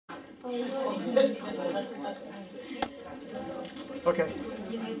Okay.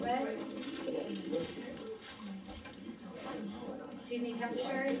 You need what? Do you need help,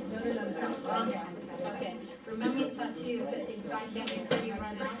 Sherry? No. Okay. Remember me to talk to you if I can't before you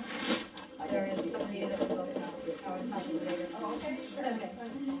run out. There is somebody that will open up. I will talk to you later. Oh, okay. Okay.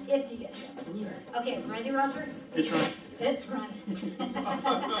 If you get a chance. Okay, ready, Roger? It's right. It's running.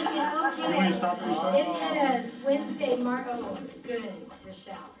 You want to stop or restart? It is Wednesday, oh, good,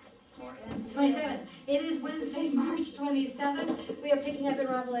 Rochelle. 27. It is Wednesday, March 27th. We are picking up in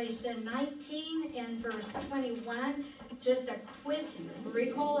Revelation 19 and verse 21. Just a quick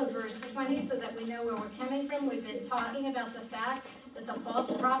recall of verse 20 so that we know where we're coming from. We've been talking about the fact that the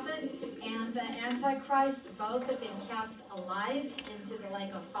false prophet and the Antichrist both have been cast alive into the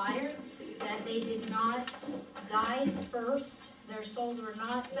lake of fire, that they did not die first. Their souls were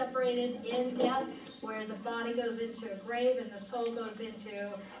not separated in death, where the body goes into a grave and the soul goes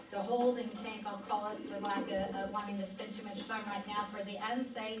into the holding tank, I'll call it, for lack of wanting to spend too much time right now, for the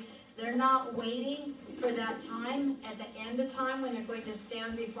unsaved. They're not waiting for that time, at the end of time, when they're going to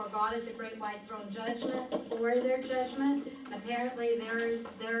stand before God at the great white throne judgment, for their judgment. Apparently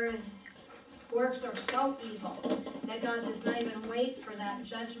their works are so evil that God does not even wait for that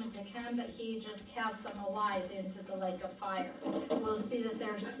judgment to come, but he just casts them alive into the lake of fire. We'll see that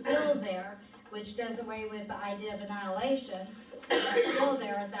they're still there, which does away with the idea of annihilation. They're still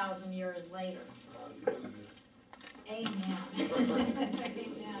there 1,000 years later. Amen. Amen.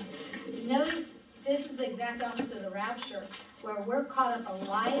 Notice this is the exact opposite of the rapture, where we're caught up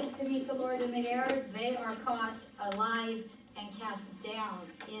alive to meet the Lord in the air. They are caught alive and cast down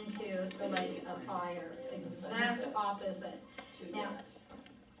into the lake of fire. Exact opposite. Now,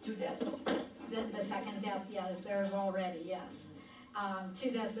 Two deaths. The second death, yes, there's already, yes.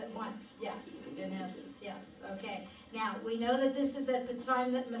 Two deaths at once, yes, in essence, yes. Okay. Now, we know that this is at the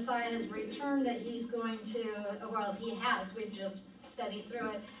time that Messiah has returned, that he's going to, well, he has, we've just studied through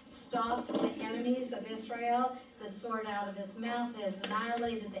it, stopped the enemies of Israel, the sword out of his mouth, has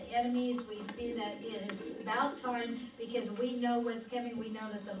annihilated the enemies. We see that it is about time, because we know what's coming. We know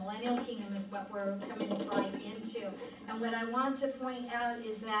that the millennial kingdom is what we're coming right into. And what I want to point out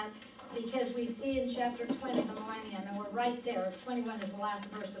is that because we see in chapter 20 the millennium, and we're right there. 21 is the last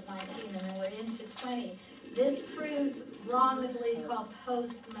verse of 19, and then we're into 20. This proves wrong the belief called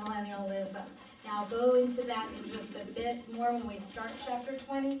post-millennialism. Now, I'll go into that in just a bit more when we start chapter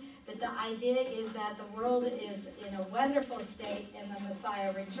 20, but the idea is that the world is in a wonderful state, and the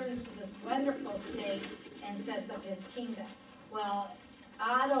Messiah returns to this wonderful state and sets up his kingdom. Well,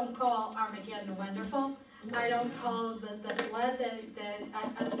 I don't call Armageddon wonderful. I don't call the blood that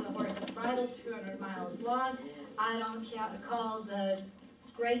up to the horse's bridle 200 miles long. I don't call the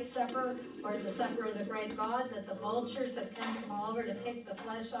great supper or the supper of the great God, that the vultures have come from all over to pick the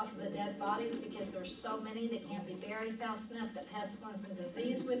flesh off of the dead bodies, because there's so many that can't be buried fast enough, that pestilence and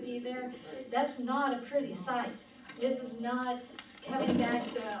disease would be there. That's not a pretty sight. This is not coming back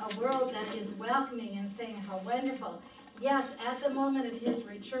to a world that is welcoming and saying how wonderful. Yes, at the moment of his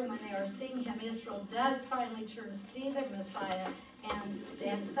return, when they are seeing him, Israel does finally turn to see their Messiah,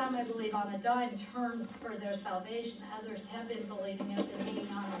 and some, I believe, on a dime turn for their salvation. Others have been believing it and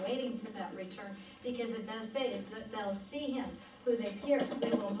hanging on and waiting for that return, because it does say that they'll see him who they pierced, they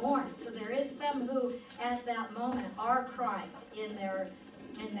will mourn. So there is some who, at that moment, are crying in their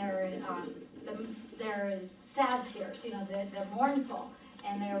sad tears. You know, they're mournful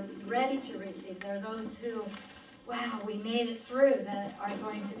and they're ready to receive. There are those who, wow, we made it through, that are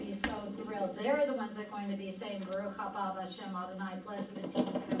going to be so thrilled. They're the ones that are going to be saying, Baruch haba Hashem Adonai, blessed is he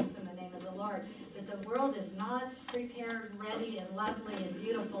who comes in the name of the Lord. But the world is not prepared, ready, and lovely, and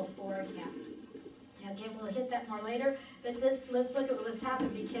beautiful for him. Again, we'll hit that more later, but let's look at what's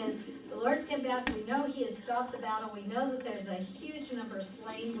happened, because the Lord's come back. We know he has stopped the battle. We know that there's a huge number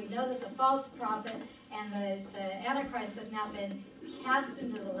slain. We know that the false prophet and the Antichrist have now been cast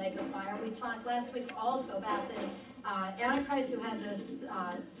into the lake of fire. We talked last week also about the Antichrist, who had this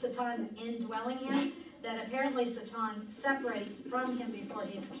Satan indwelling him, that apparently Satan separates from him before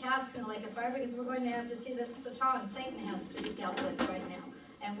he's cast in the lake of fire, because we're going to have to see that Satan has to be dealt with right now.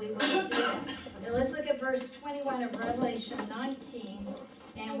 And we will see that. Now let's look at verse 21 of Revelation 19,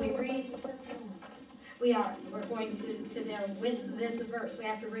 and we read, we're going to there with this verse. We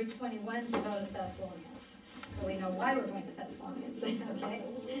have to read 21 to go to Thessalonians. So we know why we're going to Thessalonians, okay?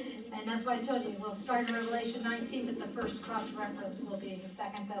 And that's why I told you, we'll start in Revelation 19, but the first cross-reference will be in 2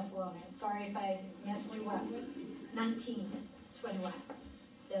 Thessalonians. Sorry if I messed you up. 19, 21.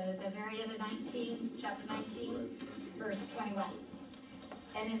 The very end of 19, chapter 19, verse 21.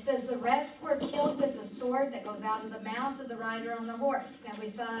 And it says the rest were killed with the sword that goes out of the mouth of the rider on the horse. Now we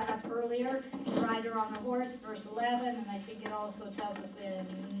saw up earlier, the rider on the horse, verse 11, and I think it also tells us in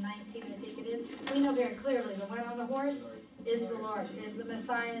 19, I think it is. We know very clearly the one on the horse is the Lord, is the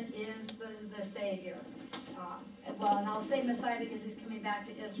Messiah, is the Savior. Well, and I'll say Messiah because he's coming back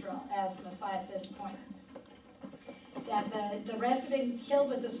to Israel as Messiah at this point. That the rest have been killed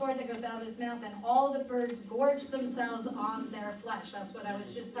with the sword that goes out of his mouth, and all the birds gorged themselves on their flesh. That's what I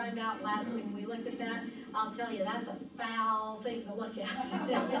was just talking about last week. We looked at that. I'll tell you, that's a foul thing to look at.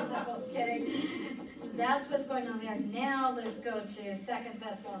 Okay? That's what's going on there. Now let's go to 2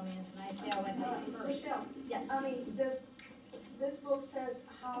 Thessalonians, and I see I went to it first. Michelle, Yes. I mean, this book says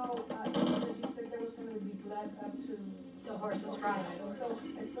how, you said there was gonna be blood up to. The horse's ride. So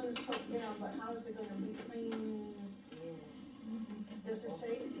it's gonna soak down, but how is it gonna be clean? Does it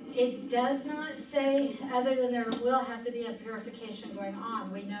say? It does not say, other than there will have to be a purification going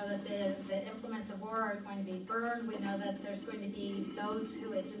on. We know that the implements of war are going to be burned. We know that there's going to be those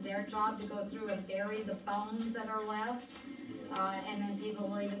who it's their job to go through and bury the bones that are left. And then people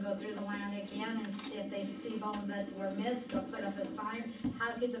will even go through the land again, and if they see bones that were missed, they'll put up a sign.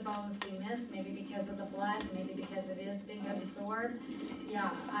 How could the bones be missed? Maybe because of the blood, maybe because it is being absorbed.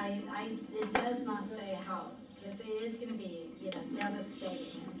 Yeah, it does not say how. It is going to be,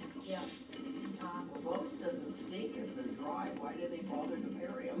 devastating. Yes. Bones doesn't stink if they're dry. Why do they bother to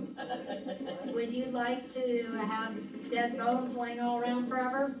bury them? Would you like to have dead bones laying all around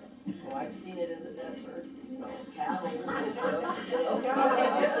forever? Well, I've seen it in the desert, cattle and stuff.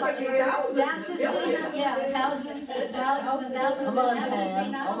 That's a scene, yeah, thousands and thousands and thousands, and that's a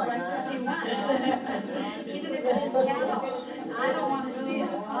scene I would like to see once. Even if it is cattle, I don't want to see it.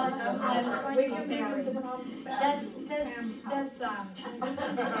 I was going to be buried. That's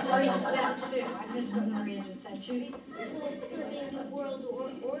respect too. I miss what Maria just said. Judy? Well, it's going to be a new world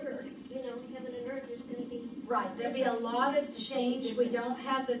order, heaven and earth, there's going to be. Right, there'll be a lot of change. We don't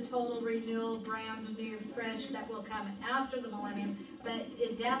have the total renewal, brand new, fresh that will come after the millennium, but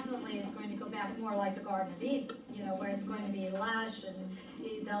it definitely is going to go back more like the Garden of Eden, where it's going to be lush, and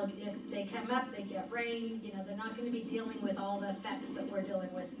if they come up, they get rain. They're not going to be dealing with all the effects that we're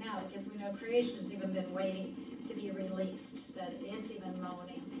dealing with now, because we know creation's even been waiting to be released, that it's even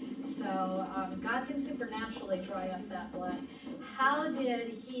moaning. So God can supernaturally dry up that blood. How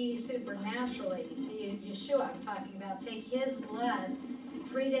did he supernaturally, Yeshua I'm talking about, take his blood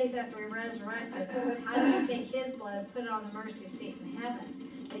 3 days after he resurrected? How did he take his blood and put it on the mercy seat in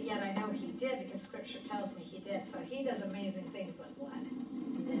heaven? But yet I know he did, because scripture tells me he did. So he does amazing things with blood.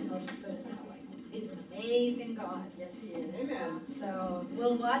 And I'll just put it that way. He's an amazing God. Yes, he is. Amen. So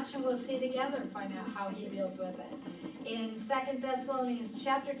we'll watch and we'll see together and find out how he deals with it. In 2 Thessalonians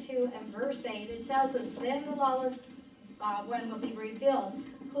chapter 2 and verse 8, it tells us, then the lawless one will be revealed,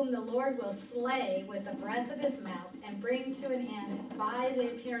 whom the Lord will slay with the breath of his mouth and bring to an end by the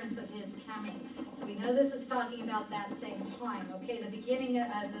appearance of his coming. So we know this is talking about that same time. Okay, the beginning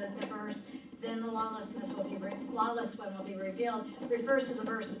of the verse, then the lawless one will be revealed, refers to the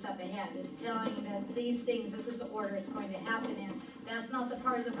verses up ahead. It's telling that these things, this is the order it's going to happen in. That's not the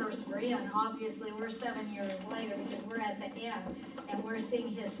part of the verse we're in. Obviously, we're 7 years later, because we're at the end, and we're seeing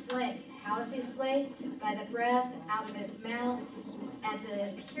his slaying. How is he slain? By the breath out of his mouth at the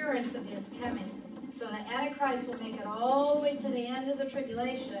appearance of his coming. So the Antichrist will make it all the way to the end of the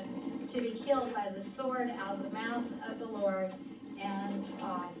tribulation to be killed by the sword out of the mouth of the Lord, and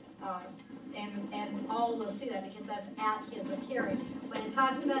all will see that, because that's at his appearing. When it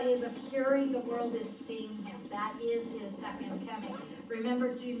talks about his appearing, the world is seeing him. That is his second coming.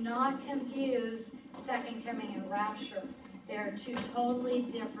 Remember, do not confuse second coming and rapture. They're two totally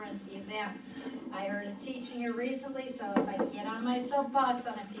different events. I heard a teaching here recently, so if I get on my soapbox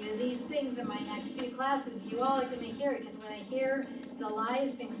on a few of these things in my next few classes, you all are going to hear it, because when I hear the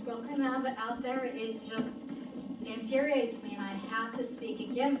lies being spoken of out there, it just infuriates me, and I have to speak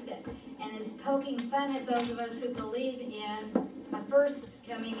against it. And it's poking fun at those of us who believe in a first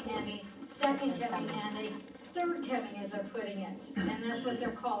coming and a second coming and a third coming, as they're putting it. And that's what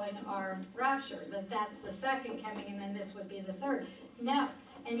they're calling our rapture, that's the second coming, and then this would be the third. No,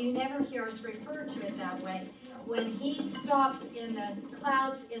 and you never hear us refer to it that way. When he stops in the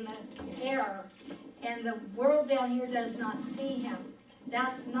clouds in the air, and the world down here does not see him,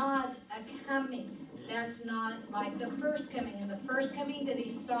 that's not a coming. That's not like the first coming. In the first coming, did he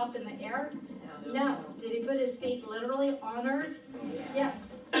stop in the air? No. Did he put his feet literally on earth?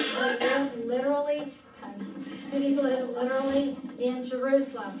 Yes. Did he live literally? Did he live literally in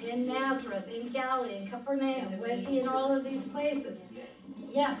Jerusalem, in Nazareth, in Galilee, in Capernaum? Was he in all of these places?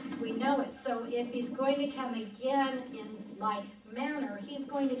 Yes, we know it. So if he's going to come again in like manner, he's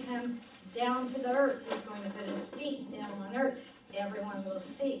going to come down to the earth. He's going to put his feet down on earth. Everyone will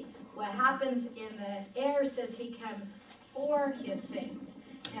see. What happens in the air says he comes for his saints.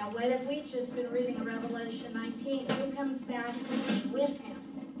 Now, what have we just been reading in Revelation 19? Who comes back with him?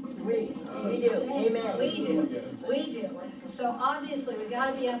 We do, Saints. amen. We do. So obviously, we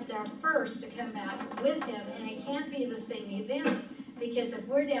gotta be up there first to come back with him, and it can't be the same event, because if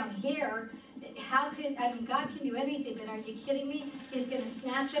we're down here, how could, I mean, God can do anything, but are you kidding me? He's gonna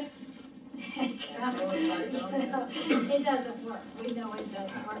snatch it. You know, it doesn't work. We know it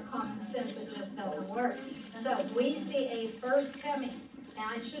doesn't work. Common sense, it just doesn't work. So we see a first coming. Now,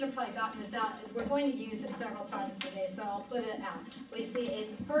 I should have probably gotten this out. We're going to use it several times today, so I'll put it out. We see a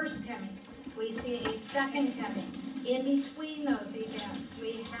first coming. We see a second coming. In between those events,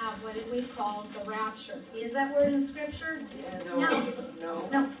 we have what we call the rapture. Is that word in Scripture? No,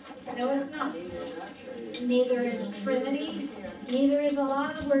 it's not. Neither is Trinity. Neither is a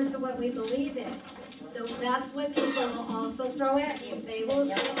lot of the words of what we believe in. So that's what people will also throw at you. They will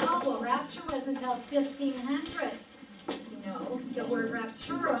say, oh, well, rapture wasn't until 1500s. No, the word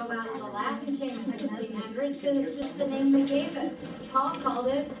rapturo out of the Latin came in the 1500s, but it's just the name they gave it. Paul called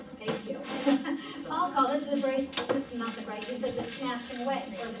it, thank you. Paul called it the great, not the great, he said the snatching away,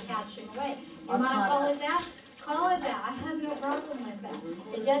 or the catching away. You want to call it that? Call it that. I have no problem with that.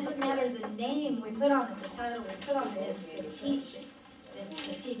 It doesn't matter the name we put on it, the title we put on it, it's the teaching. It's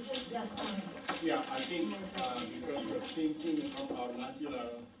the teaching. Yes, ma'am. Yeah, I think because we're thinking of our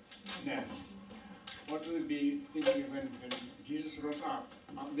naturalness. What will be thinking when Jesus rose up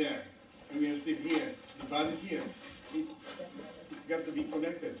there, and we are still here, the body is here, it's got to be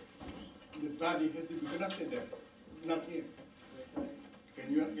connected. The body has to be connected there, not here.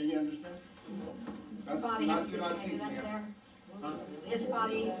 Can you understand? His body has to be connected up there. Huh? His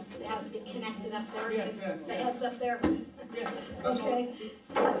body has to be connected up there, Yes, because yeah, the yeah. head's up there. Yeah, that's all. Okay,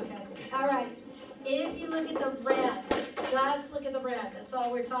 okay, all right. If you look at the red, just look at the red, that's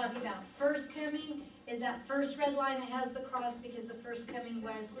all we're talking about. First coming is that first red line that has the cross, because the first coming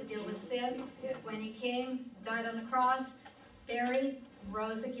was the deal with sin. When he came, died on the cross, buried,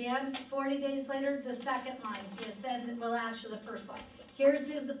 rose again. 40 days later, the second line, he ascended, well actually the first line. Here's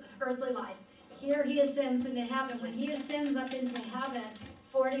his earthly life. Here he ascends into heaven. When he ascends up into heaven,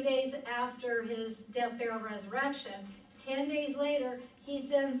 40 days after his death, burial, resurrection, 10 days later, he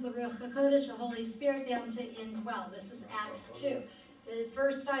sends the Ruach HaKodesh, the Holy Spirit, down to indwell. This is Acts 2. The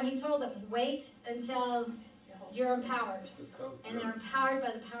first time he told them, wait until you're empowered. And they're empowered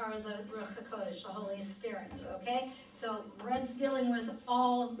by the power of the Ruach HaKodesh, the Holy Spirit, okay? So red's dealing with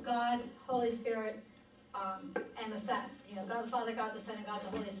all God, Holy Spirit, and the Son. You know, God the Father, God the Son, and God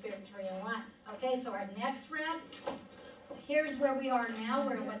the Holy Spirit, 3 in 1. Okay, so our next red, here's where we are now.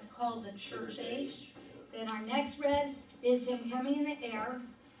 We're in what's called the church age. Then our next red is him coming in the air.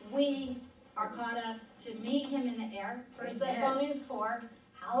 We are caught up to meet him in the air. 1 Thessalonians 4.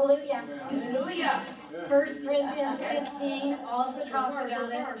 Hallelujah. Hallelujah. 1 Corinthians 15 also talks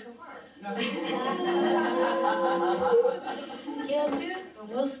about it. He'll toot, and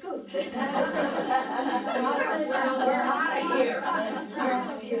we'll scoot. We're out of here.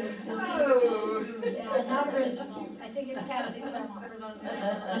 Yeah, not original. I think it's Patsy Claremont for those of you.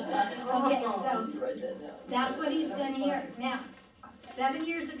 Okay, so that's what he's done here. Now, 7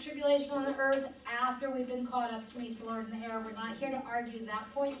 years of tribulation on the earth after we've been caught up to meet the Lord in the air. We're not here to argue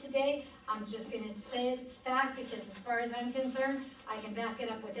that point today. I'm just going to say it's fact, because as far as I'm concerned, I can back it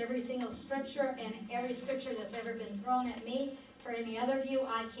up with every single scripture, and every scripture that's ever been thrown at me. For any other view,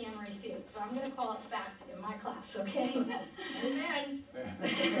 I can refute. So I'm going to call it fact in my class, okay? Amen.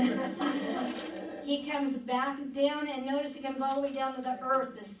 He comes back down, and notice he comes all the way down to the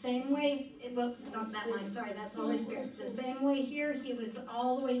earth the same way, well, not that line, sorry, that's the Holy Spirit. The same way here, he was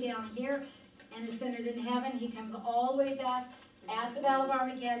all the way down here and ascended in heaven. He comes all the way back at the Battle of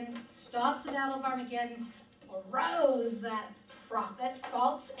Armageddon, stops the Battle of Armageddon, arose that prophet,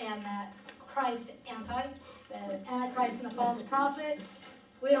 false, and that Christ the Antichrist and the false prophet.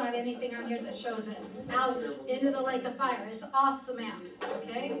 We don't have anything on here that shows it. Out into the lake of fire. It's off the map,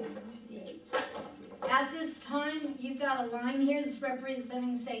 okay? At this time, you've got a line here that's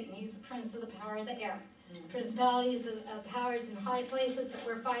representing Satan. He's the prince of the power of the air. Principalities of powers in high places that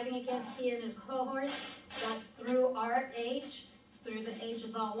we're fighting against, he and his cohorts. That's through our age. It's through the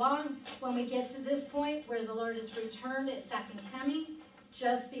ages all along. When we get to this point where the Lord has returned at second coming,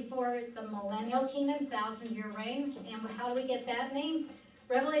 just before the millennial kingdom, 1,000-year reign. And how do we get that name?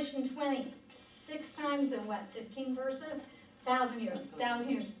 Revelation 20, 6 times in what, 15 verses? 1,000 years, 1,000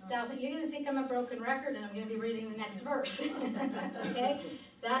 years, 1,000. You're going to think I'm a broken record, and I'm going to be reading the next verse. Okay?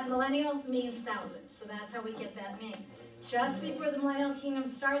 That millennial means 1,000, so that's how we get that name. just before the millennial kingdom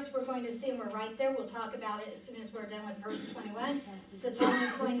starts, we're going to see, and we're right there, we'll talk about it as soon as we're done with verse 21. Satan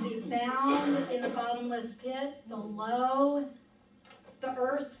is going to be bound in the bottomless pit below the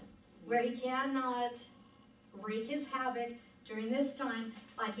earth, where he cannot wreak his havoc during this time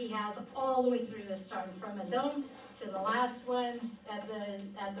like he has all the way through this time, from Edom to the last one at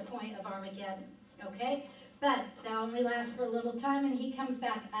the point of Armageddon, okay? But that only lasts for a little time, and he comes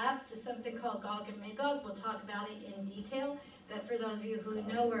back up to something called Gog and Magog. We'll talk about it in detail, but for those of you who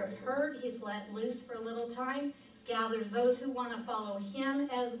know or have heard, he's let loose for a little time, gathers those who want to follow him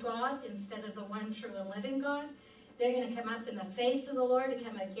as God instead of the one true and living God. They're going to come up in the face of the Lord to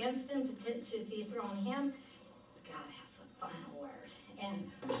come against him, to dethrone him. God has the final word. And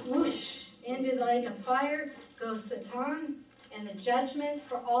whoosh, into the lake of fire goes Satan, and the judgment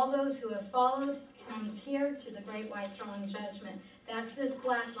for all those who have followed comes here to the great white throne judgment. That's this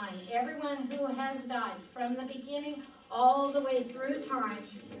black line. Everyone who has died from the beginning all the way through time,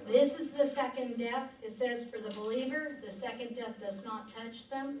 this is the second death. It says for the believer, the second death does not touch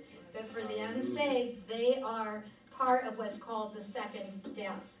them. But for the unsaved, they are part of what's called the second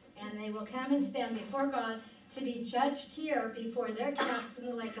death. And they will come and stand before God to be judged here before they're cast in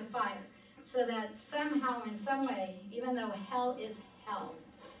the lake of fire. So that somehow, in some way, even though hell is hell,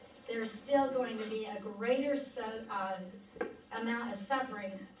 there's still going to be a greater amount of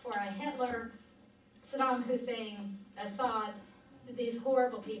suffering for a Hitler, Saddam Hussein, Assad, these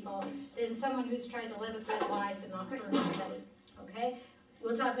horrible people, than someone who's tried to live a good life and not hurt anybody. Okay?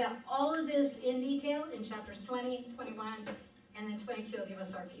 We'll talk about all of this in detail in chapters 20, 21, and then 22 will give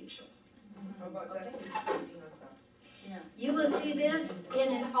us our future. How about that? Yeah. You will see this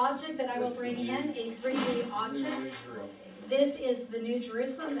in an object that I will bring in, a 3D object. This is the New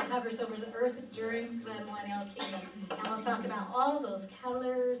Jerusalem that hovers over the earth during the millennial kingdom. And we'll talk about all those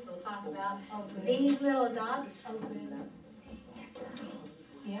colors. We'll talk about these little dots.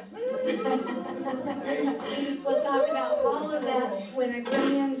 Yep. We'll talk about all of that when I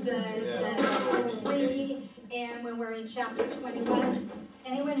bring in the 3D and when we're in chapter 21.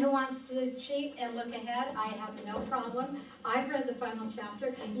 Anyone who wants to cheat and look ahead, I have no problem. I've read the final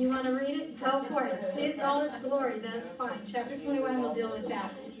chapter. You want to read it? Go for it. See it in all its glory. That's fine. Chapter 21 will deal with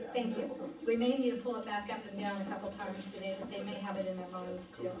that. Thank you. We may need to pull it back up and down a couple times today, but they may have it in their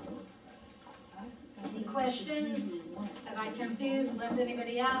minds too. Any questions? Have I confused? Left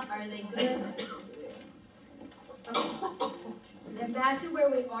anybody out? Are they good? Okay. Then back to where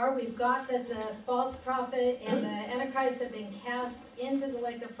we are, we've got that the false prophet and the Antichrist have been cast into the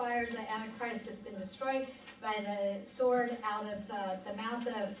lake of fire. The Antichrist has been destroyed by the sword out of the mouth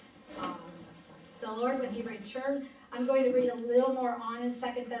of the Lord when he returned. I'm going to read a little more on in 2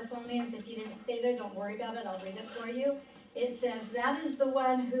 Thessalonians. If you didn't stay there, don't worry about it. I'll read it for you. It says, that is the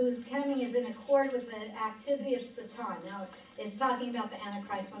one whose coming is in accord with the activity of Satan. Now, it's talking about the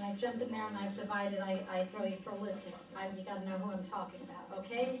Antichrist. When I jump in there and I've divided, I throw you for a loop because you got to know who I'm talking about,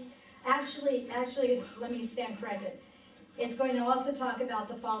 okay? Actually, let me stand corrected. It's going to also talk about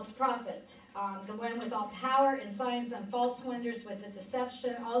the false prophet, the one with all power and signs and false wonders, with the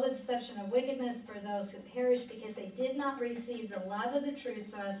deception, all the deception of wickedness for those who perish because they did not receive the love of the truth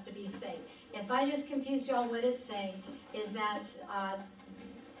so as to be saved. If I just confuse y'all, what it's saying is that,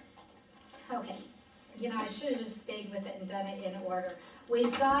 okay, you know, I should have just stayed with it and done it in order.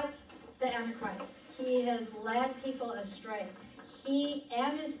 We've got the Antichrist. He has led people astray. He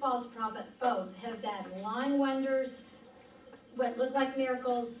and his false prophet both have done lying wonders, what looked like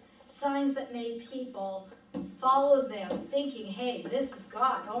miracles, signs that made people follow them, thinking, hey, this is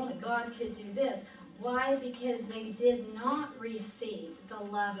God. Only God could do this. Why? Because they did not receive the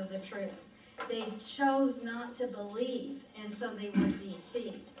love of the truth. They chose not to believe, and so they were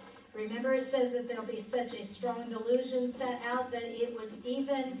deceived. Remember, it says that there'll be such a strong delusion set out that it would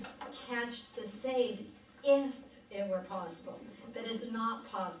even catch the saved if it were possible. But it's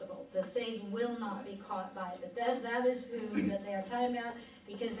not possible. The saved will not be caught by it. But that is who that they are talking about,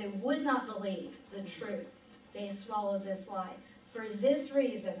 because they would not believe the truth. They swallowed this lie. For this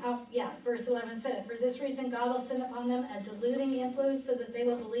reason, verse 11 said it, for this reason God will send upon them a deluding influence so that they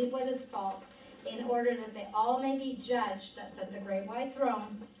will believe what is false, in order that they all may be judged, that's at the great white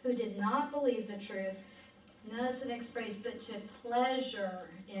throne, who did not believe the truth. Notice the next phrase, but to pleasure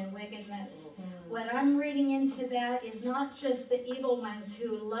in wickedness. What I'm reading into that is not just the evil ones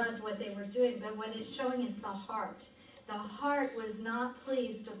who loved what they were doing, but what it's showing is the heart. The heart was not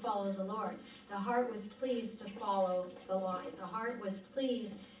pleased to follow the Lord. The heart was pleased to follow the lie. The heart was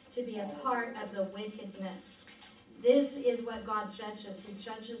pleased to be a part of the wickedness. This is what God judges. He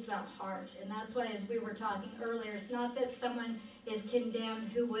judges that heart. And that's why, as we were talking earlier, it's not that someone is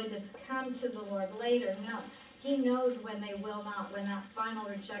condemned who would have come to the Lord later. No. He knows when they will not, when that final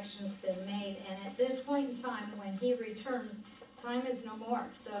rejection's been made. And at this point in time, when he returns, time is no more.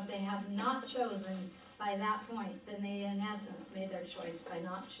 So if they have not chosen by that point, then they in essence made their choice by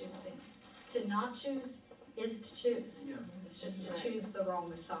not choosing. To not choose is to choose. It's just to choose the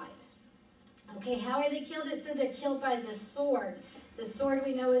wrong side. Okay, how are they killed? It said they're killed by the sword. The sword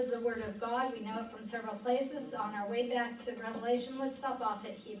we know is the word of God. We know it from several places. On our way back to Revelation, let's stop off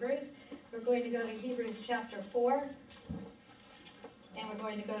at Hebrews. We're going to go to Hebrews chapter 4, and we're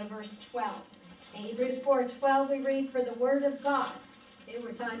going to go to verse 12. In Hebrews 4:12 we read, for the word of God, okay,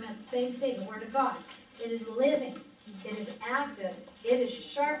 we're talking about the same thing, the word of God. It is living, it is active, it is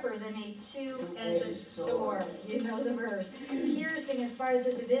sharper than a two-edged sword. You know the verse. Piercing as far as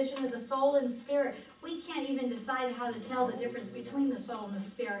the division of the soul and spirit. We can't even decide how to tell the difference between the soul and the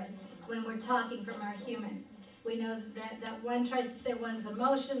spirit when we're talking from our human. We know that one tries to say one's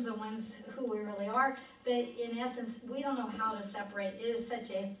emotions and one's who we really are, but in essence, we don't know how to separate. It is such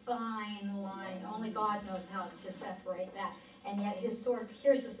a fine line. Only God knows how to separate that. And yet his sword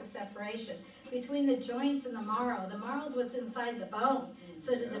pierces the separation between the joints and the marrow. The marrow is what's inside the bone.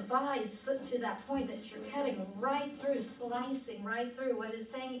 So to divide to that point that you're cutting right through, slicing right through, what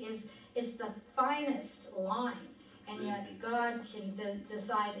it's saying is it's the finest line. And yet God can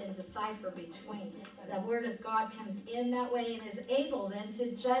decide and decipher between. The word of God comes in that way and is able then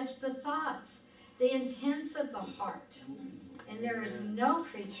to judge the thoughts, the intents of the heart. And there is no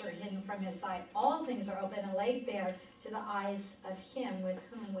creature hidden from his sight. All things are open and laid bare to the eyes of him with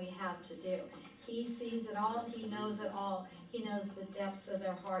whom we have to do. He sees it all. He knows it all. He knows the depths of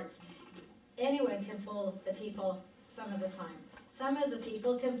their hearts. Anyone can fool the people some of the time. Some of the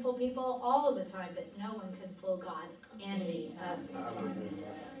people can fool people all of the time, but no one can fool God any of the time.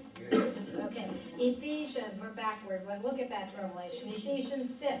 Yes. Okay, Ephesians, we're backward. We'll get back to Revelation.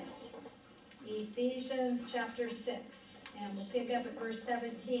 Ephesians 6. Ephesians chapter 6. And we'll pick up at verse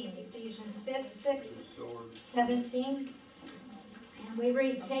 17. Ephesians 6, 17. And we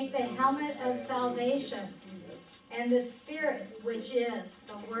read, take the helmet of salvation and the Spirit, which is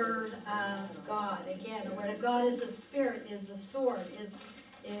the Word of God. Again, the Word of God is the Spirit, is the sword, is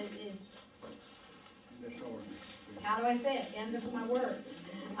how do I say it? End of my words.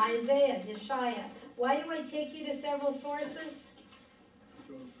 Isaiah, Yeshaya. Why do I take you to several sources?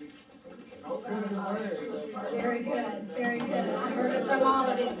 Very good, very good. I heard it from all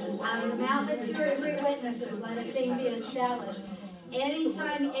of you. Out of the mouth of 2 or 3 witnesses, let a thing be established.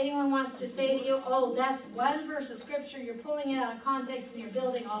 Anytime anyone wants to say to you, oh, that's one verse of scripture, you're pulling it out of context and you're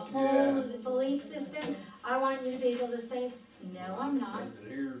building a whole belief system, I want you to be able to say, no, I'm not.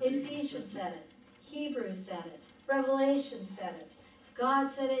 Ephesians said it. Hebrews said it. Revelation said it.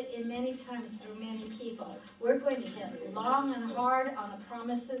 God said it in many times through many people. We're going to hit long and hard on the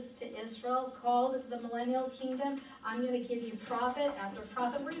promises to Israel called the millennial kingdom. I'm going to give you prophet after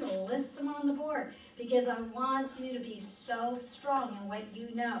prophet. We're going to list them on the board because I want you to be so strong in what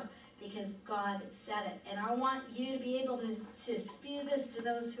you know because God said it. And I want you to be able to spew this to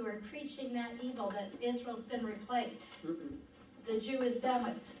those who are preaching that evil, that Israel's been replaced. The Jew is done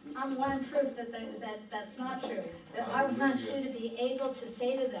with. I'm one proof that that's not true. But I want you to be able to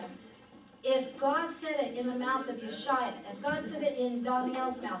say to them, if God said it in the mouth of Yeshaya, if God said it in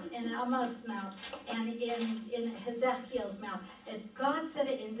Daniel's mouth, in Amos' mouth, and in Ezekiel's mouth, if God said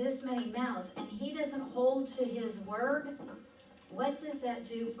it in this many mouths, and he doesn't hold to his word, what does that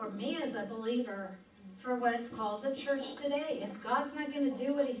do for me as a believer for what's called the church today? If God's not going to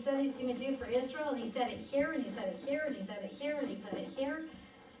do what he said he's going to do for Israel, and he said it here, and he said it here, and he said it here, and he said it here,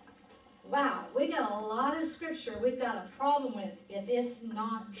 wow, we got a lot of scripture we've got a problem with if it's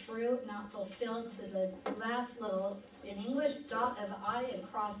not true, not fulfilled to the last little, in English, dot of the I and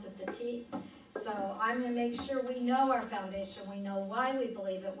cross of the T. So I'm going to make sure we know our foundation. We know why we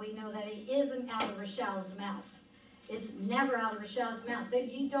believe it. We know that it isn't out of Rachel's mouth. It's never out of Rachel's mouth.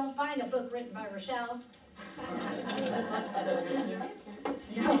 You don't find a book written by Rachel.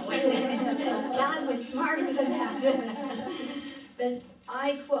 No. God was smarter than that. But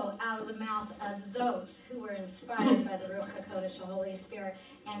I quote out of the mouth of those who were inspired by the Ruach HaKodesh, the Holy Spirit.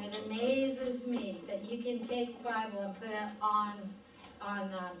 And it amazes me that you can take the Bible and put it on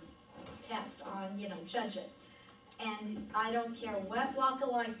test, judge it. And I don't care what walk of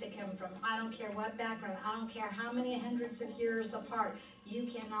life they come from. I don't care what background. I don't care how many hundreds of years apart. You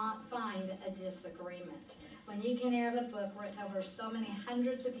cannot find a disagreement. When you can have a book written over so many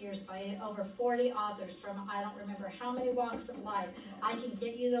hundreds of years by over 40 authors from I don't remember how many walks of life, I can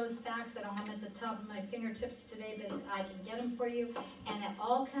get you those facts. I don't have them at the top of my fingertips today, but I can get them for you. And it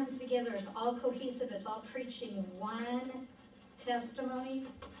all comes together. It's all cohesive. It's all preaching one testimony.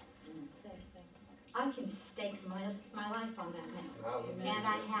 I can stake my life on that now. And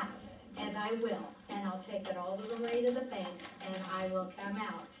I have, and I will, and I'll take it all the way to the bank, and I will come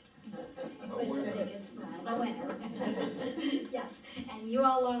out with the biggest smile, a winner. Yes, and you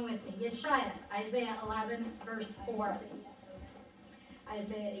all along with me. Yeshaya, Isaiah 11, verse 4.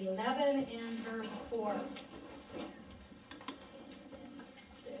 Isaiah 11 and verse 4.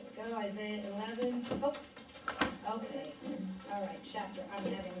 There we go, Isaiah 11. Oh, okay. All right, chapter. I'm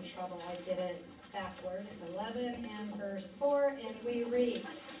having trouble. I did it backward. 11 and verse 4, and we read,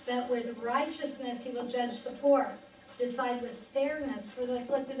 "But with righteousness he will judge the poor, decide with fairness for the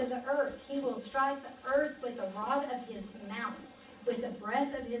afflicted of the earth. He will strike the earth with the rod of his mouth. With the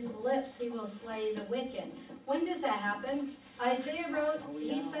breath of his lips he will slay the wicked." When does that happen? Isaiah wrote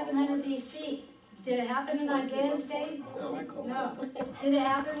E700 BC. Did it happen in Isaiah's day? No. Did it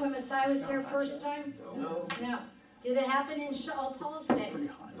happen when Messiah was here first time? No. Did it happen in Shaul Paul's day?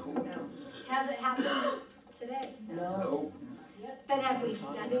 Has it happened today? No. But have we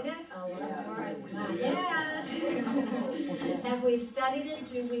studied it? Oh, not yet. Have we studied it?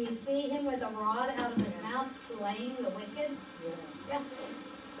 Do we see him with a rod out of his mouth slaying the wicked? Yes.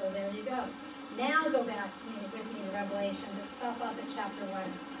 So there you go. Now go back with me to Revelation, but stop off at chapter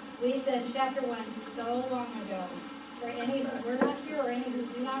 1. We've done chapter 1 so long ago. For any who were not here or any who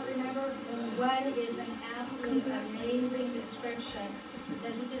do not remember, 1 is an absolute amazing description.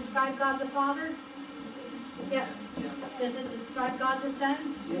 Does it describe God the Father? Yes. Does it describe God the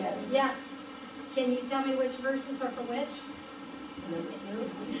Son? Yes. Yes. Can you tell me which verses are for which?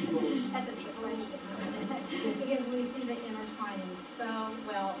 That's a trick question. Because we see the intertwining so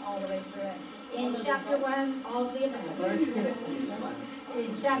well all the way through it. In chapter 1, all of the above.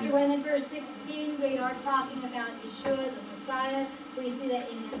 In chapter 1 and verse 16, we are talking about Yeshua, the Messiah. We see that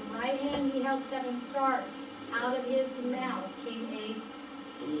in his right hand he held 7 stars. Out of his mouth came a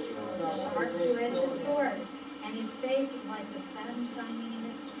sharp two-edged sword. And his face was like the sun shining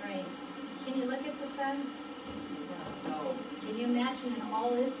in its strength. Can you look at the sun? No. Can you imagine in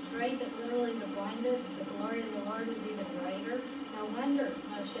all his strength it literally would blind us? The glory of the Lord is even greater. No wonder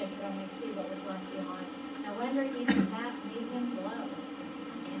Moshe could only see what was left behind. No wonder even that made him glow.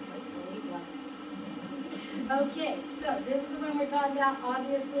 I can't wait till we glow. Okay, so this is when we're talking about,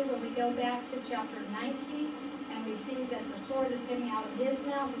 obviously, when we go back to chapter 19, and we see that the sword is coming out of his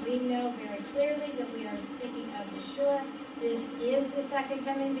mouth. We know very clearly that we are speaking of Yeshua. This is his second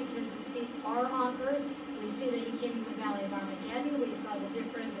coming because his feet are on earth. We see that he came to the valley of Armageddon. We saw the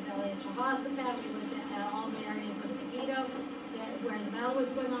valley of Jehoshaphat. We looked at all the areas of Megiddo where the battle was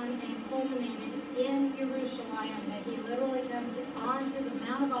going on and culminated in Jerusalem. That he literally comes onto the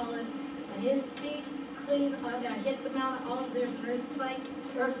Mount of Olives and his feet hit the Mount of Olives. There's an earthquake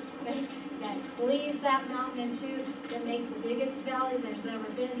that cleaves that mountain in two, that makes the biggest valley there's ever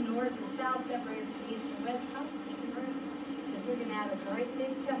been, north and south, separated from east and west. Come speaking room, because we're going to have a great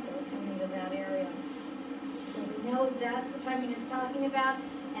big temple coming to that area. So we know that's the timing it's talking about,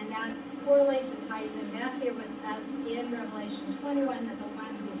 and that correlates and ties in back here with us in Revelation 21, that the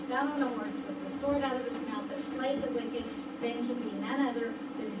one who sat on a horse with the sword out of his mouth that slayed the wicked then can be none other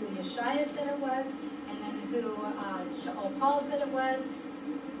than who Yeshua said it was, and then who Shaul Paul said it was.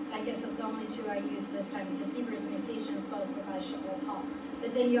 I guess that's the only two I use this time, because Hebrews and Ephesians both were by Shaul Paul.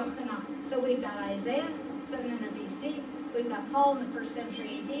 But then Yochanan. So we've got Isaiah, 700 BC. We've got Paul in the 1st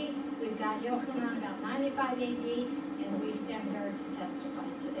century AD. We've got Yochanan about 95 AD. And we stand here to testify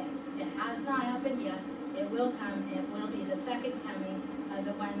today. It has not happened yet. It will come. It will be the second coming of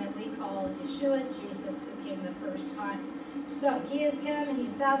the one that we call Yeshua, Jesus, who came the first time. So he has come,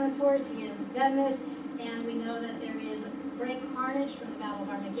 he's sat on his horse, he has done this, and we know that there is great carnage from the battle of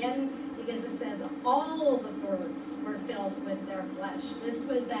Armageddon, because it says all the birds were filled with their flesh. This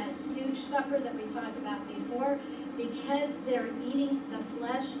was that huge supper that we talked about before. Because they're eating the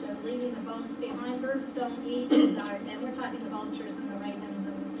flesh, they're leaving the bones behind. Birds don't eat, and we're talking the vultures and the ravens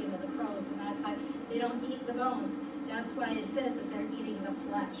and the crows and that type. They don't eat the bones. That's why it says that they're eating the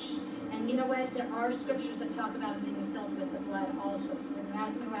flesh. And you know what? There are scriptures that talk about them being filled with the blood also. So when you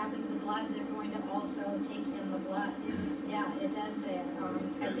ask me what happened to the blood, they're going to also take in the blood. Yeah, it does say it.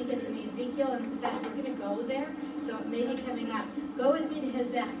 I think it's in Ezekiel. In fact, we're going to go there. So it may be coming up. Go with me to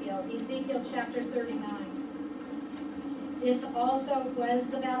Ezekiel chapter 39. This also was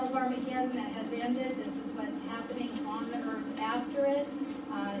the battle of Armageddon that has ended. This is what's happening on the earth after it.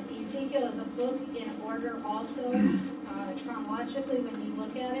 Ezekiel is a book in order also, chronologically when you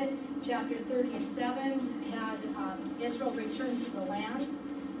look at it. Chapter 37 had Israel return to the land.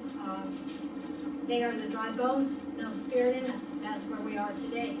 They are the dry bones, no spirit in them. That's where we are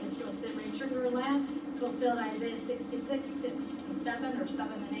today. Israel's been returned to her land, fulfilled Isaiah 66, 6 and 7, or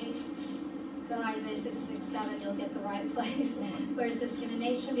 7 and 8. Go to Isaiah 6:7, you'll get the right place. Where it says, can a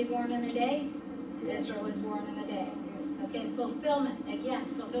nation be born in a day? Israel was born in a day. Okay, fulfillment, again,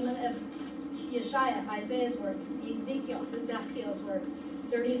 fulfillment of Yeshaya, Isaiah's words, Ezekiel's words.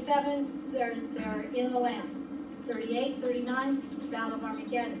 37, they're in the land. 38, 39, Battle of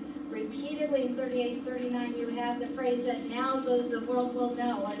Armageddon. Repeatedly in 38, 39, you have the phrase that now the world will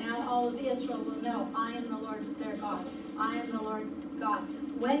know, or now all of Israel will know, I am the Lord their God. I am the Lord God.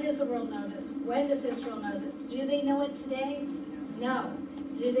 When does the world know this? When does Israel know this? Do they know it today? No.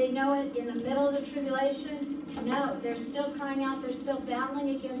 Do they know it in the middle of the tribulation? No. They're still crying out. They're still battling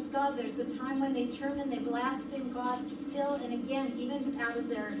against God. There's a time when they turn and they blaspheme God still and again, even out of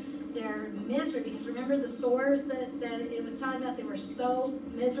their misery. Because remember the sores that it was talking about, they were so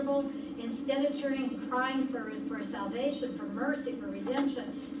miserable. Instead of turning and crying for salvation, for mercy, for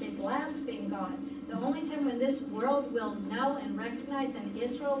redemption, they blaspheme God. The only time when this world will know and recognize, and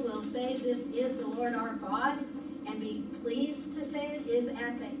Israel will say, this is the Lord our God, and be pleased to say it, is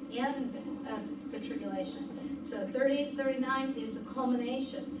at the end of the tribulation. So 38, 39 is a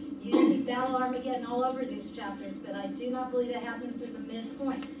culmination. You see Battle Armageddon all over these chapters, but I do not believe it happens in the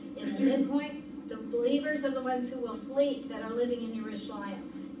midpoint. In the midpoint, the believers are the ones who will flee that are living in Jerusalem.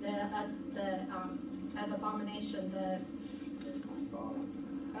 Of abomination, the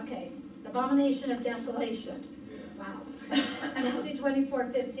abomination of desolation. Wow. Matthew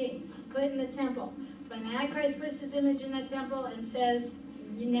 24:15. Put in the temple. When the Antichrist puts his image in the temple and says,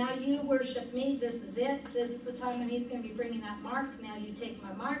 now you worship me, this is it. This is the time when he's going to be bringing that mark. Now you take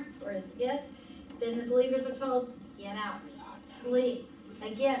my mark, or is it? Then the believers are told, get out, flee.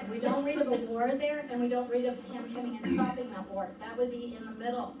 Again, we don't read of a war there, and we don't read of him coming and stopping that war. That would be in the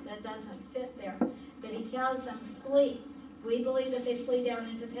middle. That doesn't fit there. But he tells them, flee. We believe that they flee down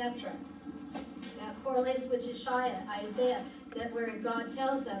into Petra. That correlates with Yeshaya, Isaiah, that where God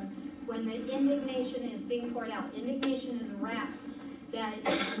tells them, when the indignation is being poured out, indignation is wrath, that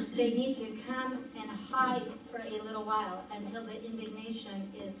they need to come and hide for a little while until the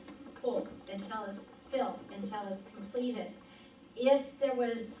indignation is full, until it's filled, until it's completed. If there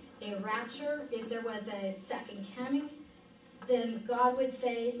was a rapture, if there was a second coming, then God would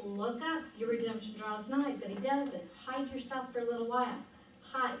say, look up, your redemption draws nigh. But he doesn't. Hide yourself for a little while.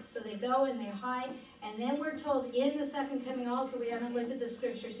 Hide. So they go and they hide. And then we're told in the second coming also, we haven't looked at the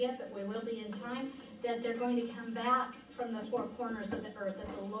scriptures yet, but we will be in time, that they're going to come back from the four corners of the earth, that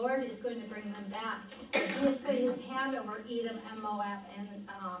the Lord is going to bring them back. And he has put his hand over Edom and Moab and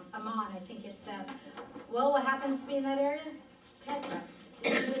Ammon, I think it says. Well, what happens to be in that area? Petra.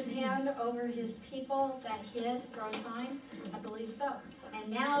 Did he put his hand over his people that hid for a time? I believe so. And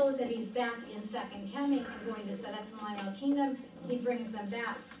now that he's back in second coming and going to set up the millennial kingdom, he brings them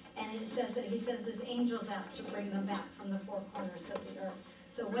back. And it says that he sends his angels out to bring them back from the four corners of the earth.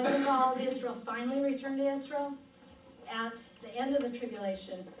 So when does all of Israel finally return to Israel? At the end of the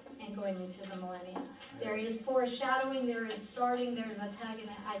tribulation and going into the millennium. There is foreshadowing, there is starting, there is a tag in,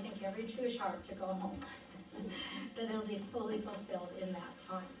 I think, every Jewish heart to go home. But it'll be fully fulfilled in that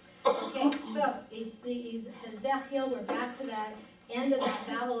time. Okay, so Ezekiel, we're back to that end of that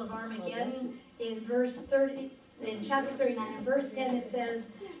battle of Armageddon. In verse 30, in chapter 39, in verse 10, it says,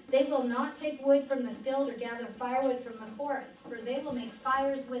 they will not take wood from the field or gather firewood from the forest, for they will make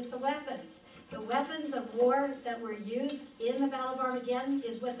fires with the weapons. The weapons of war that were used in the Battle of Armageddon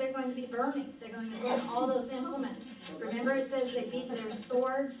is what they're going to be burning. They're going to burn all those implements. Remember it says they beat their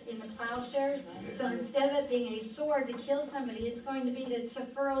swords into plowshares? So instead of it being a sword to kill somebody, it's going to be to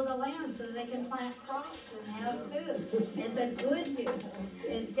furrow the land so that they can plant crops and have food. It's a good use.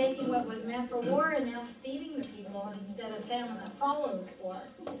 It's taking what was meant for war and now feeding the people instead of famine that follows war.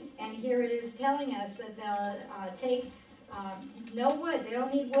 And here it is telling us that they'll take no wood. They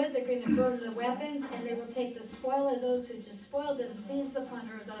don't need wood. They're going to burn the weapons, and they will take the spoil of those who just spoiled them, seize the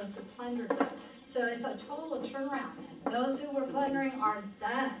plunder of those who plundered them. So it's a total turnaround. Those who were plundering are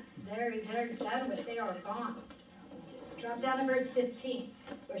done. They're done with it. They are gone. Drop down to verse 15.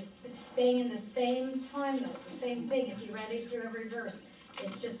 We're staying in the same time, though. The same thing. If you read it through every verse,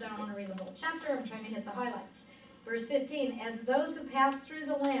 it's just I don't want to read the whole chapter. I'm trying to hit the highlights. Verse 15. As those who pass through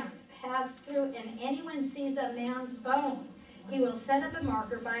the land pass through, and anyone sees a man's bone, he will set up a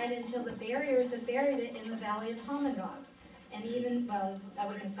marker by it until the barriers have buried it in the valley of Hamagog. And even, well,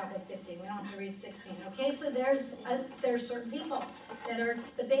 we can stop with 15. We don't have to read 16. Okay, so there's certain people that are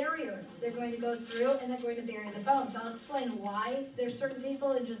the barriers. They're going to go through and they're going to bury the bones. I'll explain why there's certain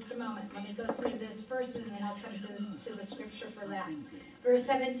people in just a moment. Let me go through this first and then I'll come to the scripture for that. Verse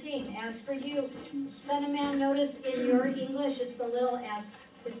 17, as for you, son of man, notice in your English it's the little s.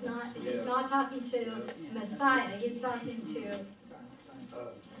 It's not talking to Messiah. He's talking to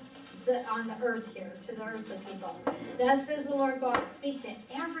on the earth here, to the earthly people. Thus says the Lord God, speak to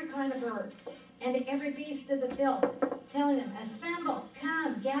every kind of bird and to every beast of the field, telling them, assemble,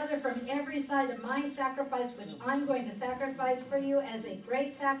 come, gather from every side of my sacrifice, which I'm going to sacrifice for you as a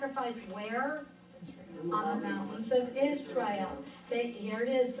great sacrifice. Where? On the mountains of Israel. Here it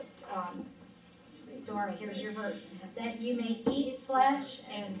is, Dora, here's your verse. That you may eat flesh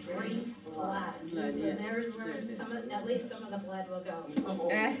and drink blood. So there's where at least some of the blood will go.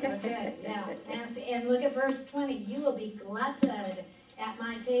 Okay, yeah. Nancy, and look at verse 20. You will be glutted at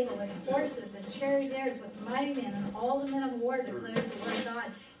my table with horses and charioteers, with mighty men and all the men of war, declares the Lord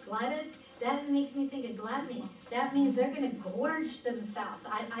God. Glutted? That makes me think of gluttony. That means they're going to gorge themselves.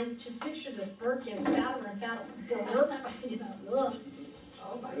 I just picture this bird getting fatter and fatter. You know, ugh.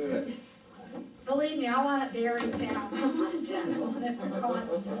 Oh my goodness. Believe me, I want it buried down. I want it done. I want it forgotten.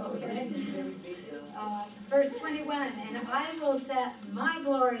 Okay? Verse 21, and I will set my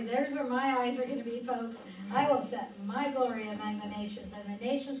glory, there's where my eyes are going to be, folks. I will set my glory among the nations, and the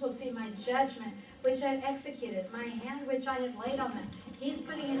nations will see my judgment, which I've executed, my hand which I have laid on them. He's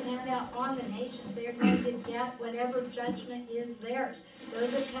putting his hand out on the nations. They're going to get whatever judgment is theirs.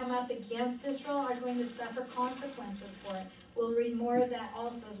 Those that come up against Israel are going to suffer consequences for it. We'll read more of that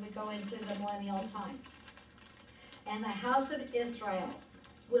also as we go into the millennial time. And the house of Israel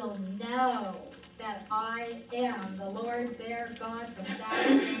will know that I am the Lord their God from that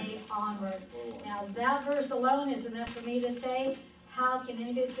day onward. Now that verse alone is enough for me to say, how can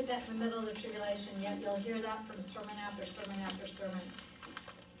anybody put that in the middle of the tribulation? Yet you'll hear that from sermon after sermon after sermon.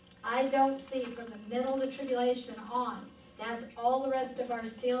 I don't see from the middle of the tribulation on. That's all the rest of our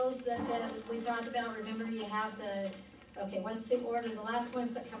seals that we talked about. Remember, you have the, okay, what's the order? The last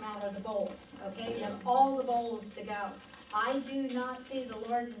ones that come out are the bowls. Okay, you have all the bowls to go. I do not see the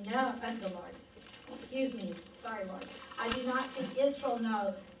Lord know, the Lord, excuse me, sorry Lord. I do not see Israel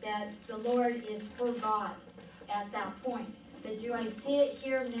know that the Lord is her God at that point. But do I see it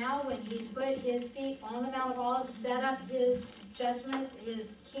here now when he's put his feet on the Mount of Olives, set up his judgment,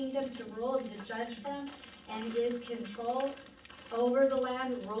 his kingdom to rule and to judge from, and his control over the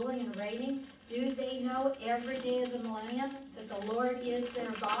land, ruling and reigning? Do they know every day of the millennium that the Lord is their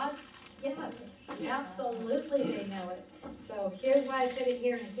God? Yes, absolutely they know it. So here's why I put it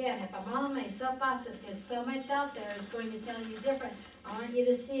here, and again, if I'm on my soapboxes, because so much out there is going to tell you different, I want you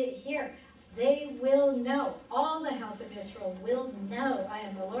to see it here. They will know, all the house of Israel will know, I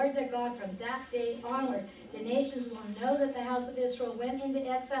am the Lord their God from that day onward. The nations will know that the house of Israel went into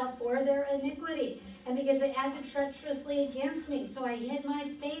exile for their iniquity, and because they acted treacherously against me. So I hid my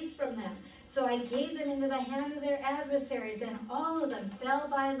face from them. So I gave them into the hand of their adversaries, and all of them fell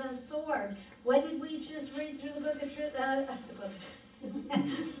by the sword. What did we just read through the book of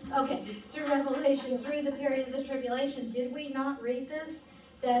okay, through Revelation, through the period of the tribulation? Did we not read this?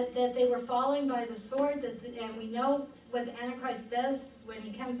 That they were falling by the sword, and we know what the Antichrist does when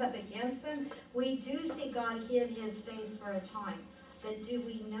he comes up against them. We do see God hid his face for a time. But do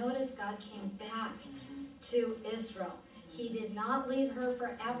we notice God came back to Israel? He did not leave her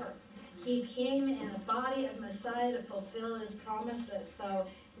forever. He came in the body of Messiah to fulfill his promises. So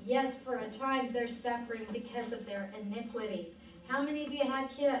yes, for a time they're suffering because of their iniquity. How many of you had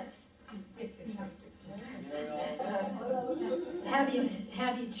kids? Have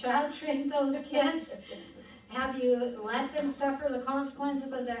you child trained those kids? Have you let them suffer the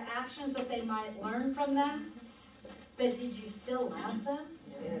consequences of their actions that they might learn from them? But did you still love them?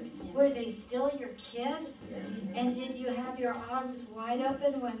 Yes. Were they still your kid? Yes. And did you have your arms wide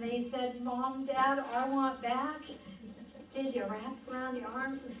open when they said, Mom, Dad, I want back? Did you wrap around your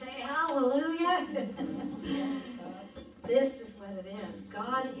arms and say, hallelujah? This is what it is.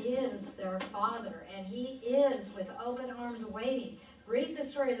 God is their Father, and he is with open arms waiting. Read the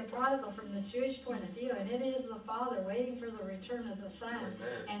story of the prodigal from the Jewish point of view, and it is the Father waiting for the return of the Son.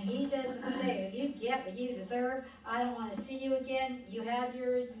 And he doesn't say, you get what you deserve. I don't want to see you again. You had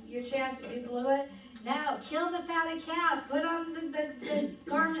your chance. You blew it. Now, kill the fatted calf. Put on the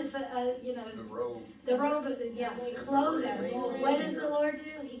garments, the robe, yes, clothe them. What does the Lord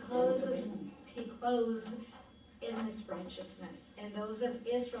do? He clothes in this righteousness. And those of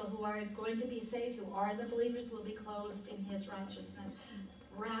Israel who are going to be saved, who are the believers, will be clothed in his righteousness,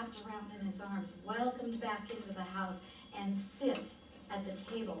 wrapped around in his arms, welcomed back into the house, and sit at the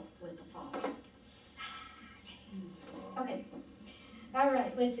table with the Father. Okay. All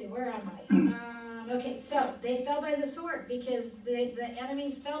right, let's see, where am I? Okay, so they fell by the sword because the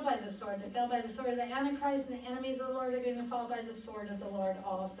enemies fell by the sword. They fell by the sword of the Antichrist, and the enemies of the Lord are going to fall by the sword of the Lord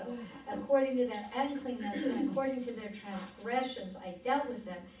also. According to their uncleanness and according to their transgressions, I dealt with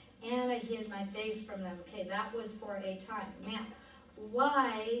them, and I hid my face from them. Okay, that was for a time. Now,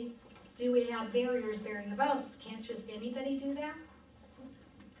 why Do we have barriers bearing the bones? Can't just anybody do that?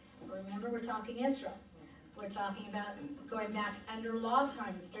 Remember, we're talking Israel. We're talking about going back under law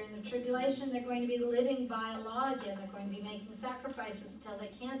times. During the tribulation, they're going to be living by law again. They're going to be making sacrifices till they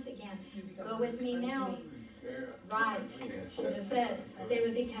can't again. Go with me now. Right, she just said they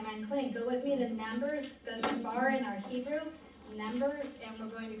would become unclean. Go with me to Numbers, bar in our Hebrew, Numbers, and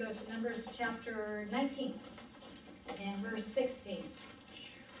we're going to go to Numbers chapter 19 and verse 16.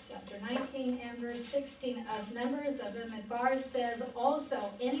 Chapter 19 and verse 16 of Numbers of Bar says, also,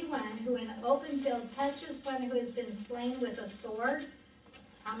 anyone who in the open field touches one who has been slain with a sword.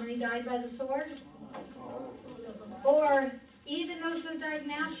 How many died by the sword? Or even those who died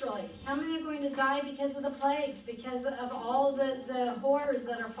naturally. How many are going to die because of the plagues, because of all the horrors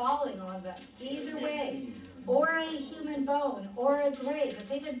that are falling on them? Either way. Or a human bone, or a grave. If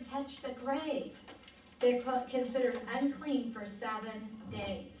they've touched a grave, they're considered unclean for 7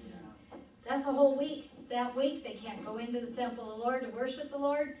 days. That's a whole week. That week they can't go into the temple of the Lord to worship the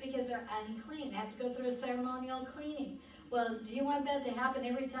Lord because they're unclean. They have to go through a ceremonial cleaning. Well, do you want that to happen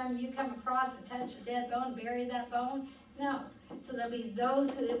every time you come across and touch a dead bone, bury that bone? No. So there'll be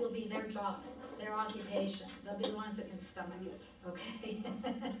those who it will be their job, their occupation. They'll be the ones that can stomach it, okay?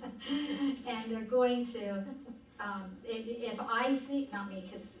 And they're going to, if I see, not me,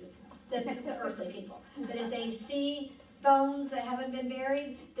 because it's the earthly people, but if they see bones that haven't been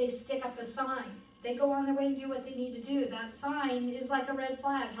buried, they stick up a sign. They go on their way and do what they need to do. That sign is like a red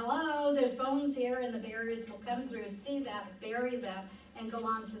flag. Hello, there's bones here, and the buriers will come through, see that, bury them, and go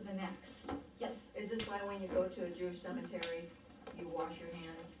on to the next. Yes? Is this why when you go to a Jewish cemetery, you wash your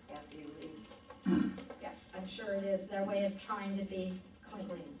hands after you leave? Yes, I'm sure it is their way of trying to be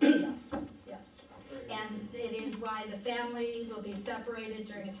clean. Yes, yes. And it is why the family will be separated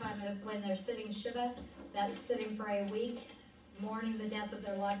during a time of when they're sitting Shiva. That's sitting for a week, mourning the death of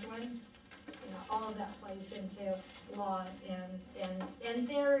their loved one. You know, all of that plays into law and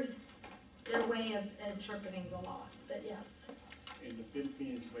their way of interpreting the law. But yes. In the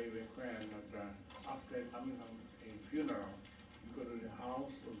Philippines, where we cry that after coming from a funeral, you go to the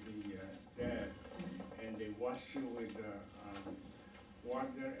house of the dead, and they wash you with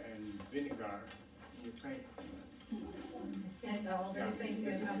water and vinegar. You pray. And all over your face,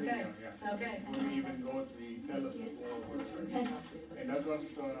 it's a okay, cleaner, yeah. okay. When we even go to the fellowship or whatever. And that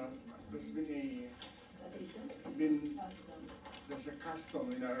was, there's a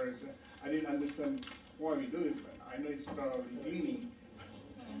custom in ours. I didn't understand why we do it, but I know it's probably cleaning.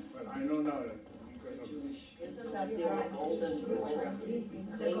 But I know now that because of Isn't that the old golden rule?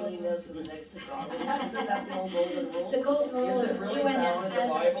 Cleanliness is next to godliness. Isn't that the old golden rule? The golden rule is Is it really doing found it in the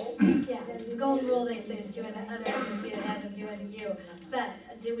others. Bible? Yeah, the golden rule they say is doing it others as you have them do it to you. But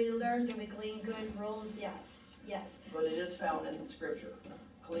do we glean good rules? Yes, yes. But it is found in scripture.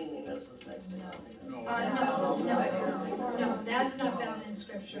 Cleanliness is next to godliness. No. No, that's not found in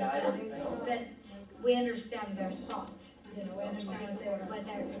scripture. Yeah, I don't think so. But we understand their thought. You know, we understand what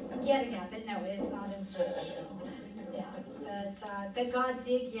they're getting at, but no, it's not in scripture. Yeah, but God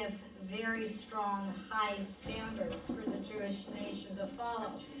did give very strong, high standards for the Jewish nation to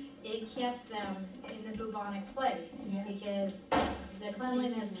follow. It kept them in the bubonic plague because the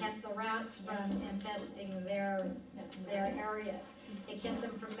cleanliness kept the rats from infesting their areas. It kept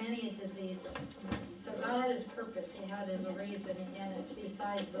them from many diseases. So God had His purpose. He had His reason in it,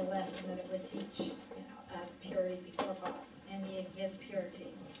 besides the lesson that it would teach, you know, purity before God and His purity.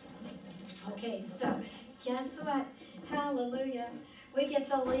 Okay, so guess what? Hallelujah. We get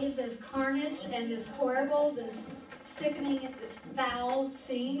to leave this carnage and this horrible, this sickening, this foul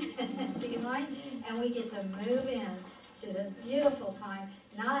scene, do you mind? And we get to move in to the beautiful time.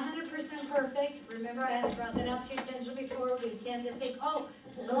 Not 100% perfect. Remember, I had brought that out to your attention before. We tend to think, oh,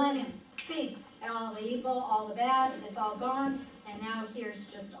 millennium, bing, and all the evil, all the bad, it's all gone. And now here's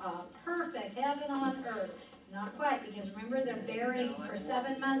just a perfect heaven on earth. Not quite, because remember, they're burying for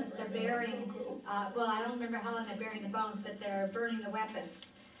 7 months. They're burying, well, I don't remember how long they're burying the bones, but they're burning the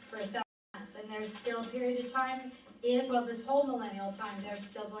weapons for 7 months. And there's still a period of time this whole millennial time, they're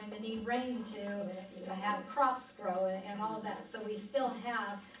still going to need rain to have crops grow and all of that. So we still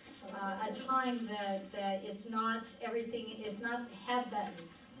have a time that it's not everything, it's not heaven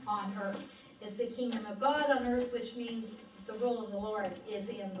on earth. It's the kingdom of God on earth, which means the rule of the Lord is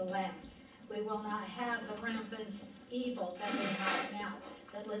in the land. We will not have the rampant evil that we have now.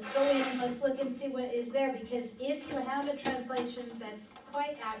 But let's go in, let's look and see what is there, because if you have a translation that's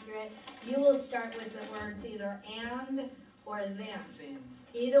quite accurate, you will start with the words either and or then.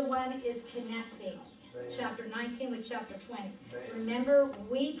 Either one is connecting chapter 19 with chapter 20. Remember,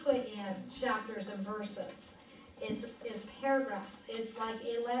 we put in chapters and verses. It's paragraphs. It's like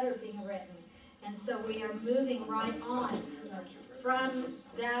a letter being written. And so we are moving right on from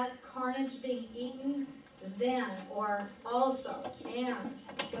that carnage being eaten, then, or also, and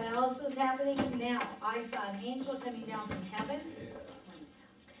what else is happening now? I saw an angel coming down from heaven,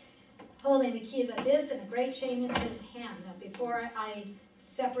 holding the key of the abyss and a great chain in his hand. Now, before I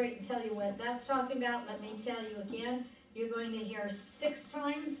separate and tell you what that's talking about, let me tell you again, you're going to hear 6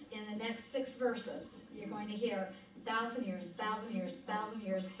 times in the next 6 verses. You're going to hear 1,000 years, 1,000 years, 1,000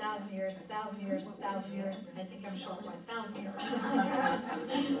 years, 1,000 years, 1,000 years, 1,000 years. I think I'm short by 1,000 years.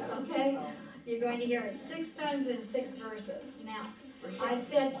 Okay? You're going to hear it 6 times in 6 verses. Now, I've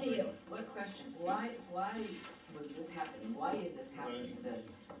said to you. One question, why was this happening? Why is this happening, the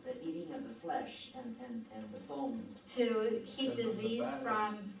eating of the flesh and the bones? To keep disease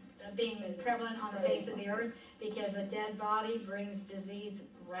from being prevalent on the face of the earth, because a dead body brings disease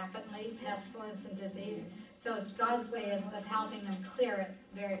rapidly, pestilence and disease. So it's God's way of helping them clear it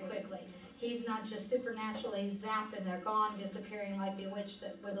very quickly. He's not just supernaturally zap and they're gone, disappearing like bewitched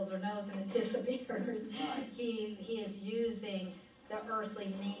that wiggles her nose and it disappears. He is using the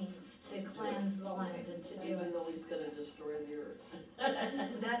earthly means to cleanse the land and to do Even though it. he's gonna destroy the earth.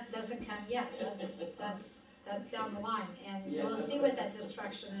 That doesn't come yet. That's down the line, and Yeah. we'll see what that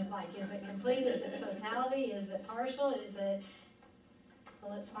destruction is like. Is it complete? Is it totality? Is it partial? Is it?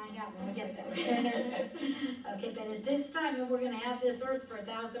 Well, let's find out when we get there. Okay, but at this time, we're going to have this earth for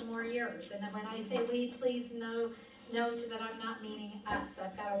 1,000 more years. And then when I say we, please note that I'm not meaning us.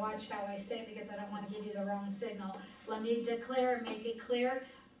 I've got to watch how I say it because I don't want to give you the wrong signal. Let me declare and make it clear.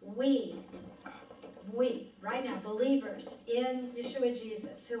 We, right now, believers in Yeshua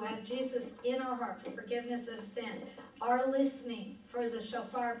Jesus, who have Jesus in our heart for forgiveness of sin, are listening for the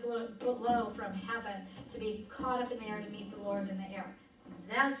shofar blow from heaven to be caught up in the air to meet the Lord in the air.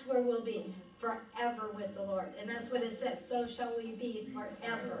 That's where we'll be forever with the Lord. And that's what it says. So shall we be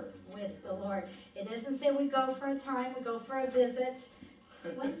forever with the Lord. It doesn't say we go for a time, we go for a visit.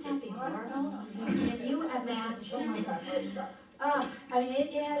 Wouldn't that be horrible? Can you imagine? I mean,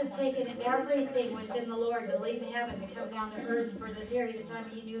 it had taken everything within the Lord to leave heaven to come down to earth for the period of time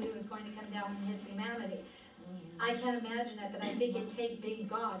he knew he was going to come down in his humanity. I can't imagine that, but I think it'd take big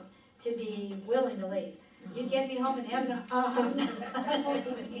God to be willing to leave. You get me home in heaven,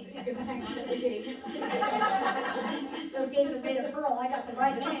 those gates are made of pearl, I got the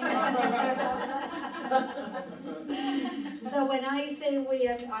right thing. So when I say we,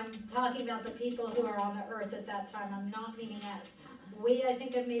 I'm talking about the people who are on the earth at that time, I'm not meaning us. We, I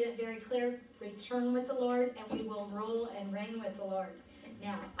think I've made it very clear, return with the Lord, and we will rule and reign with the Lord.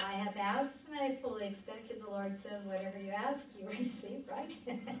 Now, I have asked, and I fully expect, because the Lord says, whatever you ask, you receive, right?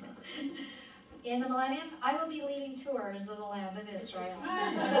 In the millennium, I will be leading tours of the land of Israel.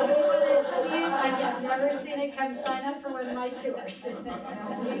 So if you want to see it, like you've never seen it, come sign up for one of my tours. So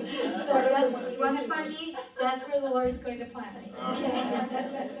that's, you want to find me, that's where the Lord's going to plant me.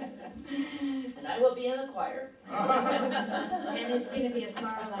 And I will be in the choir. And it's going to be a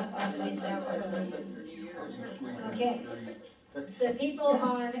choir like one of these Okay. The people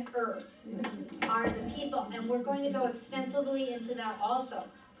on earth are the people, and we're going to go extensively into that also.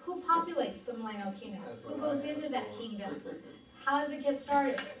 Who populates the millennial kingdom? Who goes into that kingdom? How does it get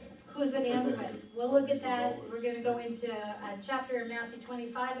started? Who's it end with? We'll look at that. We're going to go into a chapter in Matthew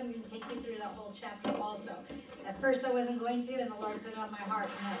 25. I'm going to take you through that whole chapter also. At first I wasn't going to, and the Lord put it on my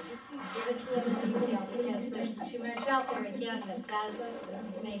heart. No, give it to them in detail, because there's too much out there, again, that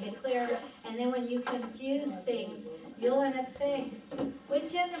doesn't make it clear. And then when you confuse things, you'll end up saying,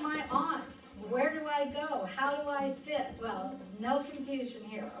 which end am I on? Where do I go? How do I fit? Well, no confusion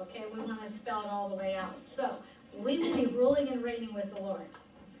here, okay? We want to spell it all the way out. So, we will be ruling and reigning with the Lord.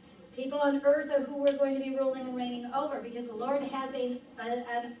 People on earth are who we're going to be ruling and reigning over, because the Lord has an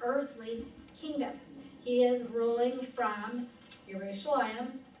earthly kingdom. He is ruling from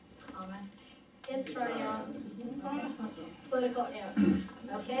Jerusalem, Israel, political end,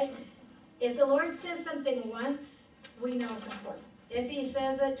 okay? If the Lord says something once, we know it's important. If he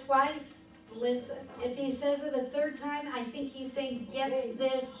says it twice, listen. If he says it a third time, I think he's saying, get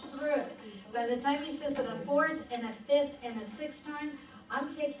this through. By the time he says it a fourth and a fifth and a sixth time,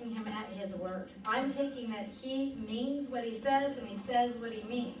 I'm taking him at his word. I'm taking that he means what he says and he says what he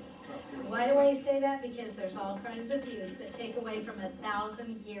means. Why do I say that? Because there's all kinds of views that take away from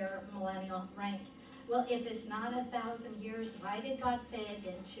 1,000-year millennial reign. Well, if it's not 1,000 years, why did God say it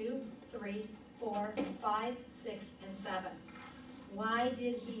in 2, 3, 4, 5, 6, and 7? Why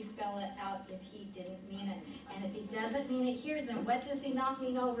did he spell it out if he didn't mean it? And if he doesn't mean it here, then what does he not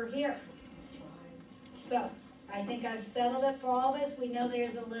mean over here? So, I think I've settled it for all of us. We know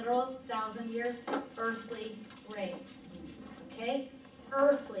there's a literal 1,000-year earthly reign. Okay?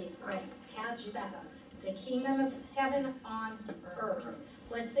 Earthly reign. Catch that. The kingdom of heaven on earth.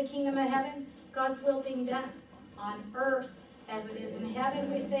 What's the kingdom of heaven? God's will being done on earth as it is in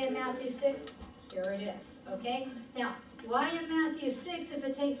heaven, we say in Matthew 6. Here it is. Okay? Now, why in Matthew 6 if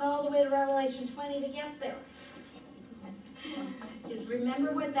it takes all the way to Revelation 20 to get there? Because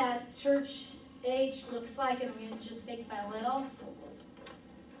remember what that church age looks like, and I'm going to just take by a little.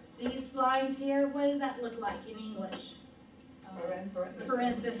 These lines here, what does that look like in English?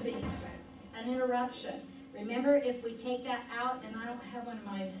 Parentheses. An interruption. Remember, if we take that out, and I don't have one of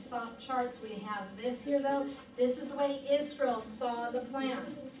my soft charts, we have this here though. This is the way Israel saw the plan.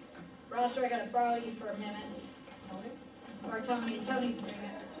 Roger, I got to borrow you for a minute. Or Tony's bring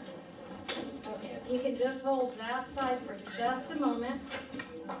it. Okay, if you can just hold that side for just a moment.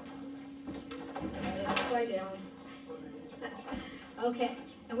 Put it upside down. Okay,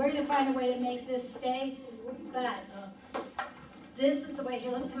 and we're going to find a way to make this stay, but this is the way.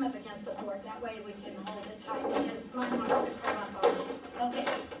 Here, let's come up against the board. That way we can hold it tight because mine wants to come up on me. Okay,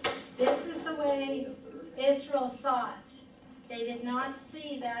 this is the way Israel saw it. They did not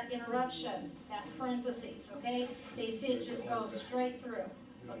see that interruption, that parentheses, okay? They see it just go straight through.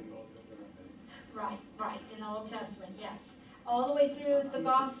 Right, in the Old Testament, yes. All the way through the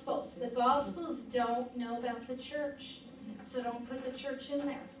Gospels. The Gospels don't know about the church, so don't put the church in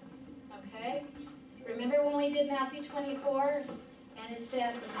there, okay? Remember when we did Matthew 24, and it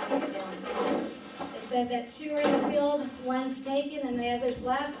said, it said that 2 are in the field, one's taken, and the other's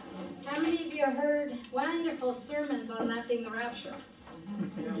left. How many of you heard wonderful sermons on that being the rapture?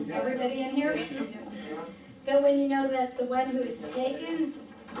 Everybody in here? But when you know that the one who is taken,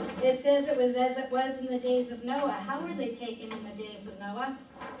 it says it was as it was in the days of Noah. How were they taken in the days of Noah?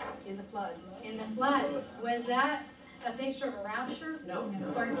 In the flood. In the flood. Was that a picture of a rapture? No.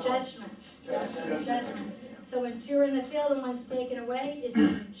 Or judgment? Judgment. So when 2 are in the field and one's taken away, it's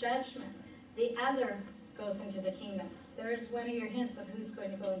in judgment. The other goes into the kingdom. There's one of your hints of who's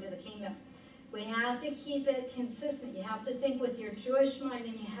going to go into the kingdom. We have to keep it consistent. You have to think with your Jewish mind,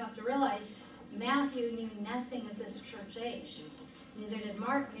 and you have to realize Matthew knew nothing of this church age. Neither did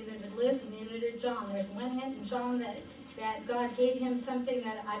Mark, neither did Luke, and neither did John. There's one hint in John that God gave him something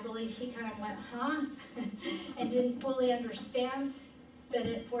that I believe he kind of went, huh? and didn't fully understand, but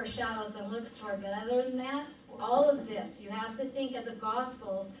it foreshadows and looks toward. But other than that, all of this, you have to think of the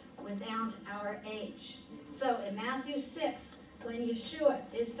Gospels without our age. So in Matthew 6, when Yeshua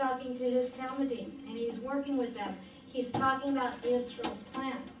is talking to his Talmudim, and he's working with them, he's talking about Israel's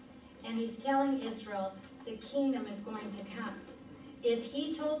plan. And he's telling Israel the kingdom is going to come. If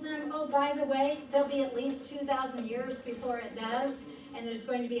he told them, oh, by the way, there'll be at least 2,000 years before it does, and there's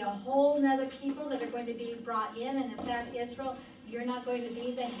going to be a whole nother people that are going to be brought in, and in fact, Israel, you're not going to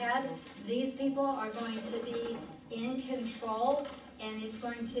be the head. These people are going to be in control, and it's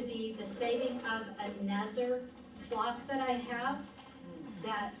going to be the saving of another flock that I have,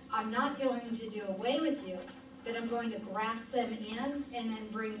 that I'm not going to do away with you, but I'm going to graft them in and then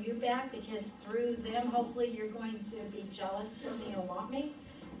bring you back, because through them, hopefully, you're going to be jealous for me or want me.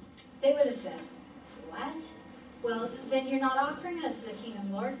 They would have said, what? Well, then you're not offering us the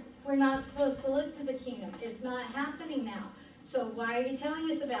kingdom, Lord. We're not supposed to look to the kingdom. It's not happening now. So why are you telling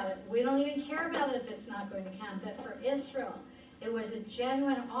us about it? We don't even care about it if it's not going to come. But for Israel, it was a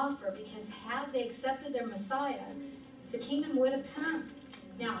genuine offer, because had they accepted their Messiah, the kingdom would have come.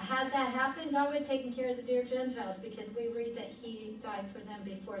 Now, had that happened, God would have taken care of the dear Gentiles, because we read that he died for them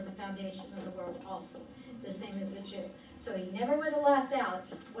before the foundation of the world also, the same as the Jew. So he never would have left out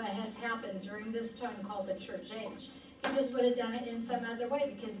what has happened during this time called the church age. He just would have done it in some other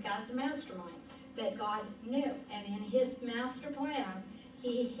way, because God's a mastermind. But God knew, and in his master plan,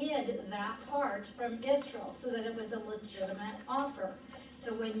 he hid that part from Israel so that it was a legitimate offer.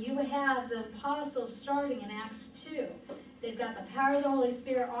 So when you have the apostles starting in Acts 2, they've got the power of the Holy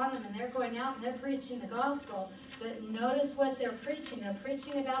Spirit on them, and they're going out and they're preaching the gospel. But notice what they're preaching. They're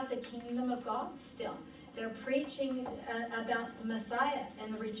preaching about the kingdom of God still. They're preaching about the Messiah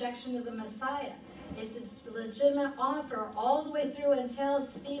and the rejection of the Messiah. It's a legitimate offer all the way through until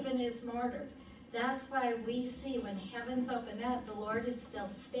Stephen is martyred. That's why we see when heavens open up, the Lord is still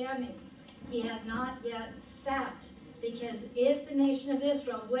standing. He had not yet sat, because if the nation of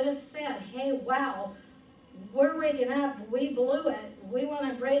Israel would have said, hey, wow, we're waking up, we blew it, we want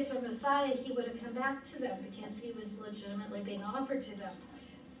to embrace our Messiah, he would have come back to them, because he was legitimately being offered to them.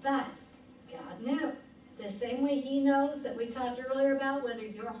 But God knew. The same way he knows that we talked earlier about whether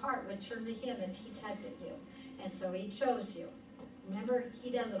your heart would turn to him if he tempted you. And so he chose you. Remember, he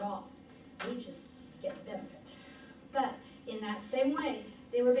does it all. We just get the benefit. But in that same way,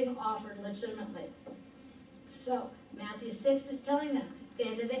 they were being offered legitimately. So Matthew 6 is telling them the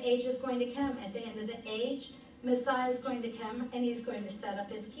end of the age is going to come. At the end of the age, Messiah is going to come and he's going to set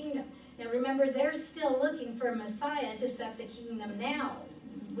up his kingdom. Now remember, they're still looking for a Messiah to set the kingdom now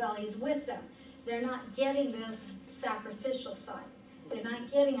while he's with them. They're not getting this sacrificial side. They're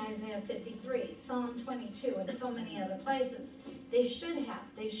not getting Isaiah 53, Psalm 22, and so many other places. They should have.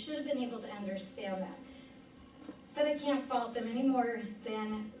 They should have been able to understand that. But I can't fault them any more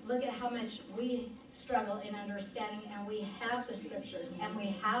than look at how much we struggle in understanding, and we have the scriptures, and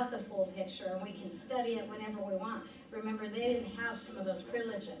we have the full picture, and we can study it whenever we want. Remember, they didn't have some of those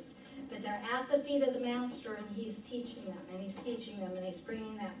privileges. But they're at the feet of the Master, and he's teaching them, and he's teaching them, and he's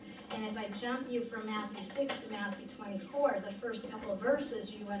bringing them. And if I jump you from Matthew 6 to Matthew 24, the first couple of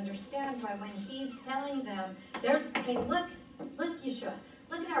verses, you understand why when he's telling them, they're saying, look, Yeshua,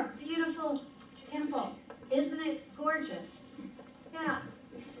 look at our beautiful temple. Isn't it gorgeous? Yeah.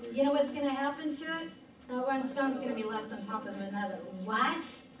 You know what's going to happen to it? One stone's going to be left on top of another. What?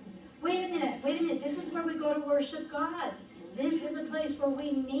 Wait a minute. This is where we go to worship God. This is the place where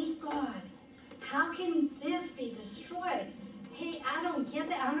we meet God. How can this be destroyed? Hey, I don't get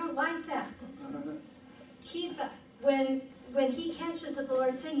that. I don't like that. Keep it. When he catches that the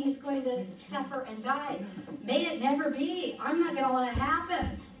Lord saying he's going to suffer and die, may it never be. I'm not going to let it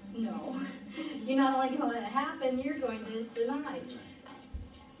happen. No. You're not only going to let it happen, you're going to deny.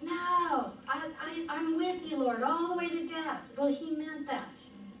 No. I'm with you, Lord, all the way to death. Well, he meant that.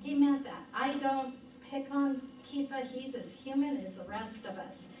 He meant that. I don't pick on Kippah. He's as human as the rest of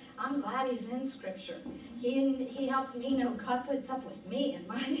us. I'm glad he's in Scripture. He helps me know God puts up with me and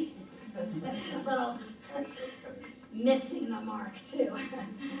my little missing the mark too.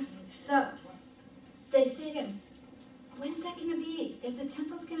 So they say to him, when's that going to be? If the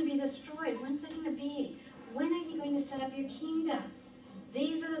temple's going to be destroyed, when's that going to be? When are you going to set up your kingdom?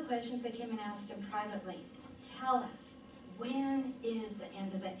 These are the questions they came and asked him privately. Tell us, when is the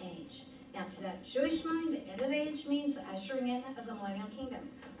end of the age? Now, to that Jewish mind, the end of the age means the ushering in of the millennial kingdom.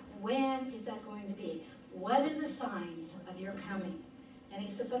 When is that going to be? What are the signs of your coming? And he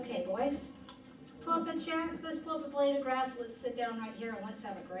says, okay, boys, pull up a chair. Let's pull up a blade of grass. Let's sit down right here and let's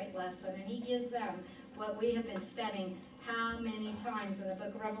have a great lesson. And he gives them what we have been studying. How many times in the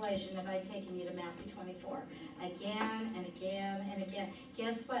book of Revelation have I taken you to Matthew 24? Again and again and again.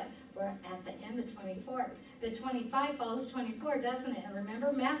 Guess what? We're at the end of 24. But 25 follows 24, doesn't it? And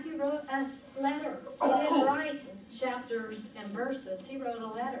remember, Matthew wrote a letter. He didn't write chapters and verses. He wrote a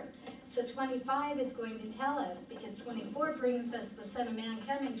letter. So 25 is going to tell us, because 24 brings us the Son of Man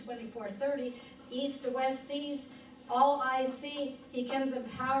coming, 24:30, east to west seas, all eyes see. He comes in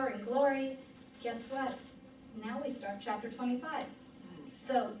power and glory. Guess what? Now we start chapter 25.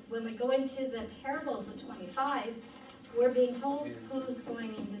 So when we go into the parables of 25, we're being told who's going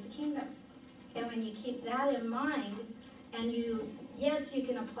into the kingdom. And when you keep that in mind, and yes, you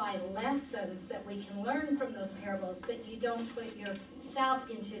can apply lessons that we can learn from those parables, but you don't put yourself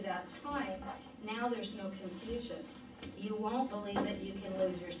into that time, now there's no confusion. You won't believe that you can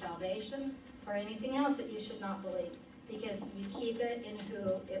lose your salvation or anything else that you should not believe, because you keep it in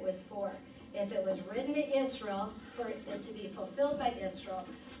who it was for. If it was written to Israel for it to be fulfilled by Israel,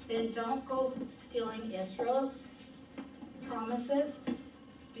 then don't go stealing Israel's promises.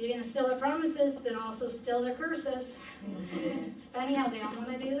 If you're going to steal their promises, then also steal their curses. It's funny how they don't want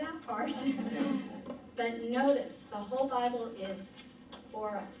to do that part. But notice, the whole Bible is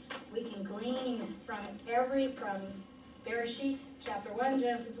for us. We can glean from Bereshit, chapter 1,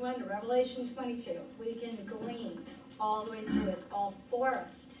 Genesis 1, to Revelation 22. We can glean all the way through. It's all for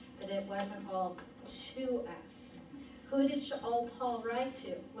us, but it wasn't all to us. Who did old Paul write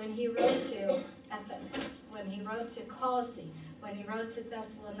to when he wrote to Ephesus, when he wrote to Colossae, when he wrote to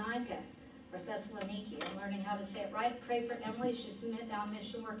Thessalonica, or Thessaloniki? I'm learning how to say it right. Pray for Emily. She's on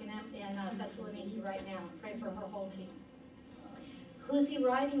mission work in Thessaloniki right now. Pray for her whole team. Who's he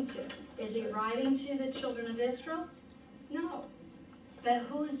writing to? Is he writing to the children of Israel? No. But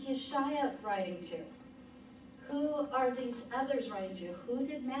who's Yeshua writing to? Who are these others writing to? Who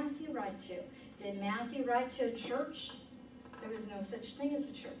did Matthew write to? Did Matthew write to a church? There was no such thing as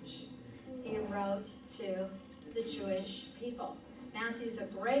a church. He wrote to the Jewish people. Matthew's a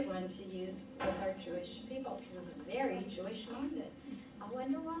great one to use with our Jewish people because it's very Jewish-minded. I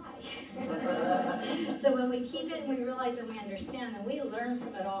wonder why. So when we keep it and we realize and we understand, then we learn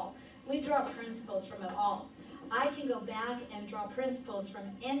from it all. We draw principles from it all. I can go back and draw principles from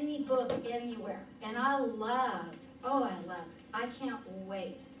any book, anywhere. And I can't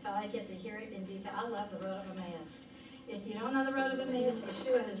wait till I get to hear it in detail. I love the Road of Emmaus. If you don't know the road of Emmaus,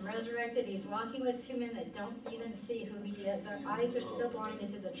 Yeshua has resurrected. He's walking with two men that don't even see who he is. Their eyes are still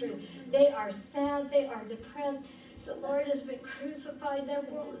blinded to the truth. They are sad. They are depressed. The Lord has been crucified. Their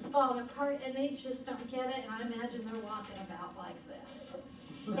world is falling apart, and they just don't get it. And I imagine they're walking about like this.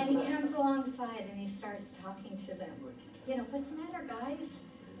 And he comes alongside, and he starts talking to them. You know, what's the matter, guys?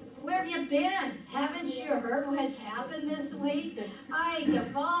 Where have you been? Haven't you heard what's happened this week? I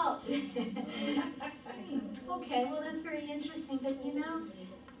default. Okay, well, that's very interesting. But you know,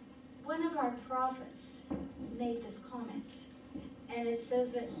 one of our prophets made this comment. And it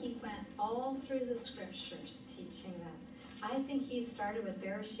says that he went all through the scriptures teaching them. I think he started with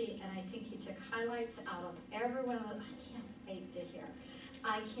Bereshit, and I think he took highlights out of every one of them. I can't wait to hear.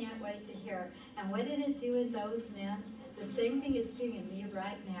 I can't wait to hear. And what did it do in those men? The same thing it's doing in me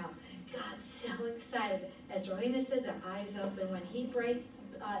right now. God's so excited. As Rowena said, their eyes open. When he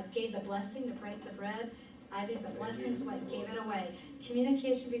gave the blessing to break the bread, I think the blessing is what gave it away.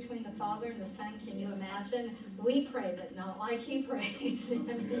 Communication between the Father and the Son, can you imagine? We pray, but not like he prays. I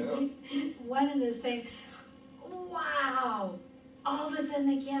mean, he's one and the same. Wow! All of a sudden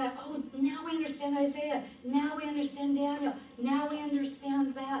they get it. Oh, now we understand Isaiah. Now we understand Daniel. Now we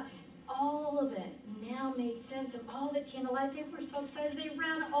understand that. All of it now made sense, and all that came alive. They were so excited. They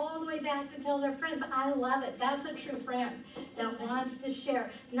ran all the way back to tell their friends. I love it. That's a true friend that wants to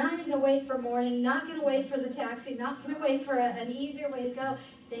share. Not even going to wait for morning, not going to wait for the taxi, not going to wait for an easier way to go.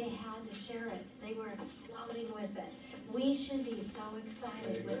 They had to share it. They were exploding with it. We should be so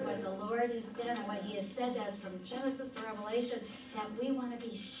excited with what the Lord has done and what he has said to us from Genesis to Revelation, that we want to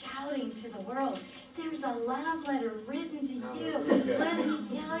be shouting to the world. There's a love letter written to you. Let me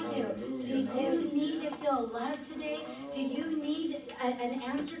tell you, do you need to feel loved today? Do you need an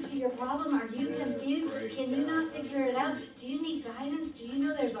answer to your problem? Are you confused? Can you not figure it out? Do you need guidance? Do you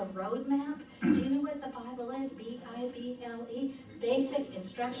know there's a roadmap? Do you know what the Bible is? B-I-B-L-E. Basic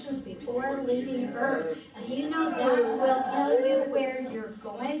instructions before leaving earth. Do you know that will tell you where you're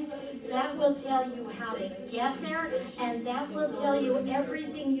going? That will tell you how to get there, and that will tell you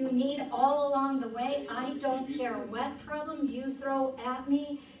everything you need all along the way. I don't care what problem you throw at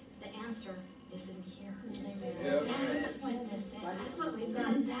me, the answer is in here. That's what this is. That's what we've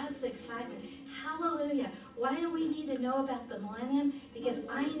got. That's the excitement. Hallelujah. Why do we need to know about the millennium? Because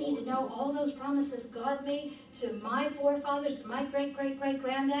I need to know all those promises God made to my forefathers, to my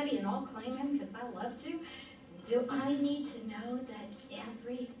great-great-great-granddaddy, and I'll claim him because I love to. Do I need to know that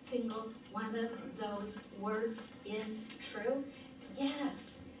every single one of those words is true?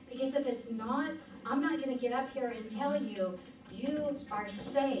 Yes. Because if it's not, I'm not going to get up here and tell you you are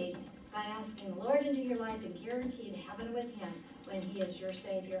saved by asking the Lord into your life and guaranteed heaven with him when he is your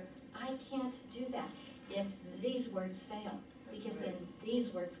Savior. I can't do that if these words fail, because then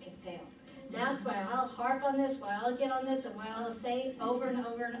these words can fail. That's why I'll harp on this, why I'll get on this, and why I'll say over and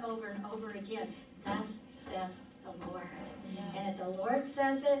over and over and over again, thus says the Lord. And if the Lord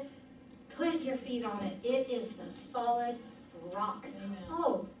says it, put your feet on it. It is the solid rock.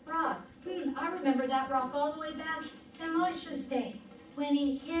 Oh, rock. I remember that rock all the way back to Moshe's day, when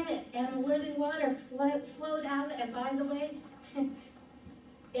he hit it and living water flowed out of it. And by the way,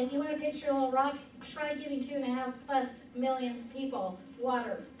 if you want to picture a little rock, try giving 2.5+ million people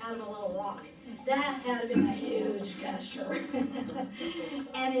water out of a little rock. That had been a huge gusher.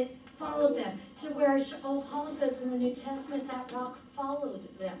 And it followed them to where Paul says in the New Testament, that rock followed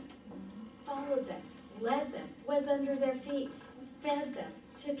them, led them, was under their feet, fed them,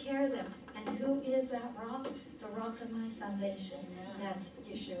 took care of them. And who is that rock? The rock of my salvation. That's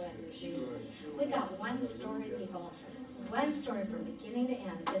Yeshua, Jesus. We got one story, people. One story from beginning to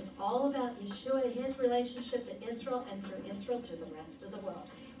end. It's all about Yeshua, his relationship to Israel, and through Israel to the rest of the world.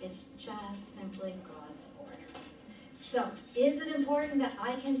 It's just simply God's order. So, is it important that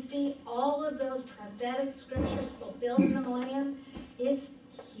I can see all of those prophetic scriptures fulfilled in the millennium? It's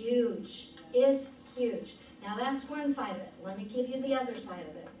huge. It's huge. Now, that's one side of it. Let me give you the other side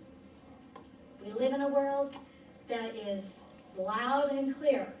of it. We live in a world that is loud and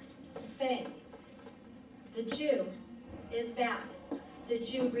clear saying the Jew is bad. The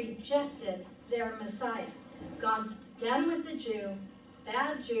Jew rejected their Messiah. God's done with the Jew,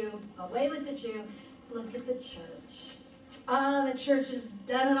 bad Jew, away with the Jew. Look at the church. The church has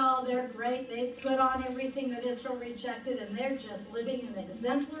done it all. They're great. They've put on everything that Israel rejected, and they're just living an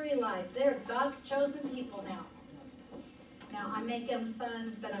exemplary life. They're God's chosen people now. Now, I'm making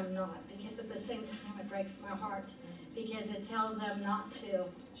fun, but I'm not, because at the same time it breaks my heart, because it tells them not to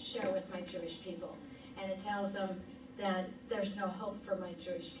share with my Jewish people. And it tells them, that there's no hope for my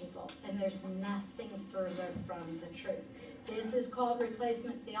Jewish people, and there's nothing further from the truth. This is called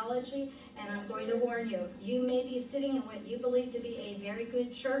replacement theology, and I'm going to warn you, you may be sitting in what you believe to be a very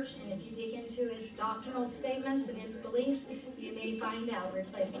good church, and if you dig into its doctrinal statements and its beliefs, you may find out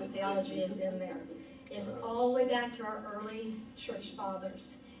replacement theology is in there. It's all the way back to our early church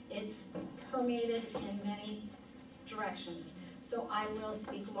fathers. It's permeated in many directions. So I will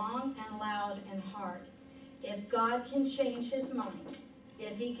speak long and loud and hard. If God can change his mind,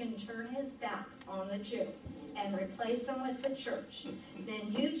 if he can turn his back on the Jew and replace him with the church,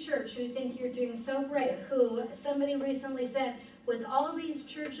 then you church who think you're doing so great, who somebody recently said, with all these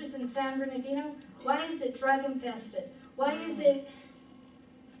churches in San Bernardino, why is it drug infested? Why is it,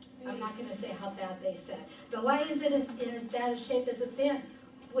 I'm not going to say how bad they said, but why is it in as bad a shape as it's in?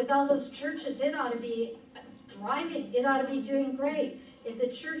 With all those churches, it ought to be thriving. It ought to be doing great. If the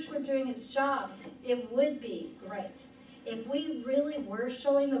church were doing its job, it would be great. If we really were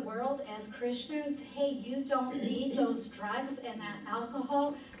showing the world as Christians, hey, you don't need those drugs and that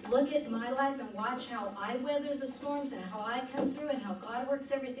alcohol. Look at my life and watch how I weather the storms and how I come through and how God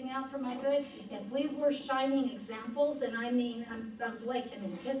works everything out for my good. If we were shining examples, and I mean, I'm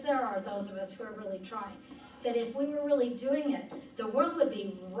blanking, because there are those of us who are really trying. That if we were really doing it, the world would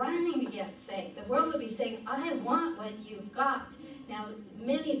be running to get saved. The world would be saying, I want what you've got. Now,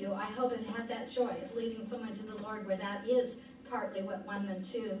 many of you, I hope, have had that joy of leading someone to the Lord, where that is partly what won them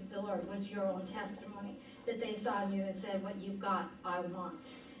to the Lord, was your own testimony. That they saw in you and said, what you've got, I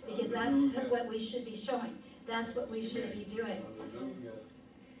want. Because that's what we should be showing. That's what we should be doing.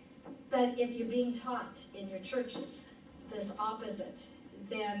 But if you're being taught in your churches this opposite,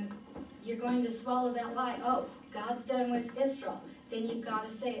 then you're going to swallow that lie. Oh, God's done with Israel. Then you've got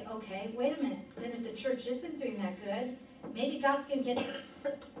to say, okay, wait a minute. Then if the church isn't doing that good, maybe God's going to get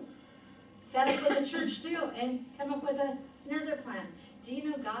fed up with the church too and come up with another plan. Do you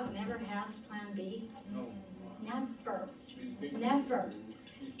know God never has plan B? No. Never. Never.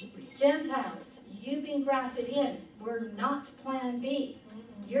 Gentiles, you've been grafted in. We're not plan B.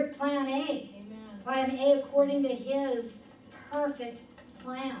 You're plan A. Amen. Plan A according to his perfect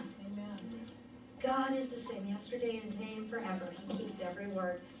plan. Amen. God is the same yesterday and today and forever. He keeps every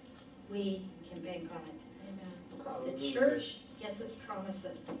word. We can bank on it. Amen. The church gets its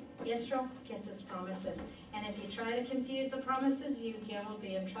promises. Israel gets its promises. And if you try to confuse the promises, you again will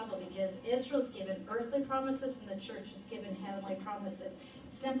be in trouble, because Israel's given earthly promises and the church is given heavenly promises.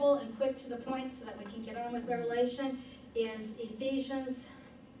 Simple and quick to the point so that we can get on with Revelation is Ephesians.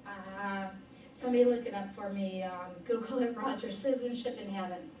 Somebody look it up for me. Google it, Roger. Citizenship in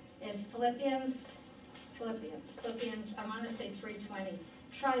heaven. Is Philippians, I want to say 3:20.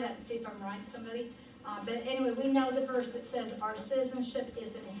 Try that and see if I'm right, somebody. But anyway, we know the verse that says our citizenship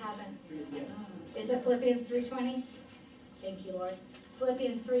is in heaven. Yes. Is it Philippians 3:20? Thank you, Lord.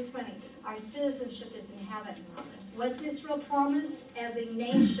 Philippians 3:20. Our citizenship is in heaven. What's Israel promised as a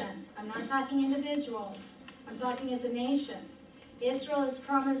nation? I'm not talking individuals. I'm talking as a nation. Israel is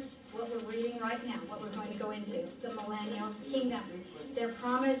promised what we're reading right now, what we're going to go into, the millennial kingdom. They're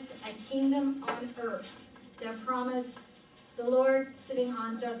promised a kingdom on earth. They're promised the Lord sitting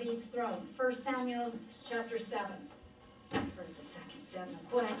on David's throne. 1 Samuel chapter 7. Where's the 2nd Samuel?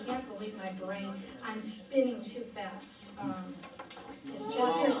 Boy, I can't believe my brain. I'm spinning too fast. It's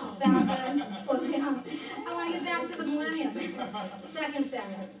chapter 7. Slow down. I want to get back to the millennium. 2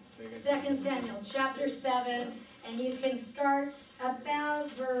 Samuel. 2 Samuel chapter 7. And you can start about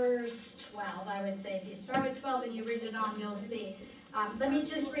verse 12, I would say. If you start with 12 and you read it on, you'll see. Let me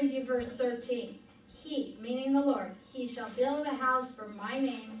just read you verse 13. He, meaning the Lord, he shall build a house for my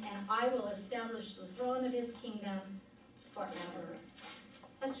name, and I will establish the throne of his kingdom forever.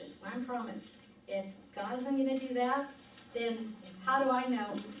 That's just one promise. If God isn't going to do that, then how do I know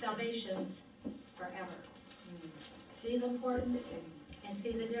salvation's forever? See the importance and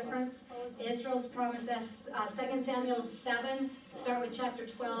see the difference? Israel's promise, that's 2 Samuel 7, start with chapter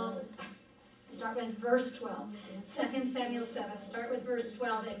 12. Start with verse 12. 2 Samuel 7, start with verse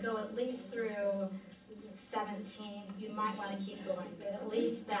 12 and go at least through 17. You might want to keep going, but at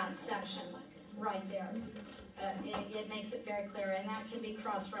least that section right there. It makes it very clear, and that can be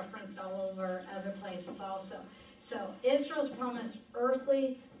cross-referenced all over other places also. So Israel's promised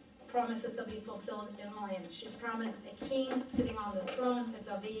earthly promises will be fulfilled in the millennium. She's promised a king sitting on the throne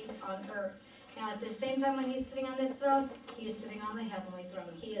of David on earth. Now, at the same time when he's sitting on this throne, he is sitting on the heavenly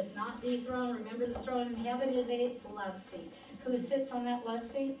throne. He is not dethroned. Remember, the throne in heaven is a love seat. Who sits on that love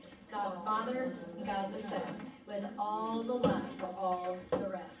seat? God the Father and God the Son, with all the love for all the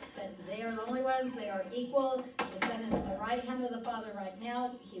rest. But they are the only ones. They are equal. The Son is at the right hand of the Father right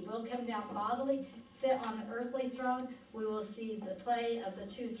now. He will come down bodily, sit on the earthly throne. We will see the play of the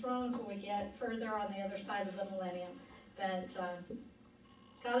two thrones when we get further on the other side of the millennium. But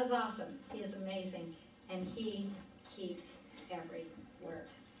God is awesome. He is amazing. And He keeps every word.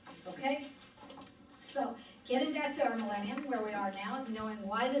 Okay? So, getting back to our millennium, where we are now, knowing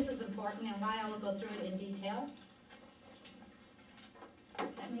why this is important and why I will go through it in detail.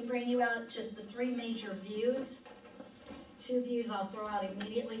 Let me bring you out just the three major views. Two views I'll throw out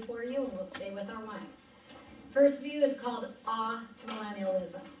immediately for you, and we'll stay with our one. First view is called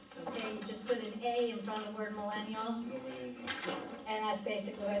amillennialism. Okay, you just put an A in front of the word millennial, and that's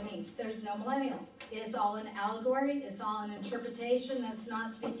basically what it means. There's no millennial. It's all an allegory. It's all an interpretation that's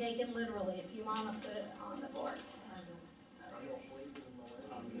not to be taken literally. If you want to put it on the board.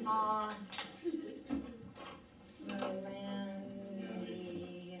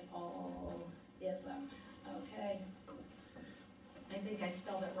 Millennialism. Okay. I think I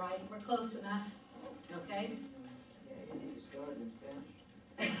spelled it right. We're close enough. Okay. Yeah, you need to start in Spanish.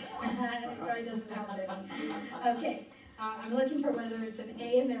 It probably doesn't help any. Okay, I'm looking for whether it's an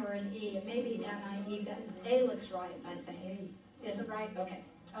A in there or an E. It may be N-I-E, but A looks right, I think. Is it right? Okay,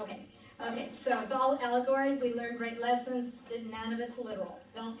 okay. Okay, so it's all allegory. We learn great lessons. None of it's literal.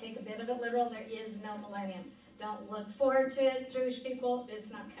 Don't take a bit of it literal. There is no millennium. Don't look forward to it, Jewish people.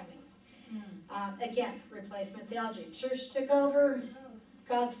 It's not coming. Again, replacement theology. Church took over.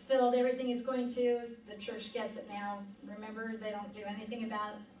 God's filled everything He's going to. The church gets it now. Remember, they don't do anything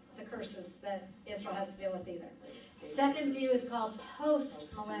about the curses that Israel has to deal with either. Second view is called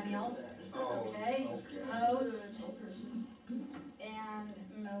post-millennial. Okay? Post and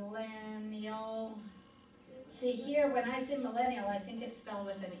millennial. See here, when I say millennial, I think it's spelled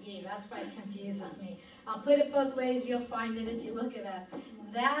with an E. That's why it confuses me. I'll put it both ways. You'll find it if you look it up.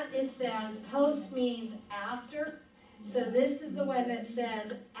 That it says post means after. So this is the one that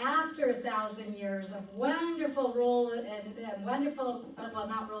says, after 1,000 years of wonderful rule and wonderful, well,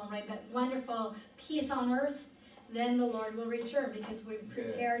 not rule and reign, but wonderful peace on earth, then the Lord will return, because we've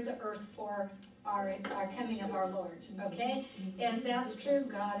prepared the earth for our coming of our Lord, okay? If that's true,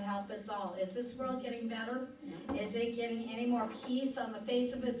 God help us all. Is this world getting better? Is it getting any more peace on the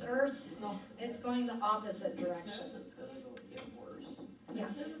face of its earth? No, it's going the opposite direction. It's gonna get worse.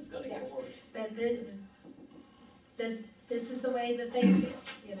 Yes, It's gonna get yes. worse. But this is the way that they see it,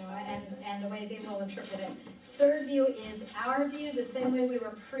 you know, and the way they will interpret it. Third view is our view, the same way we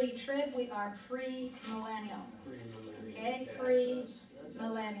were pre-trib, we are pre-millennial. Okay,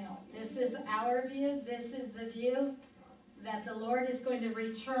 pre-millennial. This is our view. This is the view that the Lord is going to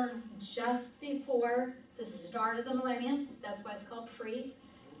return just before the start of the millennium. That's why it's called pre.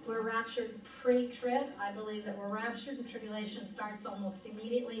 We're raptured pre-trib. I believe that we're raptured and tribulation starts almost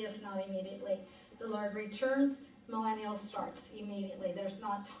immediately, if not immediately. The Lord returns, millennial starts immediately. There's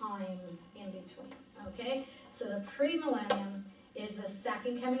not time in between, okay? So the pre-millennium is the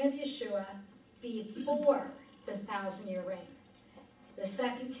second coming of Yeshua before the 1,000-year reign. The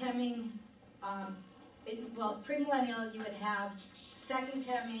second coming, pre-millennial, you would have second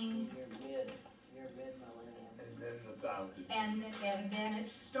coming, You're mid-millennium. And then the 1,000. and then it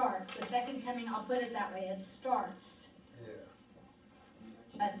starts. The second coming, I'll put it that way, it starts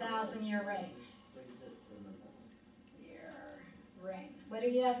Yeah. 1,000-year reign. Reign. What are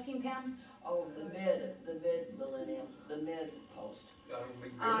you asking, Pam? Oh, the mid-millennium, the mid-post. I don't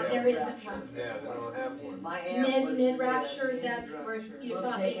think we have There isn't rapture. one. Yeah, we don't have one. My aunt was. Mid-rapture, that's where you're We're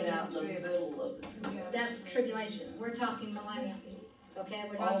talking, taken out in the middle of the tribulation. that's tribulation. We're talking millennium. Okay,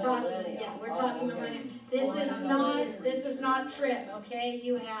 we're not Oh, talking, millennium. yeah, we're Oh, talking okay. millennium. Oh, that's This is not trib, okay?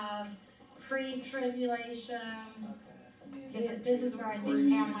 You have pre-tribulation, because this is where I think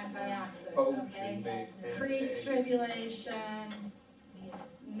Pam went by accident, okay? Pre-tribulation,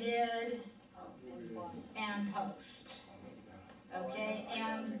 mid, and post. Okay,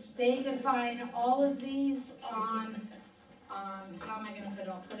 and they define all of these on, how am I gonna put it?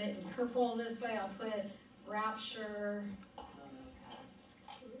 I'll put it in purple this way. I'll put rapture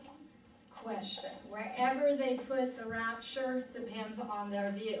question. Wherever they put the rapture depends on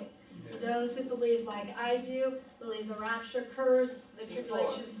their view. Those who believe like I do, believe the rapture occurs, the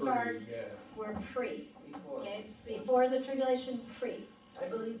tribulation starts, we're pre. Okay, before the tribulation, pre. I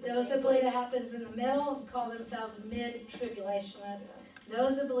believe Those who believe it happens in the middle call themselves mid-tribulationists.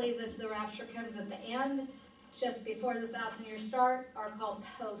 Those who believe that the rapture comes at the end, just before the 1,000-year start, are called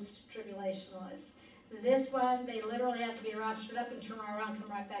post-tribulationists. This one, they literally have to be raptured up and turn around, come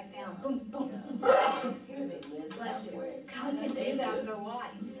right back down. Boom, boom. Bless you. God can do that, but why?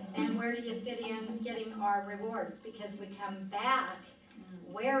 And where do you fit in getting our rewards? Because we come back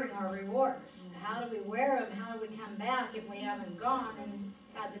wearing our rewards. How do we wear them? How do we come back if we haven't gone and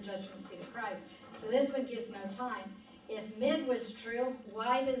had the judgment seat of Christ? So this one gives no time. If mid was true,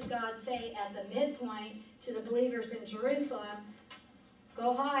 why does God say at the midpoint to the believers in Jerusalem,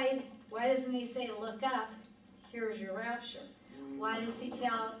 go hide? Why doesn't he say, look up, here's your rapture? Why does he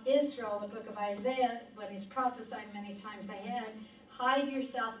tell Israel in the book of Isaiah, when he's prophesying many times ahead, hide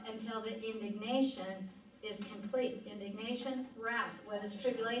yourself until the indignation is complete? Indignation, wrath. What is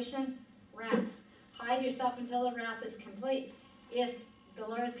tribulation? Wrath. Hide yourself until the wrath is complete. If the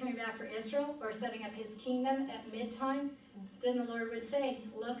Lord is coming back for Israel or setting up his kingdom at mid-time, then the Lord would say,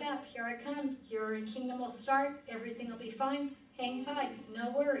 look up, here I come. Your kingdom will start, everything will be fine, hang tight,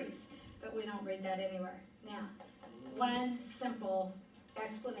 no worries. But we don't read that anywhere. Now, one simple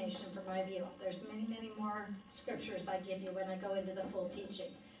explanation for my view. There's many, many more scriptures I give you when I go into the full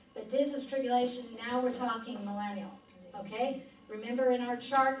teaching. But this is tribulation, now we're talking millennial, okay? Remember in our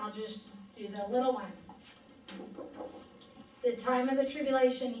chart, I'll just do the little one. The time of the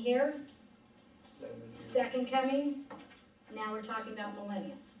tribulation here, second coming, now we're talking about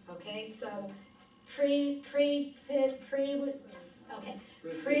millennium, okay? So pre-trib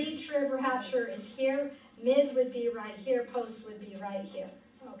rapture is here, mid would be right here, post would be right here,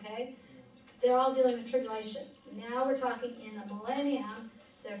 okay? They're all dealing with tribulation. Now we're talking in the millennium,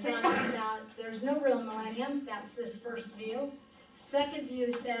 they're talking about, there's no real millennium, that's this first view. Second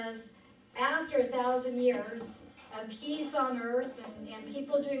view says, after 1,000 years of peace on earth and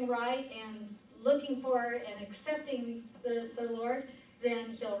people doing right and looking for and accepting the Lord,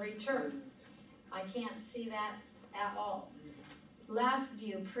 then he'll return. I can't see that at all. Last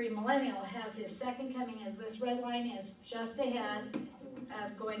view, premillennial, has his second coming as this red line is just ahead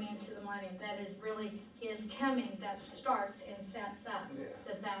of going into the millennium. That is really his coming that starts and sets up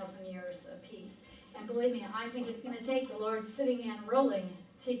the 1,000 years of peace. And believe me, I think it's going to take the Lord sitting and ruling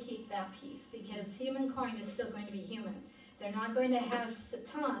to keep that peace, because humankind is still going to be human. They're not going to have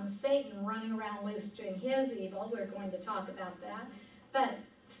Satan running around loose doing his evil. We're going to talk about that. But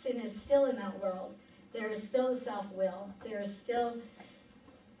sin is still in that world. There is still a self-will. There's still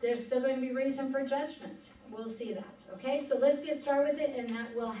going to be reason for judgment. We'll see that. Okay, so let's get started with it, and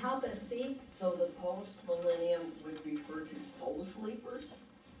that will help us see. So the post-millennium would refer to soul sleepers?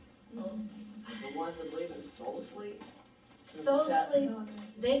 The ones that believe in soul sleep? Soul sleep,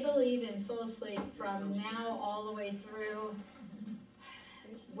 they believe in soul sleep from now all the way through.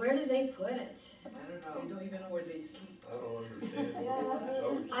 Where do they put it? I don't know. They don't even know where they sleep. I don't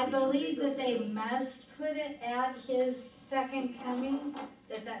understand. I believe that they must put it at his second coming,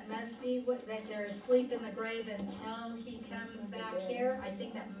 that must be, that they're asleep in the grave until he comes back here. I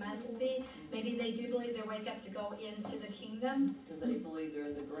think that must be. Maybe they do believe they wake up to go into the kingdom. Because they believe they're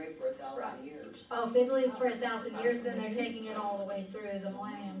in the grave for 1,000 years. Oh, if they believe for 1,000 years, then they're taking it all the way through the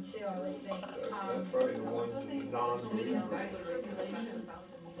millennium too, I would think. That's probably the ones that non-believers.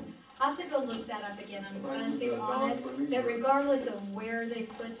 I'll have to go look that up again, I'm fuzzy on it, but regardless of where they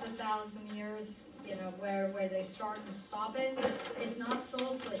put the 1,000 years, you know, where they start and stop it, it's not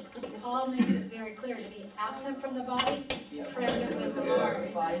soul sleep. Paul makes it very clear to be absent from the body, present with the Lord.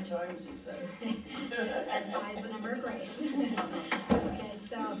 5 times he said. And 5 is the number of grace. Okay,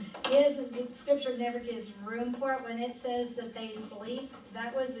 so the scripture never gives room for it. When it says that they sleep,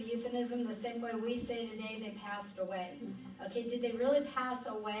 that was the euphemism, the same way we say today they passed away. Okay, did they really pass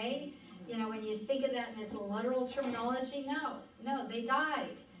away? You know, when you think of that in its literal terminology, no, they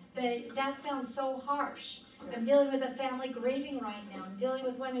died. But that sounds so harsh. I'm dealing with a family grieving right now. I'm dealing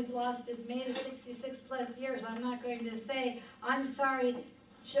with one who's lost his mate of 66 plus years. I'm not going to say, I'm sorry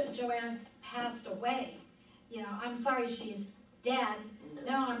Joanne passed away. You know, I'm sorry she's dead.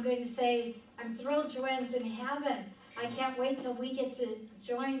 No, I'm going to say, I'm thrilled Joanne's in heaven. I can't wait till we get to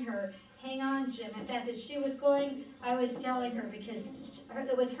join her. Hang on, Jim. In fact, as she was going, I was telling her, because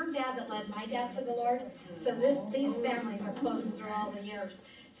it was her dad that led my dad to the Lord. So these families are close through all the years.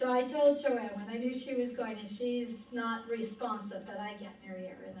 So I told Joanne when I knew she was going, and she's not responsive, but I get near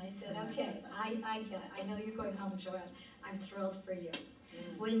her. And I said, okay, I get it. I know you're going home, Joanne. I'm thrilled for you.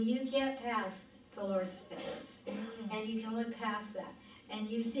 When you get past the Lord's face, and you can look past that, and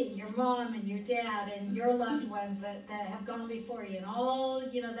you see your mom and your dad and your loved ones that have gone before you and all,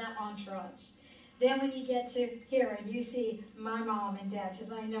 you know, that entourage. Then when you get to here and you see my mom and dad,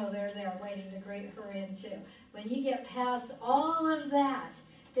 because I know they're there waiting to greet her in too. When you get past all of that,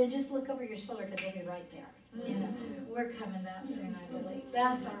 then just look over your shoulder, because they'll be right there. You know, we're coming that soon, I believe.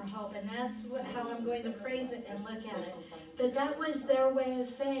 That's our hope, and that's how I'm going to phrase it and look at it. But that was their way of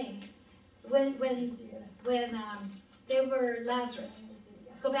saying, when they were Lazarus,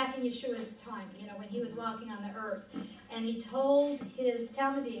 go back in Yeshua's time, you know, when he was walking on the earth, and he told his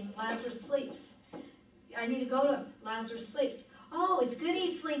Talmudim, Lazarus sleeps. I need to go to him. Lazarus sleeps. oh, it's good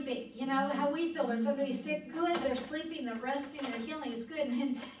he's sleeping. You know how we feel when somebody's sick, good, they're sleeping, they're resting, they're healing, it's good.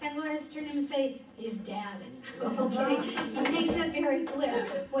 And the Lord has to turn to him and say, he's dead. Okay? He makes it very clear.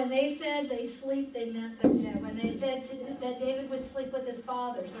 When they said they sleep, they meant they're dead. When they said that David would sleep with his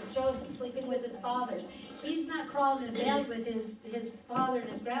fathers, or Joseph sleeping with his fathers, he's not crawling in bed with his father and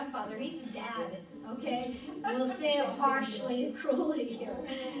his grandfather, he's dead. Okay? We'll say it harshly and cruelly here.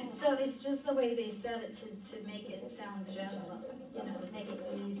 So it's just the way they said it to make it sound gentle, you know, to make it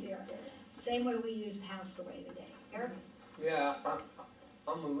easier. Same way we use passed away today. Eric? Yeah,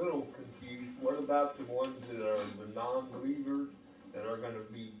 I'm a little confused. What about the ones that are the non-believers that are gonna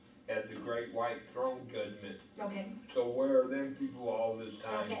be at the great white throne judgment? Okay. So where are them people all this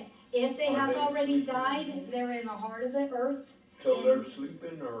time? Okay. If they Are have they already sleeping? died, they're in the heart of the earth. So they're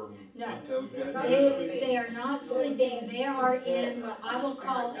sleeping or No. until judgment? They are not sleeping. They are in what I will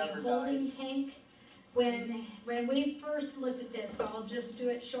call a holding tank. When we first looked at this, so I'll just do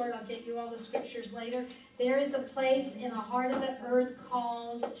it short, I'll get you all the scriptures later. There is a place in the heart of the earth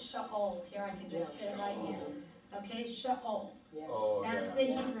called Sheol. Here, I can just fit it right here. Okay, Sheol. Oh, That's yeah.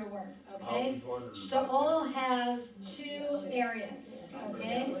 the Hebrew word, I okay? was wondering about Sheol has 2 areas,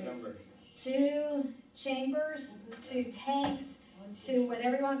 okay? 2 chambers, 2 tanks, 2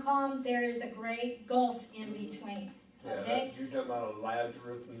 whatever you want to call them. There is a great gulf in between. that. Yeah, Okay. you're talking about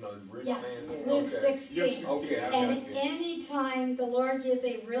Lazarus and the rich Yes, man? Luke Okay. 16. Okay, I And got you. any time the Lord gives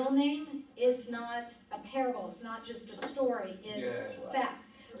a real name, it's not a parable, it's not just a story, it's Yeah. fact.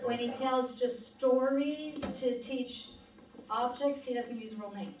 When he tells just stories to teach objects, he doesn't use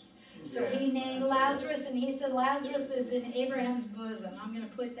real names. So he named Lazarus, and he said Lazarus is in Abraham's bosom. I'm gonna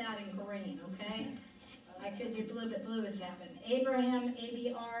put that in green, okay? I could do blue, but blue is heaven. Abraham,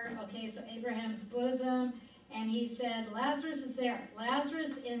 ABR, okay, so Abraham's bosom. And he said, Lazarus is there.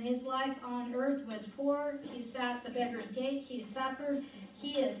 Lazarus in his life on earth was poor. He sat at the beggar's gate. He suffered.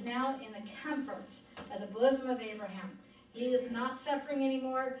 He is now in the comfort of the bosom of Abraham. He is not suffering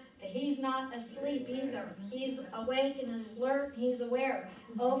anymore, but he's not asleep either. He's awake and is alert. He's aware.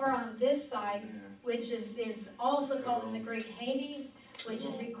 Over on this side, which is also called in the Greek Hades, which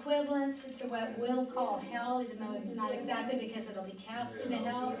is equivalent to what we'll call hell, even though it's not exactly because it'll be cast into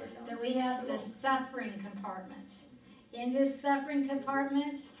hell. But we have the suffering compartment. In this suffering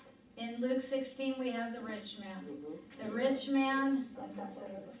compartment, in Luke 16, we have the rich man. The rich man,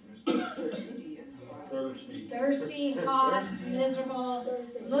 thirsty, hot, miserable,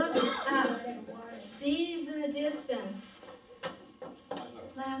 looks up, sees in the distance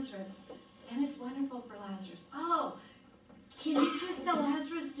Lazarus. And it's wonderful for Lazarus. Oh, can you just tell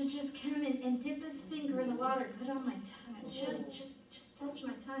Lazarus to just come and dip his finger in the water and put it on my tongue? And just touch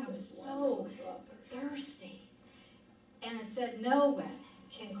my tongue. I'm so thirsty. And it said no one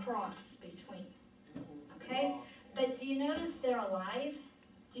can cross between. Okay? But do you notice they're alive?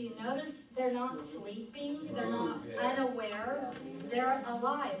 Do you notice they're not sleeping? They're not unaware. They're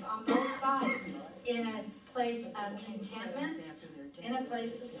alive on both sides in a place of contentment, in a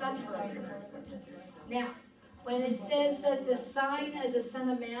place of suffering. Now, when it says that the sign of the Son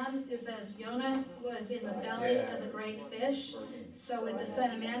of Man is as Jonah was in the belly of the great fish, so would the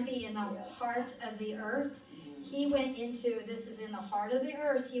Son of Man be in the heart of the earth? He went into, this is in the heart of the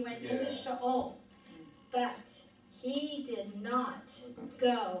earth, he went into Sheol. But he did not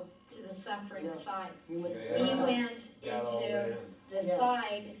go to the suffering side. He went into the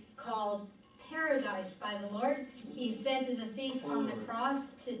side called paradise by the Lord. He said to the thief on the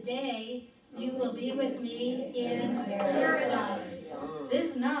cross, today you will be with me in paradise.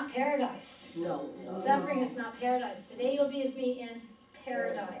 This is not paradise. No. Suffering is not paradise. Today you'll be with me in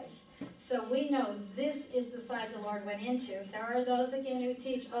paradise. So we know this is the side the Lord went into. There are those again who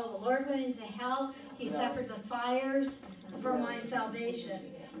teach, oh, the Lord went into hell. He suffered the fires for my salvation.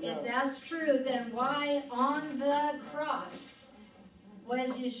 If that's true, then why on the cross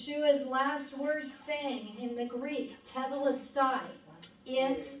was Yeshua's last word saying in the Greek, tetelestai,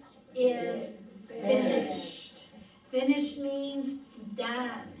 it is finished. Finished means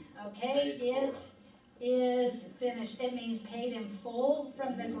done, okay? It is finished. It means paid in full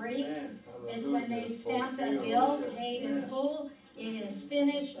from the Greek. It's when they stamped a bill, paid in full. It is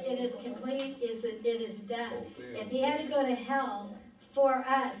finished. It is complete. It is done. If he had to go to hell for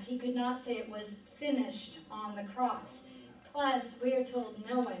us, he could not say it was finished on the cross. Plus, we are told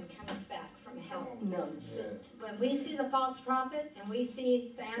no one comes back from hell. No. So when we see the false prophet and we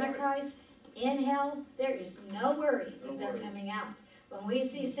see the Antichrist in hell, there is no worry that they're coming out. When we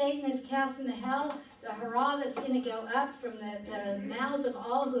see Satan is cast into hell, the hurrah that's going to go up from the mouths of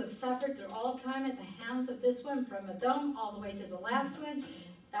all who have suffered through all time at the hands of this one, from Edom all the way to the last one,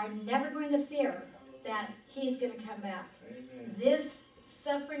 are never going to fear that he's going to come back. This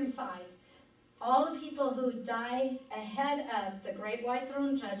suffering side, all the people who die ahead of the great white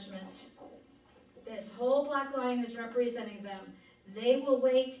throne judgment, this whole black line is representing them. They will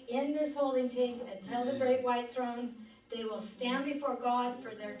wait in this holding tank until the great white throne. They will stand before God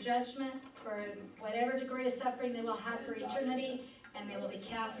for their judgment, for whatever degree of suffering they will have for eternity, and they will be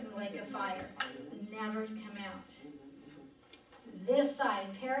cast in the lake of fire, never to come out. This side,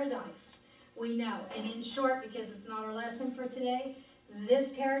 paradise, we know, and in short, because it's not our lesson for today,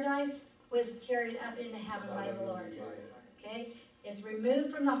 this paradise was carried up into heaven by the Lord. Okay? It's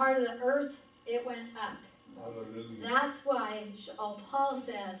removed from the heart of the earth, it went up. Hallelujah. That's why Paul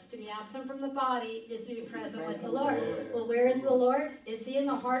says to be absent from the body is to be present with the Lord. Well, where is the Lord? Is he in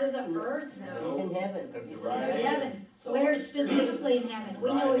the heart of the earth? No, he's in heaven. He's in heaven. Where specifically in heaven?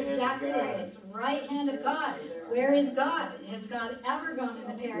 We know exactly where he is. Right hand of God. Where is God? Has God ever gone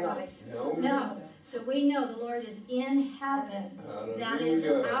into paradise? No. So we know the Lord is in heaven. That is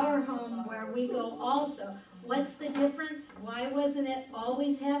our home where we go also. What's the difference? Why wasn't it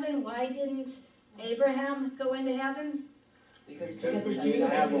always heaven? Why didn't Abraham go into heaven? Because we didn't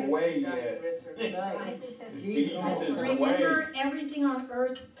have a way yet. Right. Jesus is the way. Remember everything on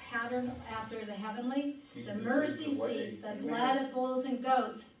earth patterned after the heavenly? The mercy seat, the blood of bulls and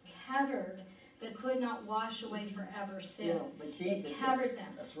goats covered, but could not wash away forever sin. It covered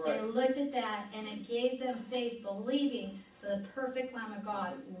them. They looked at that and it gave them faith, believing the perfect Lamb of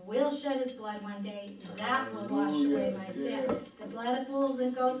God will shed his blood one day. That will wash away my sin. The blood of bulls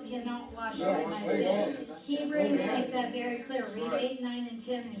and goats cannot wash away my sin. Hebrews makes that very clear. Read 8, 9, and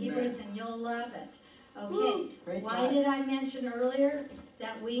 10 in Hebrews and you'll love it. Okay, why did I mention earlier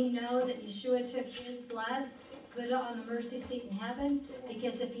that we know that Yeshua took his blood, put it on the mercy seat in heaven?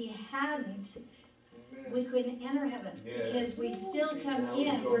 Because if he hadn't, we couldn't enter heaven, because we still come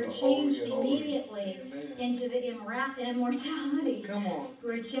in. We're changed immediately into the immortality. Come on.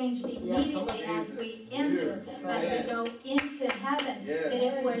 We're changed immediately as we enter, as we go into heaven. But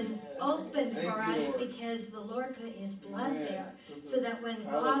it was opened for us because the Lord put his blood there, so that when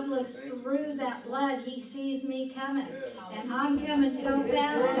God looks through that blood, he sees me coming. And I'm coming so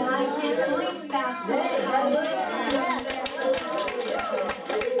fast that I can't blink fast enough.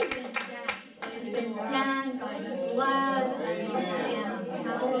 Been done by the blood of the Lamb.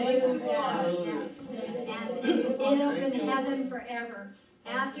 Hallelujah. And it opened heaven forever.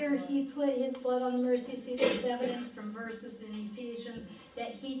 After he put his blood on the mercy seat, there's evidence from verses in Ephesians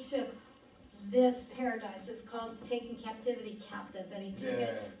that he took this paradise. It's called taking captivity captive, that he took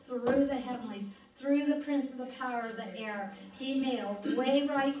it through the heavenlies, through the prince of the power of the air. He made a way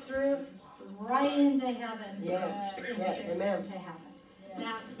right through, right into heaven. Into heaven.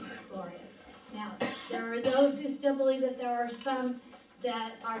 That's glorious. Now, there are those who still believe that there are some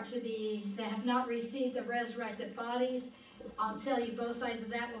that have not received the resurrected bodies. I'll tell you both sides of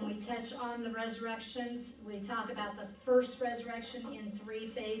that when we touch on the resurrections. We talk about the first resurrection in 3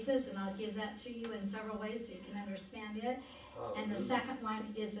 phases, and I'll give that to you in several ways so you can understand it. And the second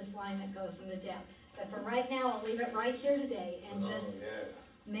one is this line that goes into death. But for right now, I'll leave it right here today and just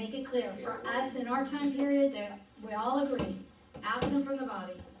make it clear. For us in our time period, that we all agree, absent from the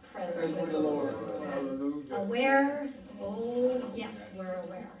body, present with the Lord. Aware? Oh, yes, we're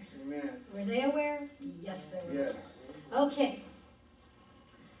aware. Amen. Were they aware? Yes, they were. Yes. Okay.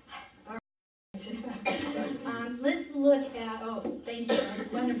 All right. Let's look at, thank you, that's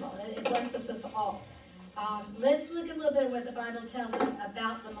wonderful. It blesses us all. Let's look a little bit at what the Bible tells us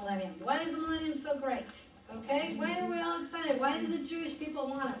about the millennium. Why is the millennium so great? Okay, why are we all excited? Why do the Jewish people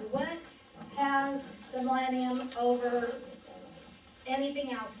want it? What has the millennium over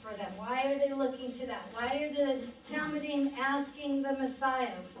anything else for them? Why are they looking to that? Why are the Talmudim asking the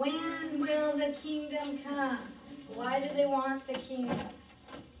Messiah, when will the kingdom come? Why do they want the kingdom?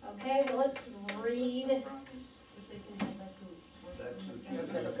 Okay, well, let's read.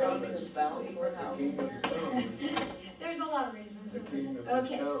 There's a lot of reasons, isn't it?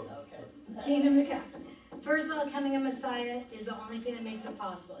 Okay, kingdom to come. First of all, coming a Messiah is the only thing that makes it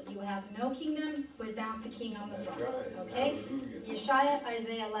possible. You have no kingdom without the king on the throne. Okay? Yeshaya,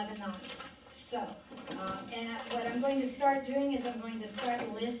 Isaiah 11:9. So, and what I'm going to start doing is I'm going to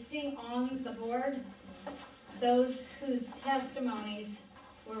start listing on the board those whose testimonies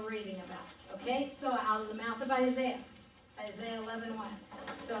we're reading about. Okay? So out of the mouth of Isaiah, Isaiah 11:1.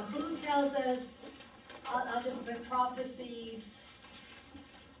 So who tells us, I'll just put prophecies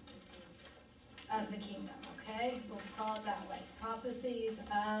of the kingdom, okay? We'll call it that way. Prophecies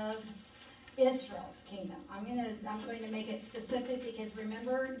of Israel's kingdom. I'm going to make it specific because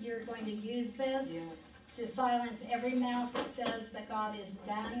remember, you're going to use this to silence every mouth that says that God is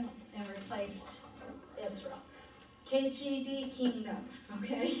done and replaced Israel. KGD Kingdom,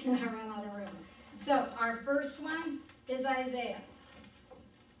 okay? I ran out of room. So our first one is Isaiah.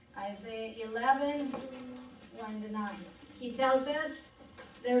 Isaiah 11, 1 to 9. He tells us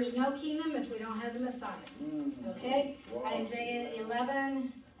there's no kingdom if we don't have the Messiah, okay? Isaiah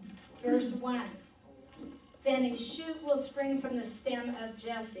 11, verse 1. Then a shoot will spring from the stem of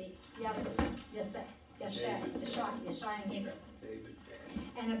Jesse. Yeshai in Hebrew.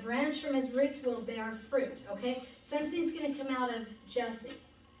 And a branch from its roots will bear fruit, okay? Something's going to come out of Jesse.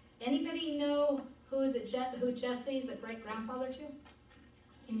 Anybody know who Jesse is a great-grandfather to?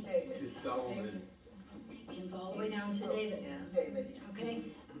 It's Solomon. It comes all the way down to David. David. Okay?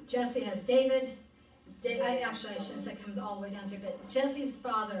 Jesse has David. I shouldn't say comes all the way down to, but Jesse's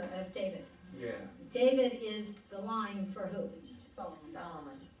father of David. Yeah. David is the line for who?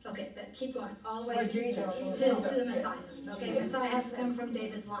 Solomon. Okay, but keep going, all the way to the Messiah. Okay, Messiah has to come from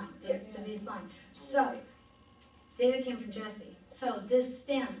David's line, to David's line. So, David came from Jesse. So this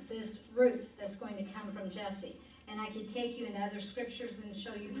stem, this root that's going to come from Jesse, and I could take you into other scriptures and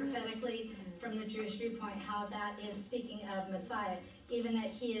show you prophetically from the Jewish viewpoint how that is speaking of Messiah, even that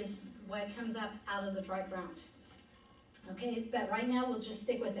he is what comes up out of the dry ground. Okay, but right now we'll just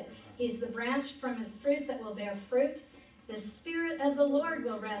stick with it. He's the branch from his fruits that will bear fruit. The Spirit of the Lord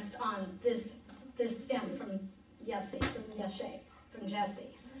will rest on this stem from Jesse.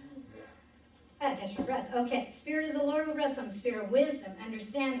 I catch my breath. Okay, Spirit of the Lord will rest on him. Spirit of wisdom,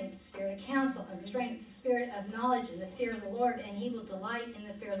 understanding, spirit of counsel and strength, the spirit of knowledge and the fear of the Lord, and he will delight in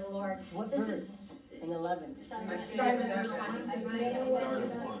the fear of the Lord. What This verse? In 11. Start with verse 1.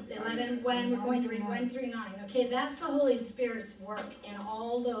 11, 1, we're going to read 1 through 9. Okay, that's the Holy Spirit's work in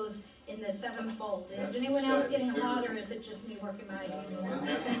all those, in the sevenfold. Is anyone else getting hot, or is it just me working my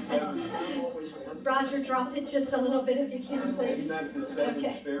Roger, drop it just a little bit if you can, please.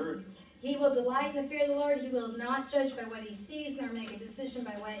 Okay. He will delight in the fear of the Lord. He will not judge by what he sees, nor make a decision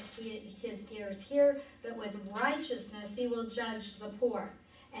by what his ears hear, but with righteousness he will judge the poor,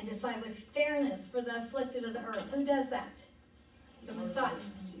 and decide with fairness for the afflicted of the earth. Who does that? The Messiah.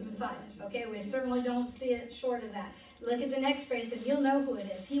 The Messiah. Okay, we certainly don't see it short of that. Look at the next phrase, and you'll know who it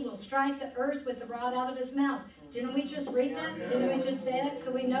is. He will strike the earth with the rod out of his mouth. Didn't we just read that? Didn't we just say it?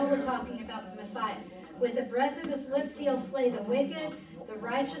 So we know we're talking about the Messiah. With the breath of his lips he'll slay the wicked. The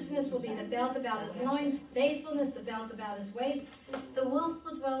righteousness will be the belt about his loins. Faithfulness the belt about his waist. The wolf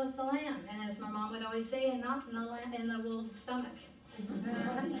will dwell with the lamb. And as my mom would always say, and not in the wolf's stomach.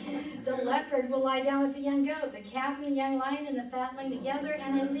 The leopard will lie down with the young goat, the calf and the young lion and the fatling together,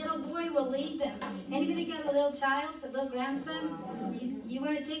 and a little boy will lead them. Anybody got a little child, a little grandson? You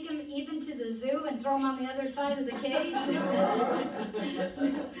want to take him even to the zoo and throw him on the other side of the cage?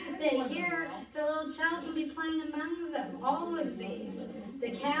 But here, the little child can be playing among them, all of these.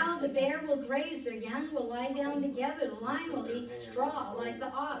 The cow, the bear will graze, their young will lie down together. The lion will eat straw like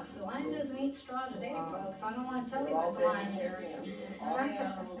the ox. The lion doesn't eat straw today, folks. I don't want to tell you what the lion is.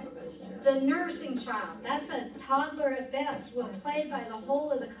 The nursing child, that's a toddler at best, will play by the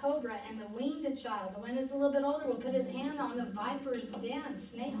hole of the cobra, and the weaned child, the one that's a little bit older, will put his hand on the viper's den.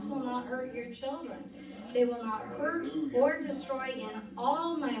 Snakes will not hurt your children. They will not hurt or destroy in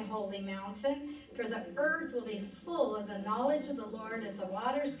all my holy mountain, for the earth will be full of the knowledge of the Lord as the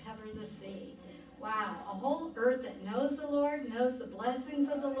waters cover the sea. Wow, a whole earth that knows the Lord, knows the blessings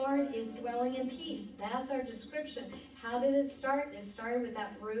of the Lord, is dwelling in peace. That's our description. How did it start? It started with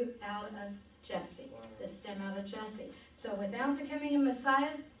that root out of Jesse, the stem out of Jesse. So without the coming of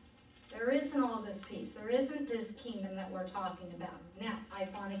Messiah, there isn't all this peace. There isn't this kingdom that we're talking about. Now, I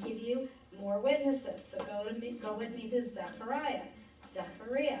want to give you more witnesses. So go with me to Zechariah.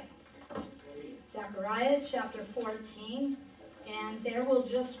 Zechariah chapter 14. And there we'll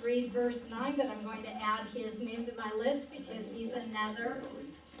just read verse 9, but I'm going to add his name to my list because he's another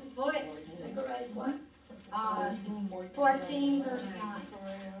voice. Zechariah's what? 14 verse 9.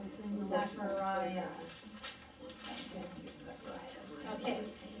 Zechariah. Okay.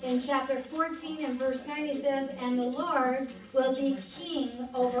 In chapter 14 and verse 9 he says, and the Lord will be king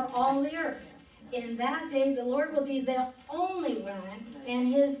over all the earth. In that day the Lord will be the only one,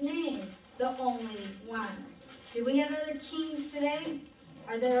 and his name the only one. Do we have other kings today?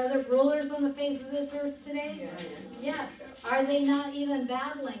 Are there other rulers on the face of this earth today? Yes. Are they not even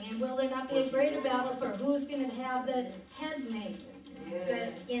battling? And will there not be a greater battle for who's going to have the head name?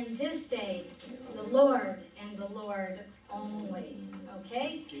 But in this day, the Lord and the Lord only.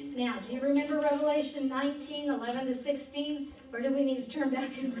 Okay? Now, do you remember Revelation 19, 11 to 16? Or do we need to turn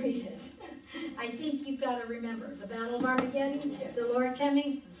back and read it? I think you've got to remember. The battle of Armageddon, the Lord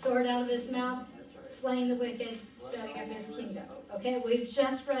coming, sword out of his mouth, slaying the wicked, setting up his kingdom. Okay, we've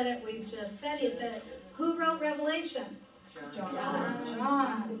just read it, we've just studied it, but Who wrote Revelation? John.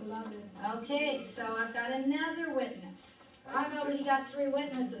 John. Okay, so I've got another witness. I've already got 3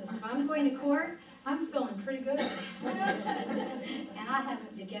 witnesses. If I'm going to court, I'm feeling pretty good. And I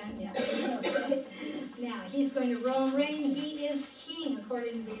haven't begun yet. Okay. Now, he's going to rule and reign. He is king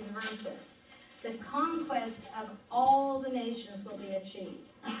according to these verses. The conquest of all the nations will be achieved.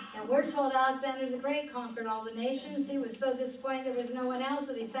 And we're told Alexander the Great conquered all the nations. He was so disappointed there was no one else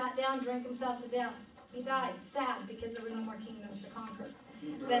that he sat down and drank himself to death. He died, sad, because there were no more kingdoms to conquer.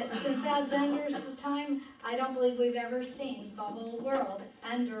 But since Alexander's time, I don't believe we've ever seen the whole world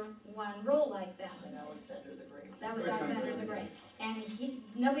under one rule like that. And Alexander the Great. That was Alexander the Great. And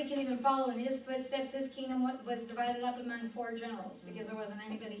nobody could even follow in his footsteps. His kingdom was divided up among 4 generals because there wasn't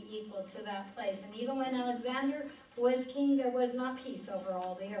anybody equal to that place. And even when Alexander was king, there was not peace over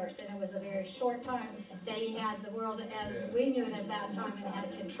all the earth. And it was a very short time that he had the world as we knew it at that time and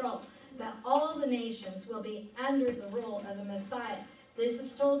had control. But all the nations will be under the rule of the Messiah. This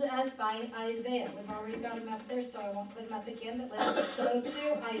is told to us by Isaiah. We've already got him up there, so I won't put him up again, but let's go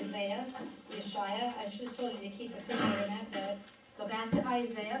to Isaiah. Yeshaya. I should have told you to keep a finger in it, but go back to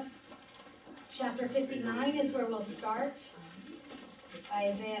Isaiah. Chapter 59 is where we'll start.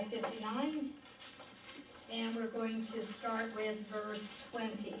 Isaiah 59. And we're going to start with verse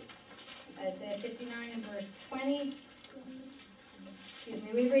 20. Isaiah 59 and verse 20. Excuse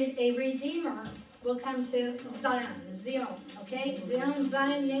me, we read, a Redeemer will come to Zion, okay?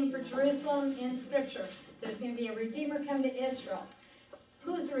 Zion, name for Jerusalem in Scripture. There's going to be a Redeemer come to Israel.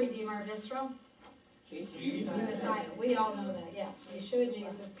 Who's the Redeemer of Israel? Jesus. Messiah. We all know that, yes. Yeshua,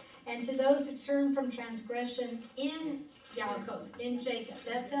 Jesus. And to those who turn from transgression in Yaakov, in Jacob.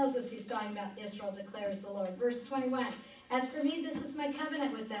 That tells us he's talking about Israel, declares the Lord. Verse 21. As for me, this is my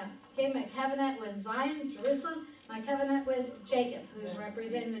covenant with them. Okay, my covenant with Zion, Jerusalem, my covenant with Jacob, who's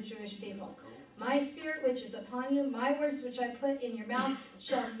representing the Jewish people. My spirit which is upon you, my words which I put in your mouth,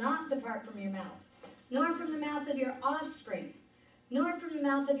 shall not depart from your mouth, nor from the mouth of your offspring, nor from the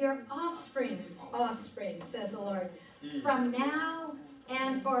mouth of your offspring's offspring, says the Lord, from now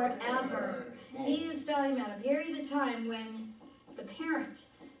and forever. He is talking about a period of time when the parent,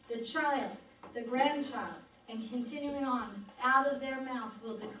 the child, the grandchild, and continuing on, out of their mouth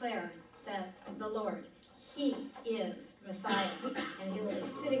will declare that the Lord, He is Messiah, and He will be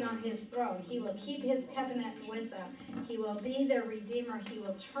sitting on His throne. He will keep His covenant with them. He will be their Redeemer. He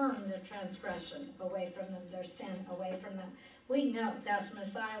will turn their transgression away from them, their sin away from them. We know that's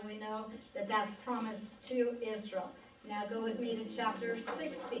Messiah. We know that that's promised to Israel. Now go with me to chapter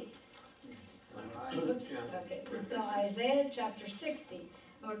 60. Oops, okay, still Isaiah chapter 60.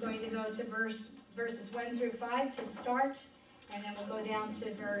 And we're going to go to verses 1 through 5 to start, and then we'll go down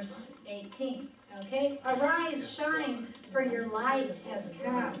to verse 18. Okay? Arise, shine, for your light has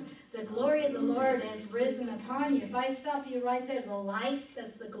come. The glory of the Lord has risen upon you. If I stop you right there, the light,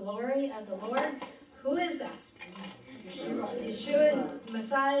 that's the glory of the Lord. Who is that? Yeshua,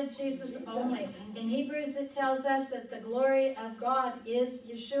 Messiah, Jesus only. In Hebrews it tells us that the glory of God is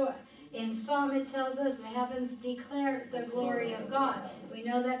Yeshua. In Psalm it tells us the heavens declare the glory of God. We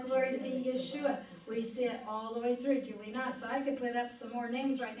know that glory to be Yeshua. We see it all the way through, do we not? So I could put up some more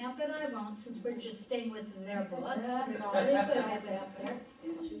names right now, but I won't, since we're just staying with their books. We've already put Isaiah up there.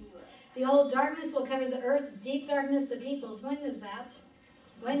 Behold, darkness will cover the earth, deep darkness the peoples. When is that?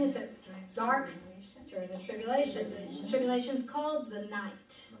 When is it dark? During the tribulation. The tribulation is called the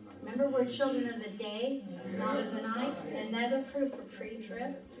night. Remember, we're children of the day, not of the night. Another proof for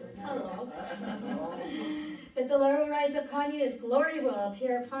pre-trib. Hello. But the Lord will rise upon you, His glory will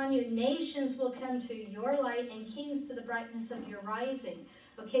appear upon you. Nations will come to your light, and kings to the brightness of your rising.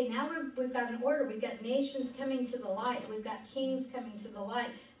 Okay, now we've got an order. We've got nations coming to the light. We've got kings coming to the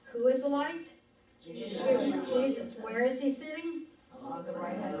light. Who is the light? Yeshua, Jesus. Where is He sitting? On the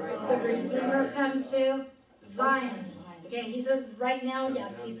right hand. The Redeemer comes to Zion. Okay, He's right now,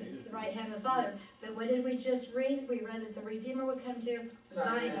 yes, He's at the right hand of the Father. But what did we just read? We read that the Redeemer would come to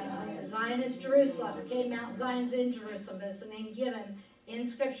Zion. Zion is Jerusalem. Okay, Mount Zion's in Jerusalem, but it's a name given in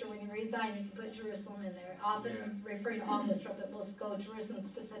Scripture. When you read Zion, you can put Jerusalem in there. Often referring to all Israel, but we'll go Jerusalem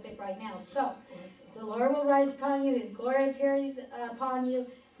specific right now. So, the Lord will rise upon you, His glory appear upon you.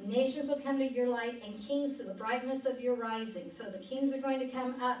 Nations will come to your light, and kings to the brightness of your rising. So the kings are going to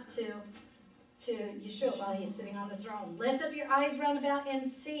come up to Yeshua while He's sitting on the throne. Lift up your eyes round about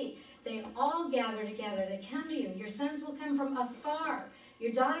and see. They all gather together. They come to you. Your sons will come from afar.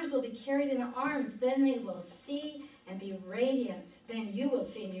 Your daughters will be carried in the arms. Then they will see and be radiant. Then you will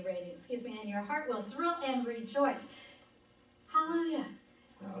see and be radiant. And your heart will thrill and rejoice. Hallelujah.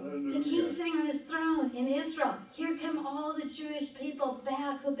 Hallelujah. The King sitting on His throne in Israel. Here come all the Jewish people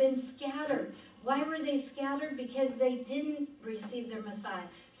back who've been scattered. Why were they scattered? Because they didn't receive their Messiah.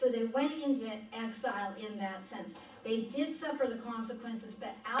 So they went into exile in that sense. They did suffer the consequences,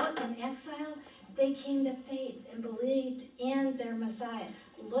 but out in exile, they came to faith and believed in their Messiah.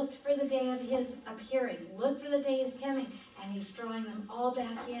 Looked for the day of his appearing. Looked for the day he's coming. And he's drawing them all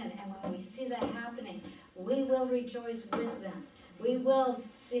back in. And when we see that happening, we will rejoice with them. We will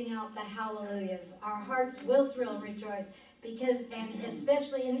sing out the hallelujahs. Our hearts will thrill and rejoice. Because, and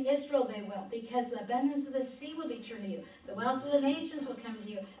especially in Israel they will, because the abundance of the sea will be turned to you. The wealth of the nations will come to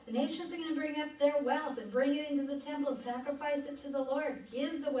you. The nations are going to bring up their wealth and bring it into the temple and sacrifice it to the Lord.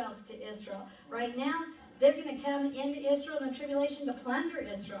 Give the wealth to Israel. Right now, they're going to come into Israel in the tribulation to plunder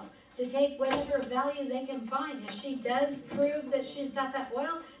Israel, to take whatever value they can find. If she does prove that she's got that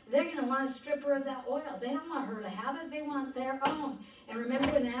oil, they're going to want to strip her of that oil. They don't want her to have it. They want their own. And remember,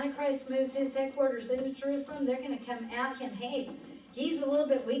 when the Antichrist moves his headquarters into Jerusalem, they're going to come at him. Hey, he's a little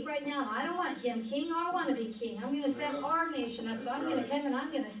bit weak right now, and I don't want him king. I want to be king. I'm going to set our nation up, so I'm going to come and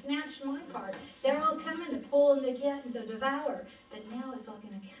I'm going to snatch my part. They're all coming to pull and to get and to devour. But now it's all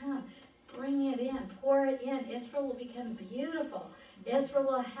going to come. Bring it in. Pour it in. Israel will become beautiful. Israel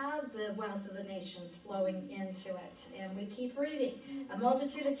will have the wealth of the nations flowing into it. And we keep reading. A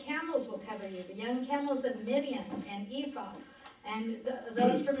multitude of camels will cover you. The young camels of Midian and Ephah. And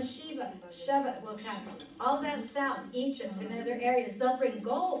those from Sheba will come. All that south, Egypt and other areas, they'll bring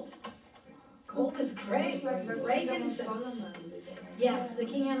gold. Gold is great. Frankincense. Yes, the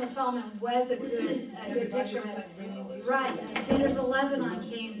kingdom of Solomon was a good picture of it. Right, the cedars of Lebanon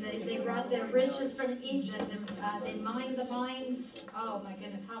came. They brought their riches from Egypt, and they mined the mines. Oh my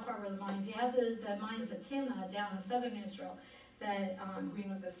goodness, how far were the mines? You have the mines of Timnah down in southern Israel. But the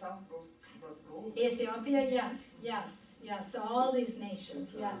Queen of the South brought gold. Ethiopia, yes. So all these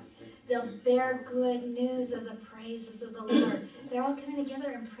nations, yes. They'll bear good news of the praises of the Lord. They're all coming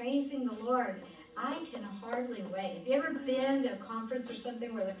together and praising the Lord. I can hardly wait. Have you ever been to a conference or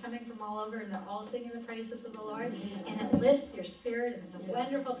something where they're coming from all over and they're all singing the praises of the Lord? And it lifts your spirit and it's a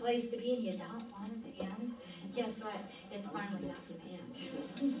wonderful place to be and you don't want it to end? Guess what? It's finally not going to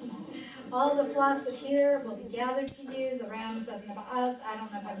end. All the flocks of Peter will be gathered to you. The rams of Nebaioth, I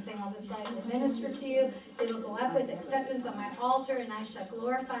don't know if I'm saying all this right, will minister to you. They will go up with acceptance on my altar and I shall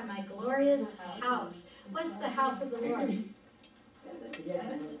glorify my glorious house. What's the house of the Lord?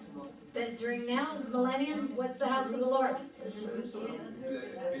 But during now, millennium, what's the house of the Lord?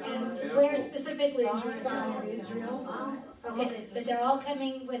 And where specifically in Jerusalem? Okay, but they're all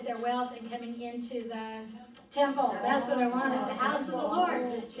coming with their wealth and coming into the temple. That's what I wanted, the house of the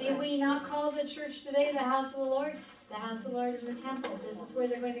Lord. Do we not call the church today the house of the Lord? The house of the Lord in the temple. This is where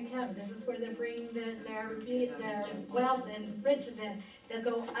they're going to come. This is where they're bringing their wealth and riches in. They'll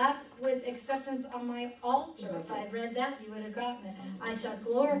go up with acceptance on my altar. If I had read that, you would have gotten it. I shall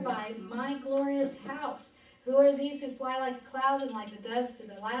glorify my glorious house. Who are these who fly like a cloud and like the doves to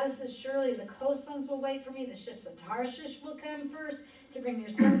their lattices? Surely the coastlands will wait for me. The ships of Tarshish will come first to bring your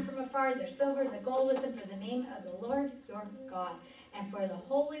sons from afar, their silver, their gold with them for the name of the Lord your God. And for the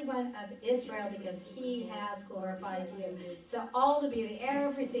Holy One of Israel, because he has glorified you. So all the beauty,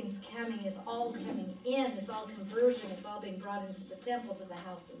 everything's coming, is all coming in. It's all conversion. It's all being brought into the temple, to the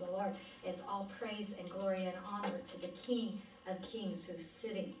house of the Lord. It's all praise and glory and honor to the King of Kings who's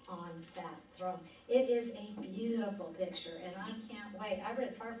sitting on that throne. It is a beautiful picture, and I can't wait. I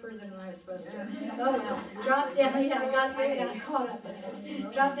read far further than I was supposed to. Oh well. Drop down. Yeah, I got caught up in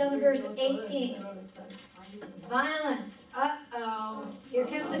it. Drop down to verse 18. Violence. Uh-oh. Here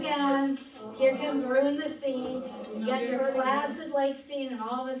come the guns. Here comes ruin the scene. You got your placid lake scene, and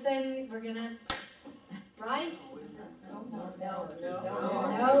all of a sudden we're gonna, right?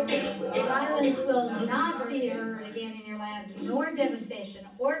 No. Violence will not be heard again in your land, nor devastation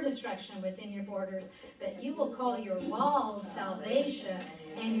or destruction within your borders, but you will call your walls salvation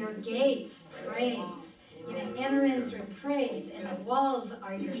and your gates praise. You may enter in through praise, and the walls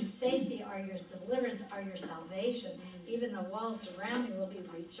are your safety, are your deliverance, are your salvation. Even the walls surrounding will be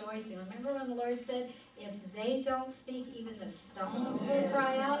rejoicing. Remember when the Lord said, if they don't speak, even the stones will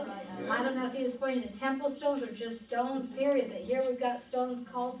cry out? I don't know if he was pointing to temple stones or just stones, period, but here we've got stones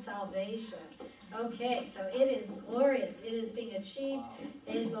called salvation. Okay, so it is glorious. It is being achieved.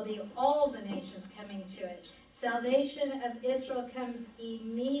 It will be all the nations coming to it. Salvation of Israel comes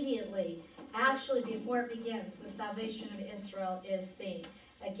immediately. Actually, before it begins, the salvation of Israel is seen.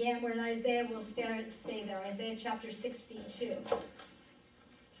 Again, we're in Isaiah. We'll stay there. Isaiah chapter 62.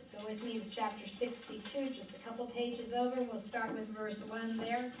 So go with me to chapter 62, just a couple pages over. We'll start with verse 1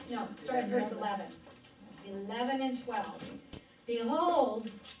 there. No, start with verse 11. 11 and 12. Behold,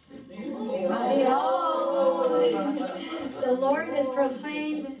 the Lord is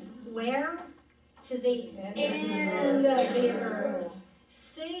proclaimed where? to the end of the earth.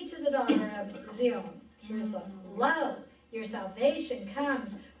 Say to the daughter of Zion, Jerusalem, lo, your salvation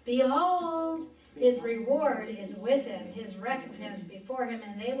comes. Behold, his reward is with him, his recompense before him,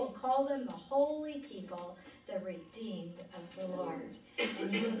 and they will call them the holy people, the redeemed of the Lord.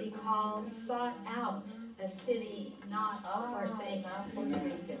 And you will be called, sought out, a city not forsaken.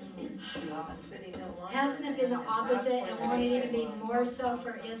 Hasn't it been the opposite, and won't it even be more so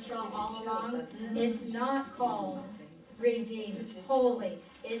for Israel all along? It's not called redeemed, holy.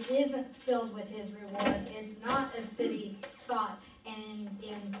 It isn't filled with his reward. It's not a city sought. And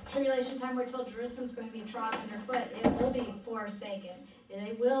in tribulation time, we're told Jerusalem's going to be trodden underfoot. It will be forsaken.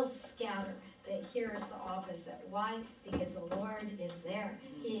 They will scatter. But here is the opposite. Why? Because the Lord is there.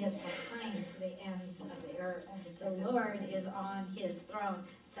 He has proclaimed to the ends of the earth. The Lord is on his throne.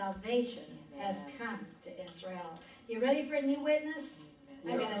 Salvation has come to Israel. You ready for a new witness?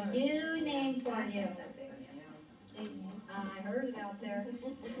 I got a new name for you. I heard it out there.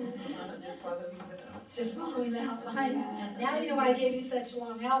 Just following the outline. Now you know why I gave you such a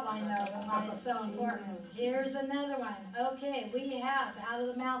long outline, though, and why it's so important. Here's another one. Okay, we have out of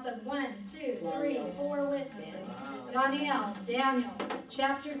the mouth of 1, 2, 3, 4 witnesses. Daniel,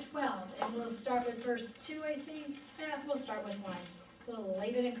 chapter 12, and we'll start with verse 2, I think. Yeah, we'll start with 1. We'll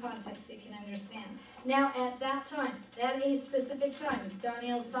leave it in context so you can understand. Now, at that time, at a specific time,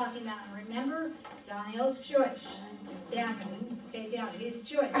 Daniel's talking about, and remember, Daniel's Jewish. Daniel, he's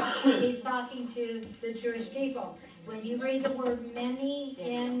Jewish. He's talking to the Jewish people. When you read the word many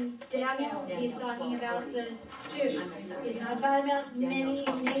in Daniel, he's talking about the Jews. He's not talking about many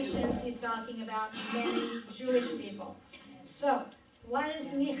nations, he's talking about many Jewish people. So, why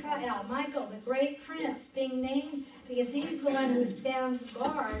is Michael, the great prince, being named? Because he's the one who stands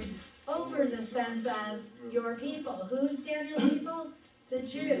guard over the sons of your people. Who's Daniel's people? The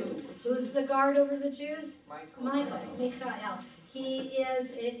Jews. Who's the guard over the Jews? Michael. He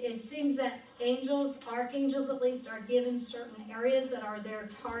is, it seems that angels, archangels at least, are given certain areas that are their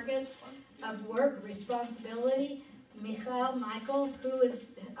targets of work, responsibility. Michael, who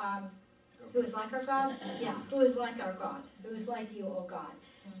is like our God? Yeah, who is like our God? Who is like you, O God?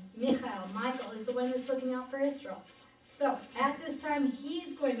 Michael is the one that's looking out for Israel. So, at this time,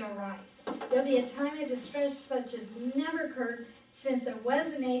 he's going to arise. There'll be a time of distress such as never occurred since there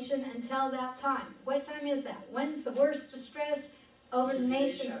was a nation until that time. What time is that? When's the worst distress over the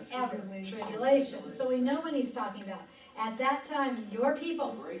nation ever? Tribulation. So we know what he's talking about. At that time, your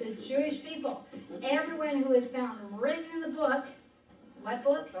people, the Jewish people, everyone who is found written in the book, what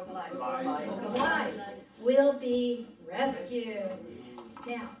book? Book of Life, will be rescued.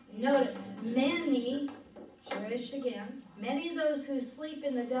 Now, notice, many, Jewish again, many of those who sleep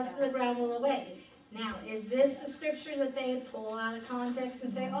in the dust of the ground will awake. Now, is this a scripture that they pull out of context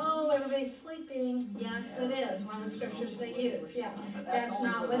and say, oh, everybody's sleeping? Yes, it is. One of the scriptures they use. Yeah, that's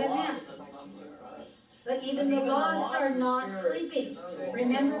not what it meant. But even the lost are not sleeping.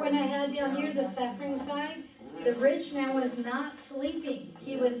 Remember when I had down here the suffering side? The rich man was not sleeping.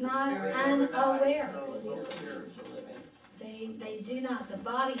 He was not unaware. They do not. The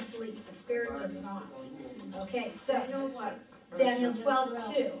body sleeps. The spirit does not. Okay, so Daniel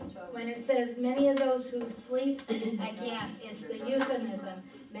 12:2, when it says, many of those who sleep, again, it's the euphemism.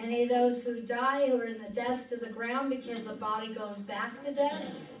 Many of those who die, who are in the dust of the ground because the body goes back to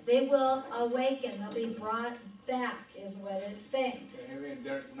dust, they will awaken. They'll be brought back, is what it's saying.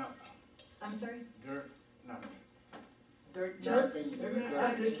 Dirt now. I'm sorry? Dirt now. Dirt. Dirt?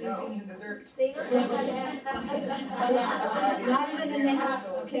 They're sleeping in the dirt. They don't take a nap. Not even in the house,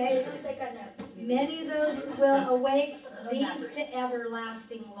 okay? They don't take a nap. Many of those will awake, these to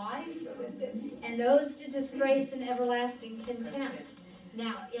everlasting life, and those to disgrace and everlasting contempt.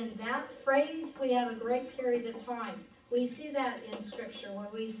 Now, in that phrase, we have a great period of time. We see that in Scripture, where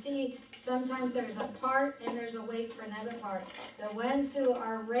we see sometimes there's a part and there's a wait for another part. The ones who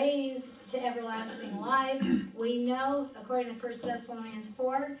are raised to everlasting life, we know, according to 1 Thessalonians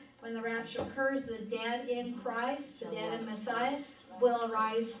 4, when the rapture occurs, the dead in Christ, the dead in Messiah, will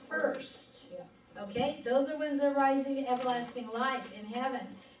arise first. Okay? Those are ones that are rising to everlasting life in heaven.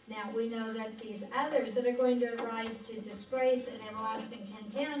 Now, we know that these others that are going to rise to disgrace and everlasting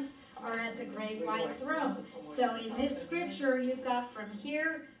contempt are at the great white throne. So in this scripture, you've got from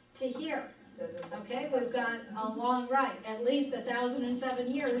here to here. Okay, we've got a long ride, at least 1,007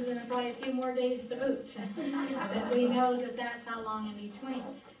 years, and probably a few more days to boot. But we know that that's how long in between.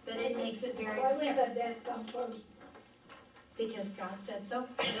 But it makes it very clear. Why did the death come first? Because God said so.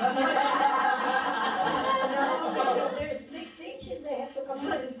 No, there's 6 inches they have to come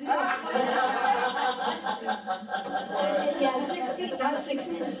out. Yeah, 6 feet, not 6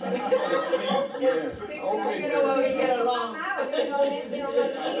 inches.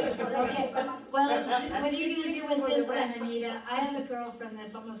 Okay, well, what are you gonna do with this then, Anita? I have a girlfriend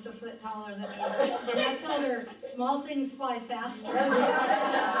that's almost a foot taller than me, and I told her, small things fly faster.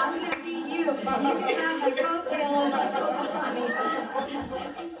 I'm gonna beat you. You can have my coattail as I go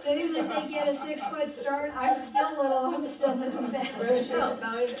by. So even if they get a 6-foot start, I'm still little, I'm still moving fast. Rachel,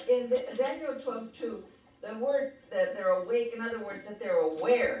 now in Daniel 12:2, the word that they're awake, in other words, that they're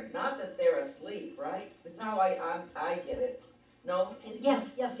aware, not that they're asleep, right? That's how I get it. No?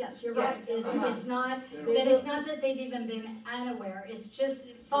 Yes, you're right. Yes, It's not, but it's not that they've even been unaware. It's just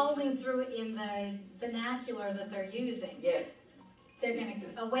following through in the vernacular that they're using. Yes. They're gonna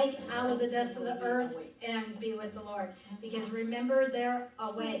awake out of the dust of the earth and be with the Lord. Because remember, they're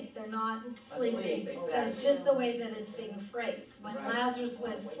awake, they're not sleeping. Asleep, So it's just the way that it's being phrased. When Right. Lazarus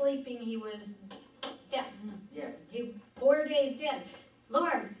was sleeping, he was dead. Yes. 4 days dead.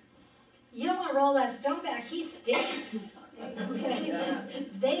 Lord, you don't wanna roll that stone back, he stinks. Okay?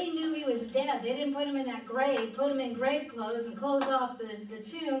 They knew he was dead. They didn't put him in that grave, put him in grave clothes and close off the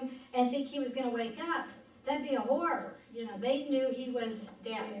tomb and think he was gonna wake up. That'd be a horror. You know, they knew he was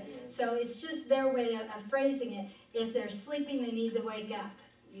dead. So it's just their way of phrasing it. If they're sleeping, they need to wake up.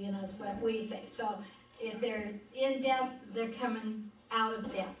 You know, is what we say. So if they're in death, they're coming out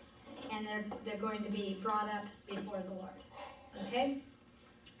of death. And they're going to be brought up before the Lord. Okay?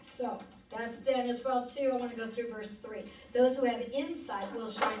 So that's Daniel 12:2. I want to go through verse 3. Those who have insight will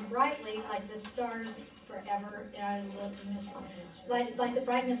shine brightly like the stars forever. Like the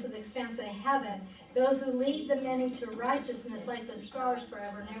brightness of the expanse of heaven. Those who lead the many to righteousness like the stars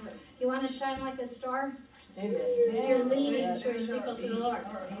forever and ever. You want to shine like a star? You're leading Jewish people to the Lord.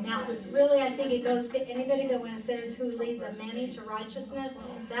 Now, really, I think it goes to anybody, but when it says who lead the many to righteousness,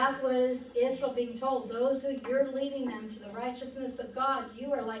 that was Israel being told, those who you're leading them to the righteousness of God,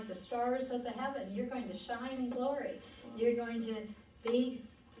 you are like the stars of the heaven. You're going to shine in glory. You're going to be,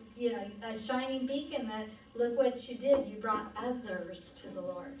 you know, a shining beacon that, look what you did. You brought others to the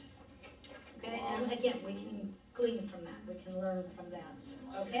Lord. Okay, and again, we can glean from that. We can learn from that.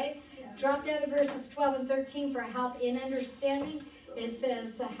 Okay? Drop down to verses 12 and 13 for help in understanding. It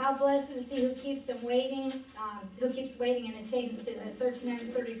says, how blessed is he who keeps waiting and attains to the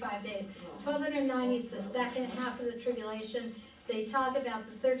 1335 days. 1290 is the second half of the tribulation. They talk about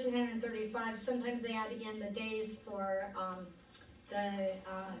the 1335. Sometimes they add in the days for the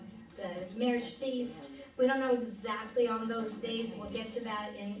marriage feast. We don't know exactly on those days. We'll get to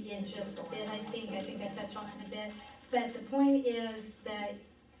that in just a bit, I think. I think I touched on it in a bit. But the point is that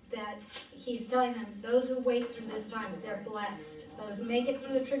he's telling them, those who wait through this time, they're blessed. Those who make it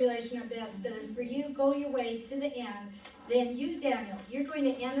through the tribulation are blessed. But as for you, go your way to the end. Then you, Daniel, you're going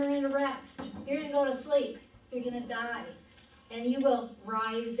to enter into rest. You're going to go to sleep. You're going to die. And you will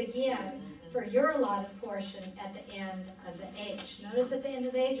rise again for your allotted portion at the end of the age. Notice at the end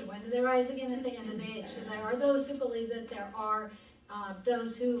of the age, and when do they rise again? At the end of the age. So there are those who believe that there are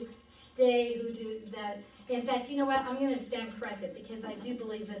those who stay, who do that. In fact, you know what? I'm going to stand corrected because I do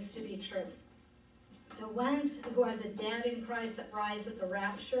believe this to be true. The ones who are the dead in Christ that rise at the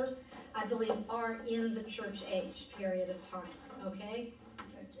rapture, I believe, are in the church age period of time. Okay?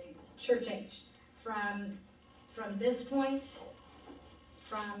 Church age. From this point,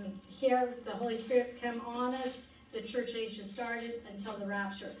 from here, the Holy Spirit's come on us, the church age has started until the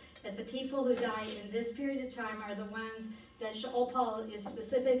rapture. That the people who die in this period of time are the ones that Paul is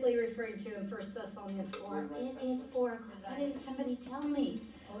specifically referring to in 1 Thessalonians 4. It is 4 o'clock. Why didn't somebody tell me?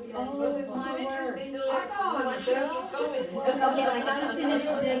 Oh, my word. Okay, I gotta finish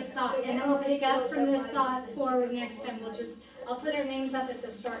this thought, and then we'll pick up from this thought forward next time. I'll put our names up at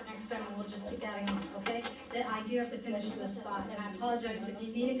the start next time, and we'll just keep adding on, okay? That I do have to finish this thought, and I apologize if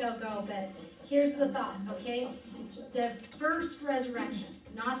you need to go, but here's the thought, okay? The first resurrection,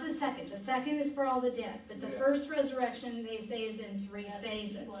 not the second. The second is for all the dead, but the first resurrection, they say, is in 3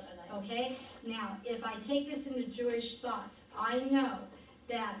 phases, okay? Now, if I take this into Jewish thought, I know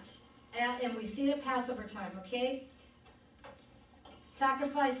that, and we see it at Passover time, okay?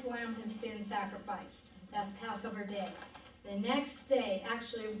 Sacrifice lamb has been sacrificed. That's Passover day. The next day,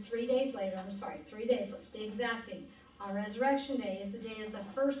 actually 3 days later, 3 days, let's be exacting. On Resurrection Day is the day of the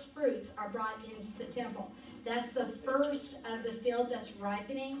first fruits are brought into the temple. That's the first of the field that's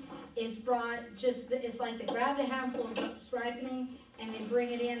ripening. It's brought it's like they grab a handful of what's ripening and they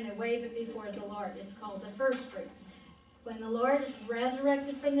bring it in, they wave it before the Lord. It's called the first fruits. When the Lord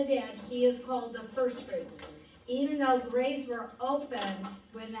resurrected from the dead, he is called the first fruits. Even though graves were open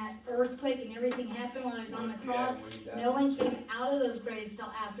when that earthquake and everything happened when he was on the cross, no one came out of those graves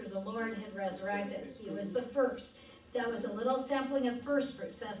till after the Lord had resurrected. He was the first. That was a little sampling of first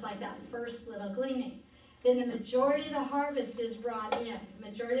fruits. That's like that first little gleaning. then the majority of the harvest is brought in.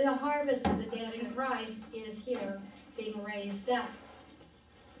 Majority of the harvest of the dead in Christ is here being raised up.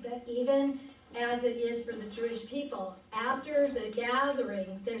 But even as it is for the Jewish people, after the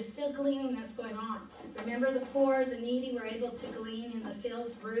gathering, there's still gleaning that's going on. Remember the poor, the needy were able to glean in the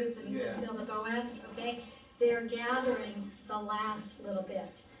fields, Ruth and the field of Boaz, okay? They're gathering the last little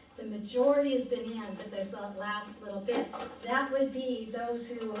bit. The majority has been in, but there's the last little bit. That would be those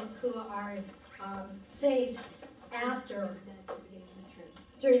who are saved after,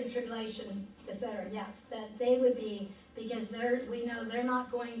 during the tribulation, etc. Yes, that they would be, because we know they're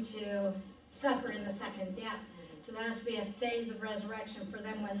not going to suffer in the second death. So there has to be a phase of resurrection for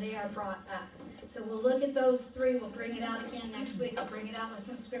them when they are brought up. So we'll look at those three. We'll bring it out again next week. I'll bring it out with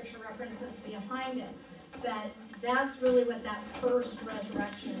some scripture references behind it. But that's really what that first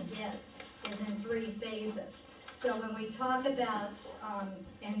resurrection is in 3 phases. So when we talk about,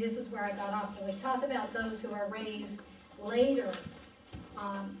 and this is where I got off, when we talk about those who are raised later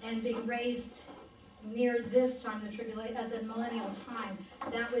and being raised near this time, the millennial time,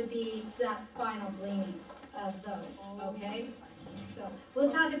 that would be that final gleaning of those, okay? So we'll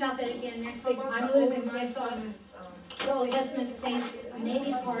talk about that again next week. I'm losing my thought. The Old Testament saints may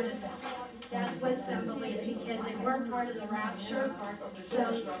be part of that. That's what some believe, because they weren't part of the rapture.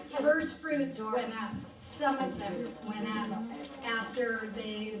 So first fruits went up. Some of them went up after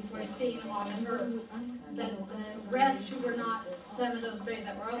they were seen on the earth. But the rest who were not, some of those graves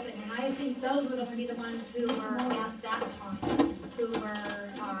that were open. And I think those would only be the ones who were at that time, who were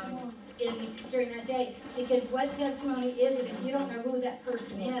during that day. Because what testimony is it if you don't know who that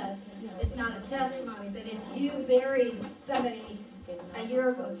person is? It's not a testimony. But if you buried somebody a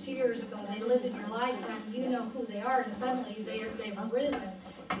year ago, 2 years ago, and they lived in your lifetime, you know who they are, and suddenly they've risen.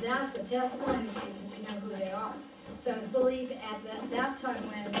 That's a testimony to you because you know who they are. So it's believed at that time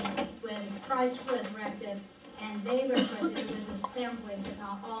when Christ resurrected and they resurrected, it was a sampling, but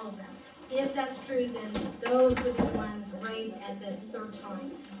not all of them. If that's true, then those would be the ones raised at this third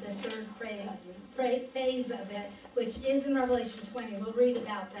time, the third phase of it, which is in Revelation 20. We'll read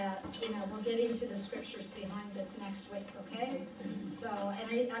about that. We'll get into the scriptures behind this next week, okay? So,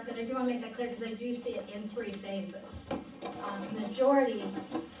 but I do want to make that clear because I do see it in 3 phases. Majority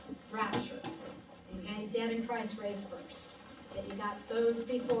rapture, okay? Dead in Christ raised first. That you got those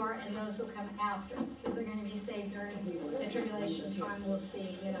before and those who come after, because they're going to be saved during the tribulation time. We'll see,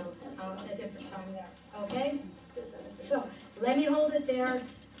 a different time there. Okay? So let me hold it there.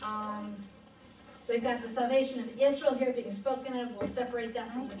 We've got the salvation of Israel here being spoken of. We'll separate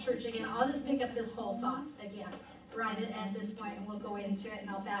that from the church again. I'll just pick up this whole thought again, right at this point, and we'll go into it, and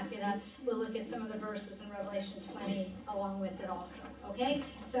I'll back it up. We'll look at some of the verses in Revelation 20 along with it also. Okay?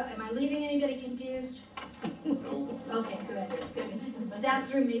 So am I leaving anybody confused? No. Okay, good. That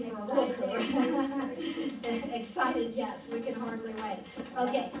threw me for a loop. Excited, yes. We can hardly wait.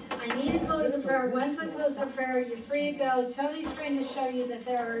 Okay, I need to close in prayer. Once I close in prayer, you're free to go. Tony's trying to show you that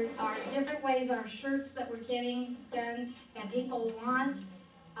there are different ways our shirts that we're getting done and people want.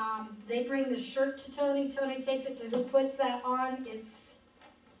 They bring the shirt to Tony. Tony takes it to who puts that on. It's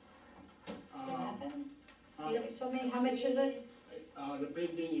so many. How much is it? The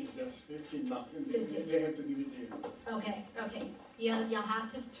painting is just $15. $15. They have to give it to you. Okay. You'll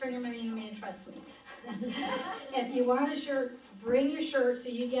have to turn your money into me and trust me. If you want a shirt, bring your shirt so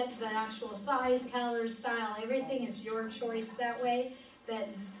you get the actual size, color, style. Everything is your choice that way. But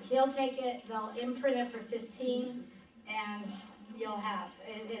he'll take it. They'll imprint it for $15, and you'll have.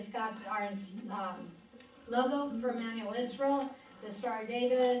 It's got our logo for Emmanuel Israel, the Star of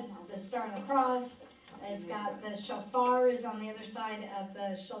David, the Star on the Cross. It's got the shofar is on the other side of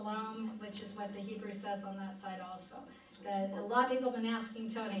the shalom, which is what the Hebrew says on that side also. But a lot of people have been asking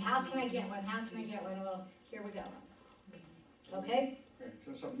Tony, how can I get one? How can I get one? Well, here we go. Okay? Okay,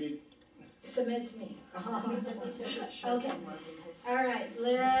 so submit. Submit to me. Okay. All right,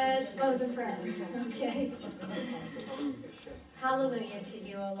 let's close in prayer. Okay. Hallelujah to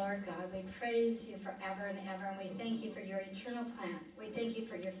you, O Lord God. We praise you forever and ever, and we thank you for your eternal plan. We thank you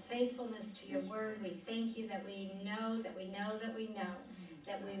for your faithfulness to your word. We thank you that we know that we know that we know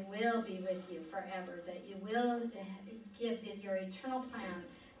that we will be with you forever, that you will give your eternal plan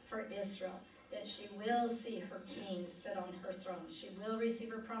for Israel, that she will see her king sit on her throne. She will receive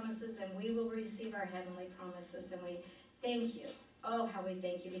her promises, and we will receive our heavenly promises, and we thank you. Oh, how we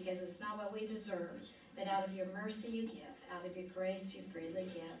thank you, because it's not what we deserve, but out of your mercy you give, out of your grace you freely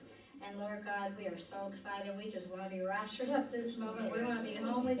give. And Lord God, we are so excited. We just want to be raptured up this moment. We want to be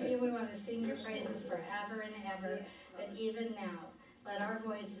home with you. We want to sing your praises forever and ever. But even now, let our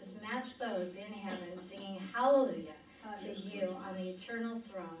voices match those in heaven singing hallelujah, to you on the eternal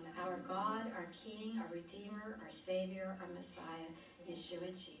throne, our God, our King, our Redeemer, our Savior, our Messiah, Yeshua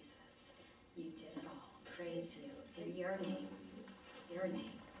Jesus. You did it all. Praise you. In your name. Your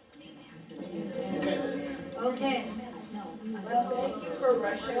name. Amen. Okay. Well, thank you for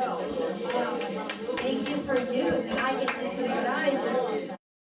Rochelle. Thank you for you, that I get to see what I do.